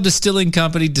 Tattersale Distilling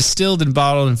Company, distilled and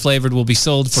bottled and flavored will be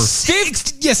sold for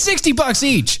 $60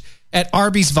 each at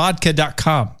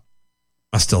arbysvodka.com.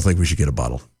 I still think we should get a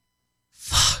bottle.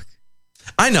 Fuck.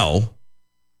 I know,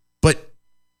 but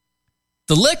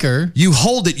the liquor, you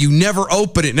hold it, you never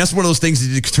open it. And that's one of those things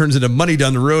that turns into money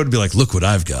down the road and be like, look what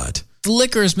I've got. The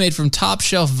liquor is made from top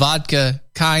shelf vodka,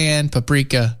 cayenne,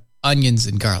 paprika, onions,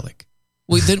 and garlic.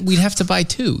 Then we'd have to buy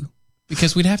two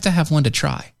because we'd have to have one to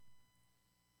try.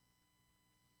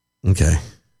 Okay.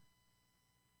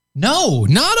 No,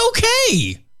 not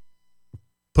okay.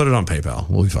 Put it on PayPal.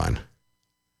 We'll be fine.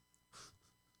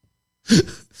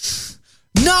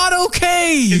 Not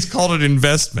okay. It's called an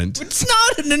investment. It's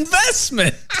not an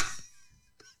investment.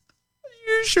 Are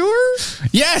you sure?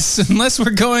 Yes, unless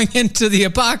we're going into the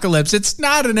apocalypse. It's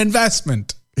not an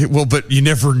investment. But you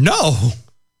never know.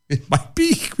 It might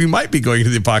be. We might be going to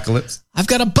the apocalypse. I've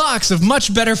got a box of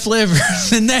much better flavor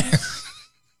than there.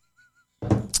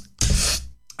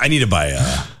 I need to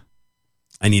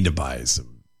buy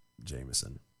some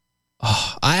Jameson.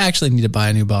 Oh, I actually need to buy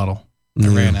a new bottle. I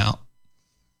ran out.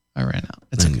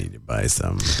 It's okay. Need to buy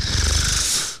some.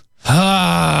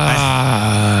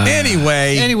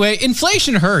 Anyway,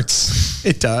 inflation hurts.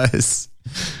 It does.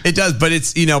 But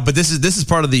it's but this is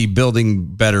part of the building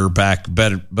better.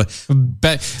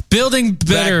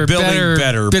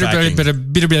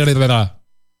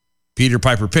 Peter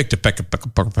Piper picked a peck.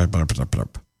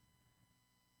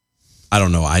 I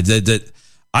don't know. I don't.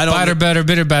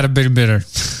 Bitter.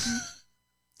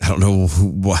 I don't know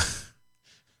what.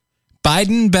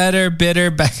 Biden better.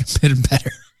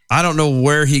 I don't know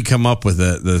where he come up with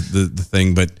the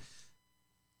thing, but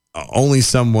only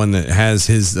someone that has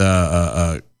his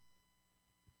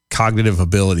cognitive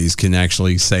abilities can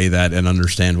actually say that and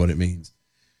understand what it means.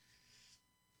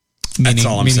 That's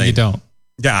all I'm saying. You don't.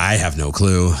 Yeah, I have no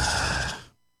clue.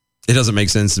 It doesn't make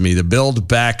sense to me. The Build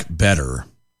Back Better.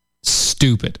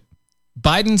 Stupid.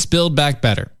 Biden's Build Back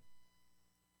Better.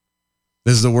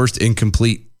 This is the worst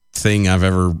incomplete thing I've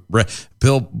ever read.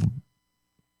 Build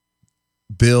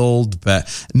back.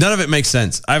 None of it makes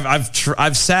sense.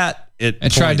 I've sat at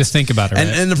and tried to think about it. Right?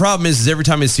 And the problem is every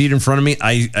time I see it in front of me,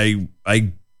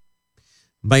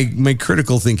 my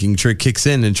critical thinking trick kicks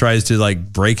in and tries to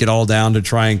like break it all down to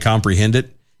try and comprehend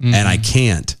it, and I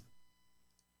can't.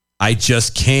 I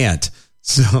just can't.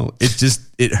 So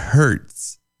it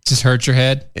hurts. Just hurts your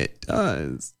head? It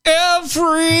does.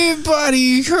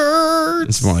 Everybody hurts.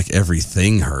 It's more like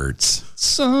everything hurts.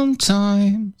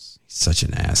 Sometimes. He's such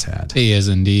an asshat. He is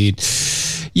indeed.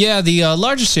 Yeah, the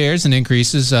largest shares and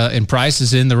increases in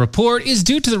prices in the report is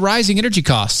due to the rising energy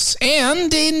costs.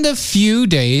 And in the few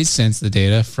days since the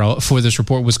data for this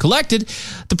report was collected,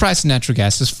 the price of natural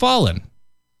gas has fallen.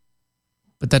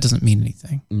 But that doesn't mean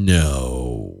anything.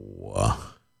 No.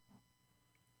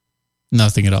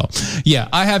 Nothing at all. Yeah,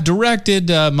 I have directed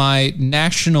my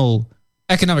National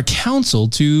Economic Council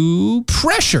to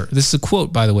pressure. This is a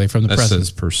quote, by the way, from the president. That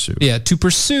says pursue. Yeah, to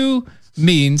pursue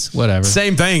means whatever.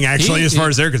 Same thing, actually, as far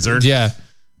as they're concerned. Yeah.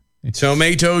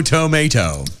 Tomato.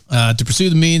 To pursue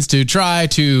the means to try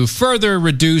to further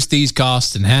reduce these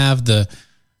costs and have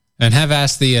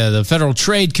asked the Federal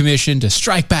Trade Commission to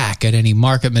strike back at any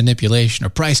market manipulation or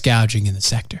price gouging in the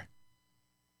sector.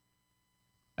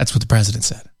 That's what the president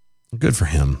said. Good for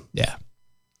him. Yeah.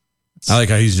 I like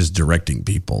how he's just directing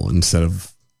people instead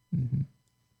of,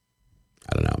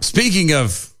 I don't know. Speaking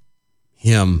of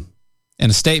him.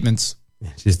 And his statements.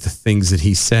 Just the things that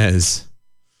he says.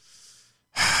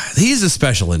 He's a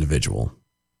special individual.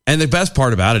 And the best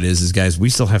part about it is guys, we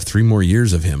still have 3 more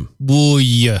years of him. Oh,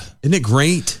 yeah. Isn't it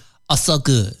great? Oh, so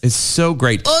good. It's so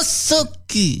great. Oh, so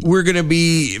good. We're going to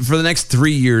be, for the next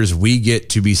 3 years, we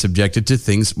get to be subjected to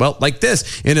things, well, like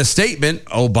this. In a statement,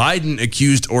 Biden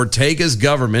accused Ortega's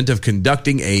government of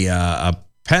conducting a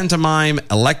pantomime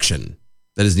election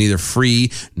that is neither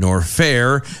free nor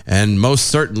fair and most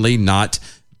certainly not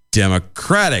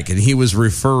democratic. And he was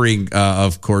referring,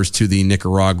 of course, to the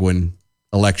Nicaraguan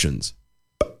elections.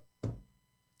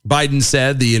 Biden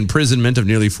said the imprisonment of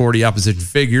nearly 40 opposition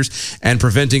figures and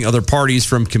preventing other parties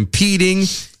from competing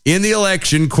in the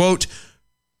election, quote,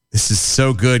 this is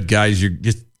so good, guys. You're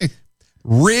just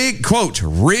rigged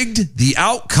the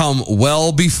outcome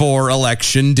well before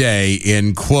election day,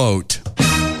 end quote.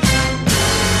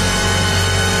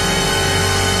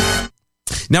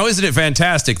 Now, isn't it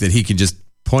fantastic that he can just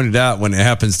point it out when it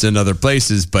happens to in other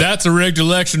places? But that's a rigged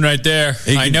election right there.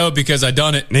 I know because I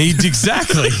done it.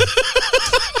 Exactly.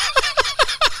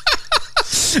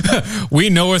 We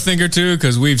know a thing or two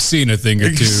because we've seen a thing or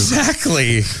two.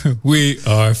 Exactly. We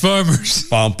are farmers.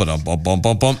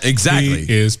 Exactly.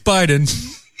 He is Biden.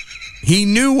 He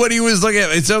knew what he was looking at.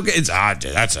 It's okay.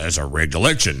 That's a rigged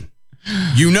election.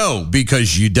 You know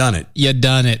because you done it. You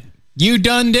done it. You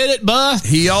done did it, buh.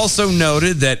 He also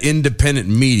noted that independent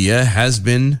media has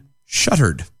been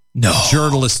shuttered. No.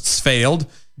 Journalists failed.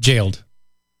 Jailed.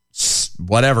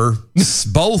 Whatever.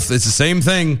 Both. It's the same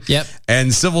thing. Yep.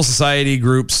 And civil society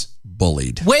groups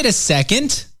bullied. Wait a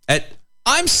second.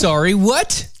 I'm sorry.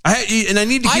 What? I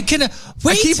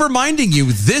keep reminding you,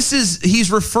 he's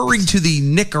referring to the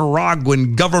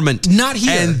Nicaraguan government. Not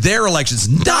here. And their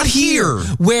elections. Not here.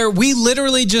 Where we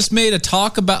literally just made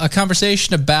a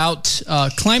conversation about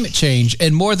climate change,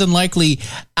 and more than likely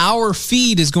our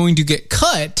feed is going to get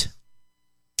cut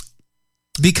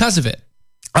because of it.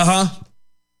 Uh-huh.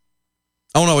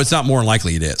 Oh, no, it's not more than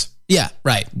likely it is. Yeah,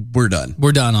 right. We're done.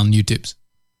 We're done on YouTube's.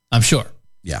 I'm sure.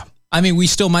 Yeah. I mean, we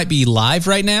still might be live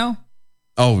right now.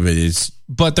 Oh, it is.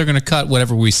 But they're going to cut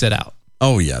whatever we set out.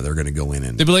 Oh, yeah. They're going to go in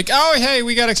and they'll be like, oh, hey,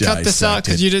 we got to cut this out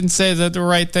because you didn't say the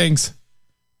right things.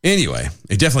 Anyway,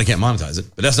 they definitely can't monetize it,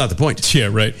 but that's not the point.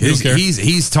 Yeah, right.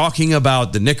 He's talking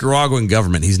about the Nicaraguan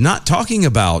government. He's not talking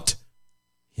about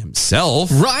himself.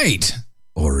 Right.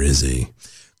 Or is he?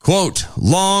 Quote,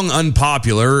 long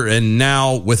unpopular and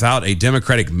now without a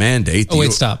democratic mandate. Oh,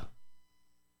 wait, stop.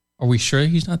 Are we sure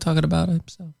he's not talking about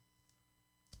himself?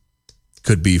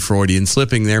 Could be Freudian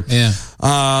slipping there. Yeah.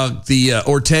 The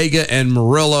Ortega and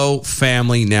Murillo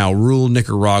family now rule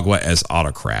Nicaragua as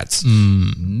autocrats.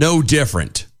 No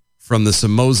different from the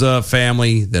Somoza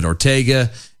family that Ortega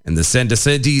and the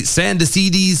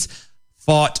Sandinistas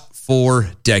fought for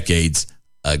decades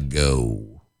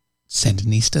ago.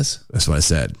 Sandinistas? That's what I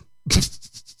said.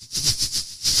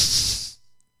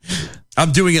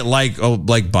 I'm doing it like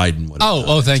Biden would.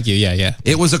 Oh, thank you. Yeah.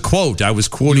 It was a quote. I was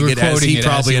quoting it as he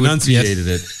probably enunciated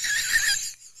it.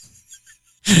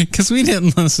 Because we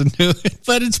didn't listen to it,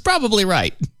 but it's probably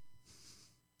right.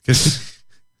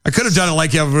 I could have done it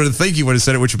like I would think he would have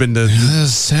said it, which would have been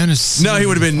no, he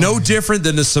would have been no different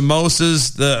than the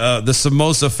Samosas, the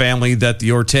Somoza family that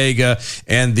the Ortega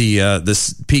and the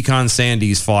Pecan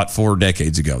Sandys fought 4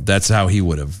 decades ago. That's how he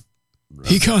would have.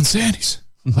 Pecan Sandys,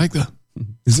 like the.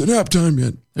 Is it nap time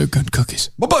yet? They're good cookies.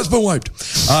 My butt's been wiped.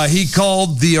 He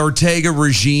called the Ortega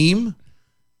regime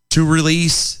to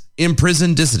release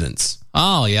imprisoned dissidents.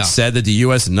 Oh, yeah. Said that the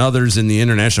U.S. and others in the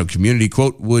international community,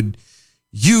 quote, would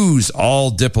use all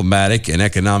diplomatic and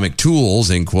economic tools,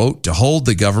 end quote, to hold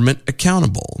the government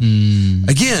accountable.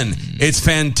 Again, it's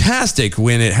fantastic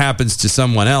when it happens to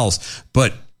someone else,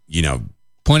 but,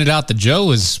 pointed out that Joe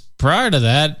was prior to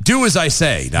that. Do as I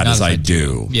say, not as I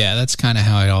do. Yeah, that's kind of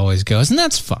how it always goes. And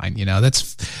that's fine.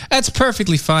 That's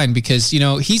perfectly fine because,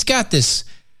 he's got this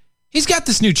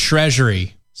new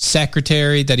Treasury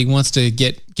secretary that he wants to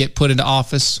get put into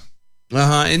office.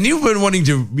 And you've been wanting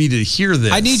me to hear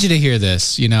this. I need you to hear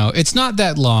this. It's not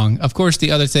that long. Of course,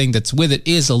 the other thing that's with it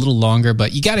is a little longer,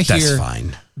 but you got to hear That's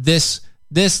fine. this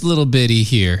little bitty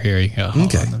here. Here you go.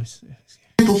 Hold on, let me see.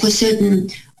 For certain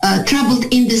troubled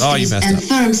industries and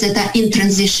firms that are in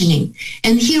transitioning.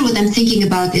 And here what I'm thinking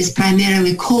about is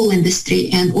primarily coal industry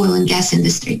and oil and gas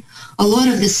industry. A lot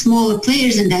of the smaller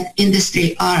players in that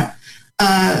industry are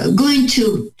going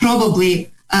to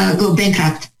probably go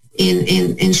bankrupt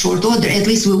in short order. At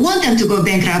least we want them to go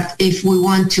bankrupt if we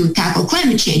want to tackle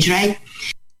climate change, right?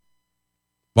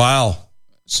 Wow.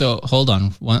 So hold on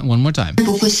one more time.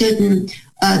 For certain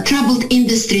troubled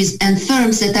industries and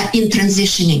firms that are in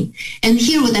transitioning. And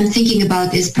here what I'm thinking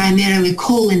about is primarily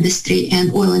coal industry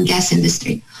and oil and gas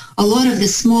industry. A lot of the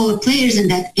smaller players in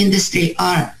that industry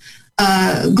are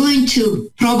going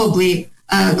to probably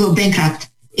go bankrupt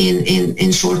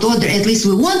in short order. At least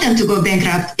we want them to go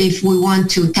bankrupt if we want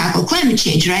to tackle climate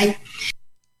change, right?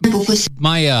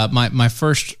 My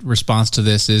first response to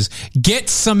this is get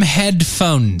some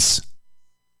headphones.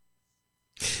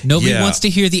 Nobody wants to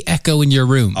hear the echo in your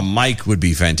room. A mic would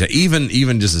be fantastic.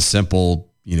 Even just a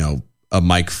simple, a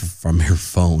mic from your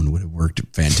phone would have worked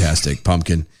fantastic.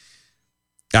 Pumpkin.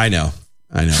 I know.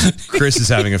 Chris is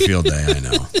having a field day. I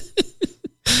know.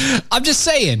 I'm just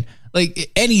saying,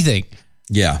 like anything.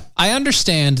 Yeah. I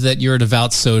understand that you're a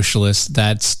devout socialist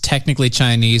that's technically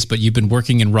Chinese, but you've been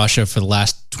working in Russia for the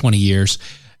last 20 years,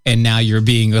 and now you're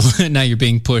being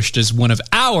pushed as one of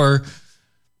our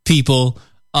people.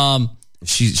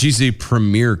 She's the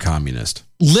premier communist.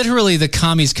 Literally the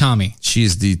commie's commie.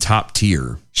 She's the top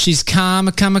tier. She's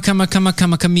chameleon.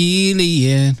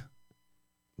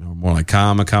 No, more like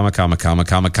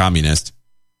communist.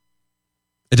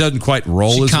 It doesn't quite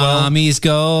roll as well. Commies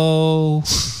go.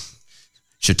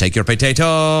 Should take your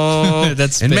potato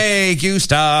and make you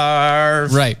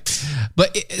starve. Right.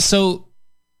 But so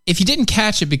if you didn't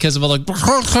catch it because of all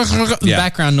the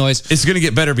background noise. It's going to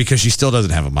get better because she still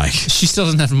doesn't have a mic. She still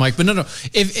doesn't have a mic. But no.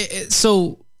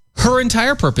 So her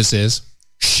entire purpose is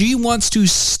she wants to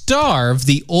starve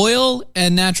the oil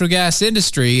and natural gas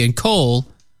industry and coal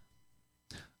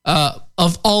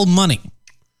of all money.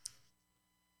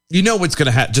 You know what's going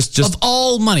to happen? Just of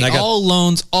all money, all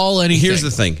loans, all anything. Here's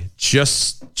the thing.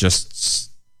 Just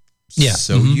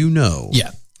so you know.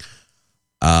 Yeah.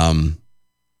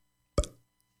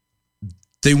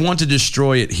 They want to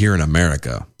destroy it here in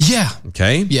America. Yeah.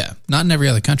 Okay? Yeah. Not in every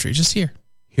other country, just here.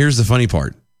 Here's the funny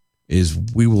part is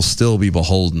we will still be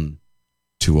beholden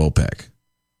to OPEC.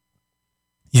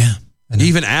 Yeah.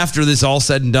 Even after this all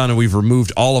said and done and we've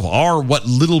removed all of what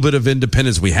little bit of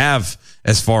independence we have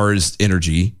as far as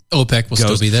energy. OPEC will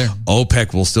still be there.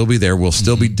 OPEC will still be there. We'll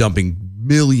still be dumping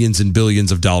millions and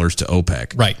billions of dollars to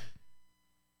OPEC. Right.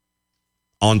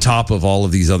 On top of all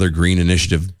of these other green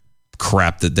initiative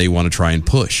crap that they want to try and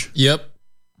push. Yep.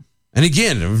 And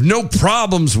again, no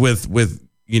problems with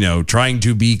trying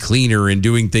to be cleaner and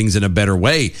doing things in a better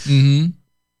way. Mm-hmm.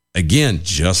 Again,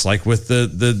 just like with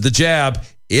the jab,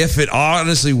 if it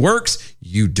honestly works,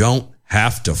 you don't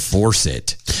have to force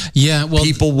it. Yeah, well,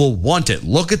 people will want it.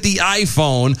 Look at the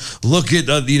iPhone. Look at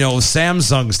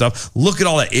Samsung stuff. Look at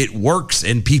all that. It works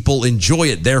and people enjoy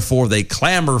it. Therefore, they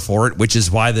clamor for it, which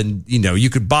is why you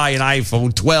could buy an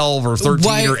iPhone 12 or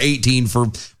 13 or 18 for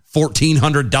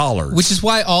 $1,400. Which is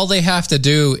why all they have to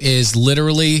do is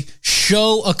literally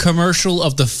show a commercial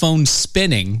of the phone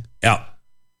spinning. Yeah,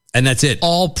 and that's it.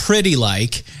 All pretty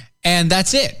like, and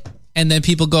that's it. And then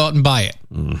people go out and buy it.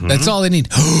 Mm-hmm. That's all they need.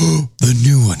 The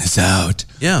new one is out.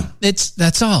 Yeah.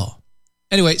 That's all.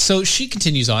 Anyway, so she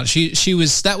continues on.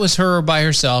 That was her by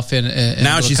herself in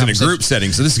now she's in a group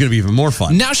setting, so this is going to be even more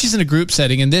fun. Now she's in a group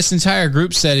setting, and this entire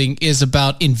group setting is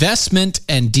about investment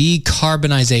and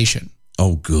decarbonization.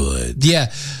 Oh, good.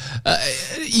 Yeah.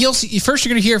 You'll see. First,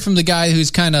 you're going to hear from the guy who's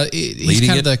kind of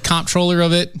the comptroller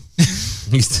of it.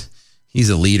 He's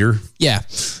a leader. Yeah.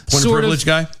 Point of privilege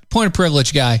guy? Point of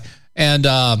privilege guy. And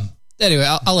anyway,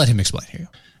 I'll let him explain here.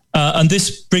 And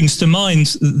this brings to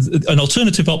mind an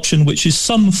alternative option, which is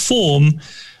some form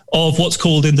of what's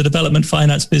called in the development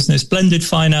finance business, blended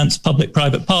finance,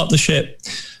 public-private partnership,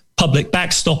 public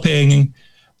backstopping,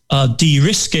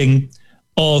 de-risking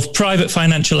of private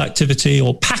financial activity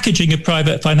or packaging of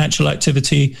private financial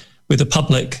activity with a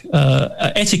public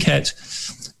etiquette,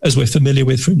 as we're familiar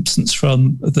with, for instance,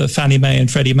 from the Fannie Mae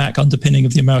and Freddie Mac underpinning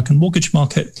of the American mortgage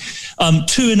market,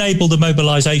 to enable the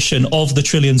mobilization of the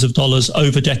trillions of dollars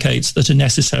over decades that are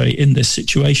necessary in this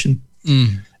situation.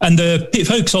 And the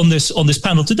folks on this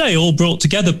panel today, all brought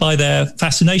together by their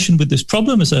fascination with this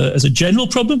problem as a general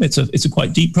problem. It's a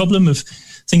quite deep problem of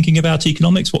thinking about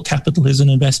economics, what capital is and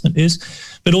investment is,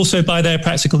 but also by their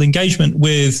practical engagement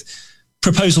with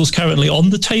proposals currently on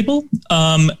the table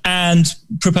and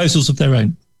proposals of their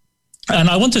own. And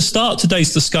I want to start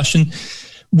today's discussion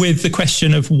with the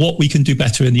question of what we can do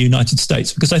better in the United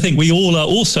States, because I think we all are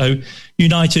also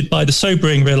united by the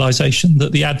sobering realization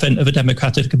that the advent of a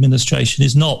democratic administration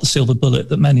is not the silver bullet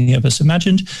that many of us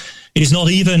imagined. It is not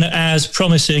even as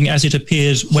promising as it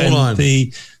appears when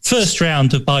the first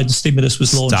round of Biden's stimulus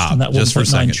was launched. Stop. And that Just for a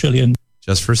second. $1.9 trillion.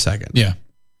 Just for a second. Yeah.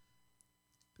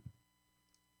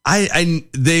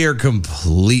 They are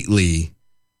completely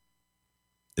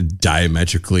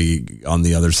diametrically on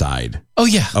the other side. Oh,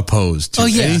 yeah. Opposed to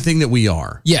anything that we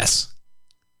are. Yes.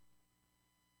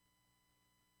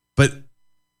 But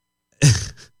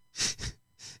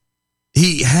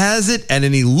he has it and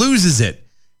then he loses it.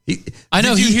 I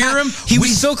know. Did you hear him? He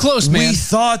was so close, man. We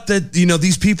thought that,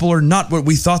 these people are not what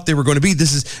we thought they were going to be.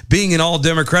 This is being an all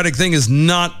democratic thing is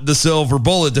not the silver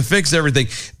bullet to fix everything.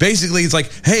 Basically, it's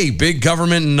like, hey, big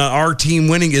government and our team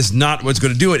winning is not what's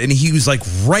going to do it. And he was like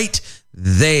right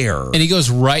there. And he goes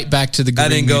right back to the Green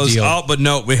and then New goes, Deal. oh, but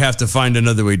no, we have to find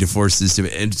another way to force this to.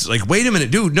 And it's like, wait a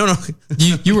minute, dude, no.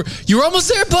 You were almost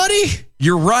there, buddy.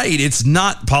 You're right. It's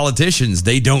not politicians.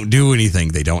 They don't do anything.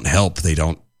 They don't help. They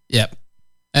don't. Yep.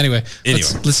 Anyway.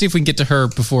 Let's see if we can get to her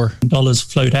before dollars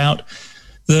flowed out.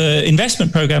 The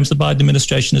investment programs the Biden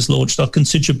administration has launched are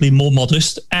considerably more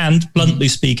modest and, bluntly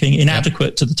speaking,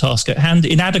 inadequate to the task at hand.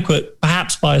 Inadequate,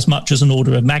 perhaps by as much as an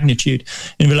order of magnitude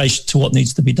in relation to what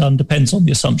needs to be done. Depends on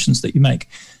the assumptions that you make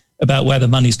about where the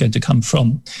money is going to come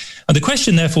from. And the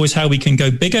question, therefore, is how we can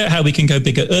go bigger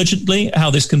urgently,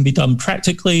 how this can be done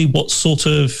practically, what sort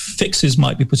of fixes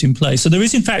might be put in place. So there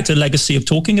is, in fact, a legacy of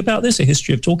talking about this, a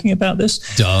history of talking about this.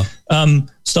 Duh.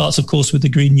 Starts, of course, with the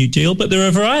Green New Deal, but there are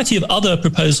a variety of other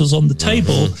proposals on the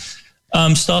table,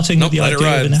 starting with the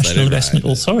idea of a National Investment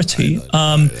Authority,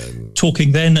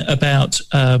 talking then about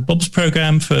Bob's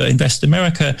program for Invest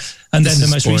America, and then the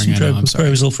most recent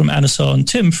proposal from Anasar and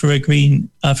Tim for a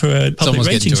public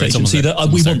ratings agency that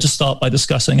we want to start by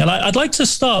discussing. And I'd like to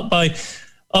start by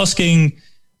asking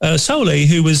Sauli,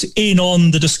 who was in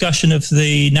on the discussion of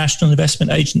the National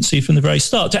Investment Agency from the very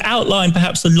start, to outline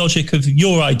perhaps the logic of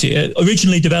your idea,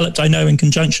 originally developed, I know, in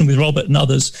conjunction with Robert and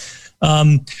others,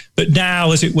 but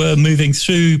now, as it were, moving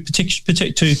through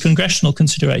to congressional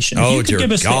consideration. If you could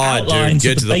give us the outlines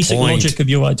of the basic logic of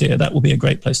your idea, that will be a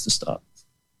great place to start.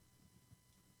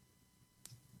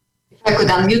 I could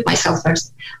unmute myself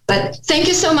first. But thank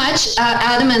you so much,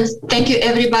 Adam, and thank you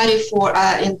everybody for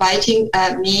inviting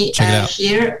me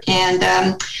here.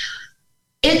 And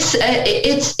it's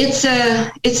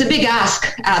a big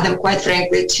ask, Adam, quite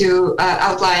frankly, to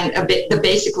outline a bit the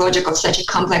basic logic of such a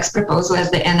complex proposal as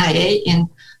the NIA in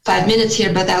 5 minutes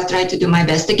here, but I'll try to do my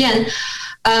best again.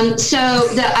 So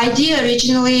the idea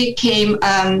originally came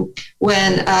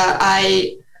when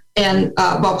I and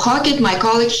Bob Hockett, my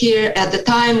colleague here at the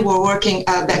time, were working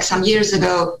back some years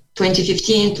ago,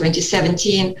 2015,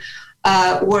 2017,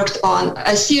 worked on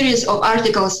a series of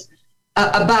articles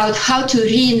about how to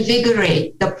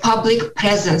reinvigorate the public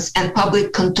presence and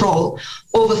public control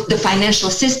over the financial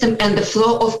system and the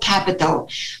flow of capital,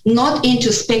 not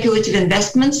into speculative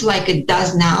investments like it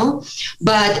does now,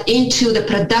 but into the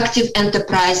productive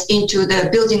enterprise, into the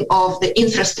building of the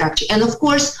infrastructure. And of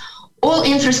course, all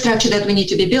infrastructure that we need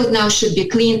to be built now should be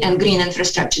clean and green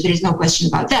infrastructure. There is no question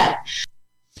about that.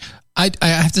 I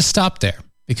have to stop there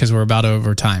because we're about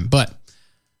over time. But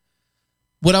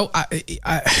what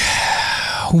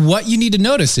what you need to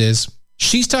notice is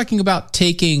she's talking about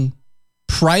taking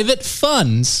private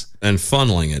funds and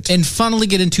funneling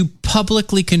it into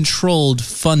publicly controlled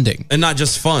funding, and not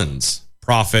just funds,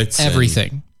 profits,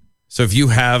 everything. So if you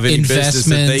have any business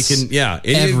that they can,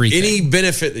 everything. Any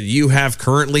benefit that you have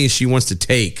currently, she wants to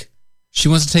take She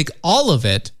wants to take all of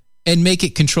it and make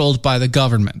it controlled by the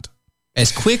government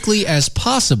as quickly as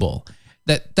possible.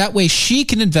 That way she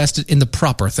can invest it in the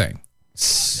proper thing.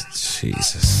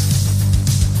 Jesus.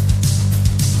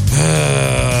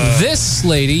 This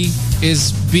lady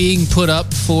is being put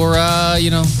up for,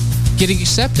 getting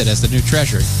accepted as the new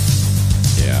Treasury.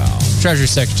 Yeah. Treasury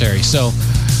Secretary. So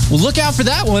we'll look out for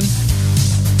that one.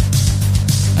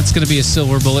 That's going to be a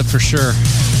silver bullet for sure.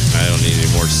 I don't need any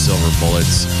more silver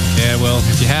bullets. Yeah, well,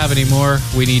 if you have any more,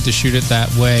 we need to shoot it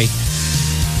that way.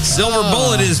 Silver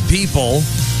bullet is people,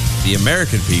 the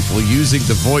American people, using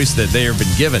the voice that they have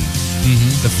been given,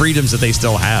 the freedoms that they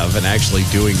still have, and actually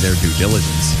doing their due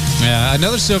diligence. Yeah,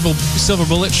 another silver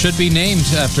bullet should be named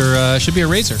after, should be a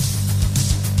razor.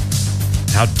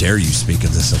 How dare you speak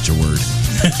into such a word?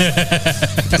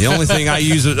 The only thing I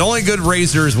use, the only good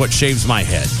razor is what shaves my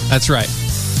head. That's right.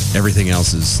 Everything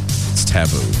else it's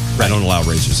taboo. Right. I don't allow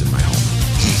razors in my home.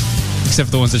 Except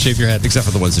for the ones that shave your head. Except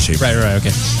for the ones that shave Right,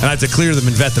 okay. And I have to clear them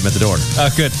and vet them at the door. Oh,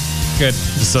 good.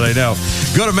 Just so they know.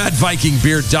 Go to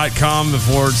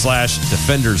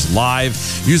madvikingbeer.com/Defenders Live.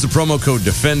 Use the promo code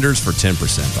Defenders for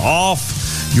 10% off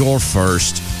your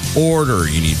first order.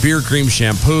 You need beer cream,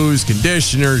 shampoos,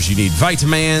 conditioners. You need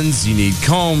vitamins. You need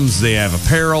combs. They have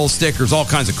apparel, stickers, all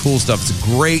kinds of cool stuff. It's a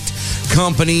great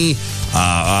company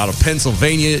out of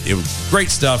Pennsylvania. Great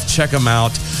stuff. Check them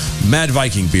out.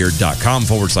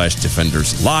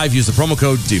 madvikingbeer.com/Defenders Live. Use the promo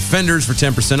code Defenders for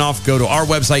 10% off. Go to our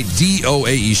website,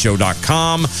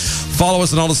 doaeshow.com. Follow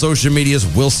us on all the social medias.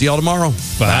 We'll see y'all tomorrow.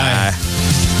 Bye.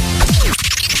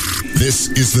 This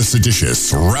is the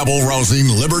seditious, rabble-rousing,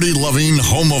 liberty-loving,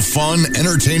 home of fun,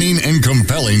 entertaining, and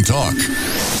compelling talk.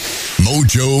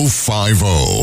 Mojo 50.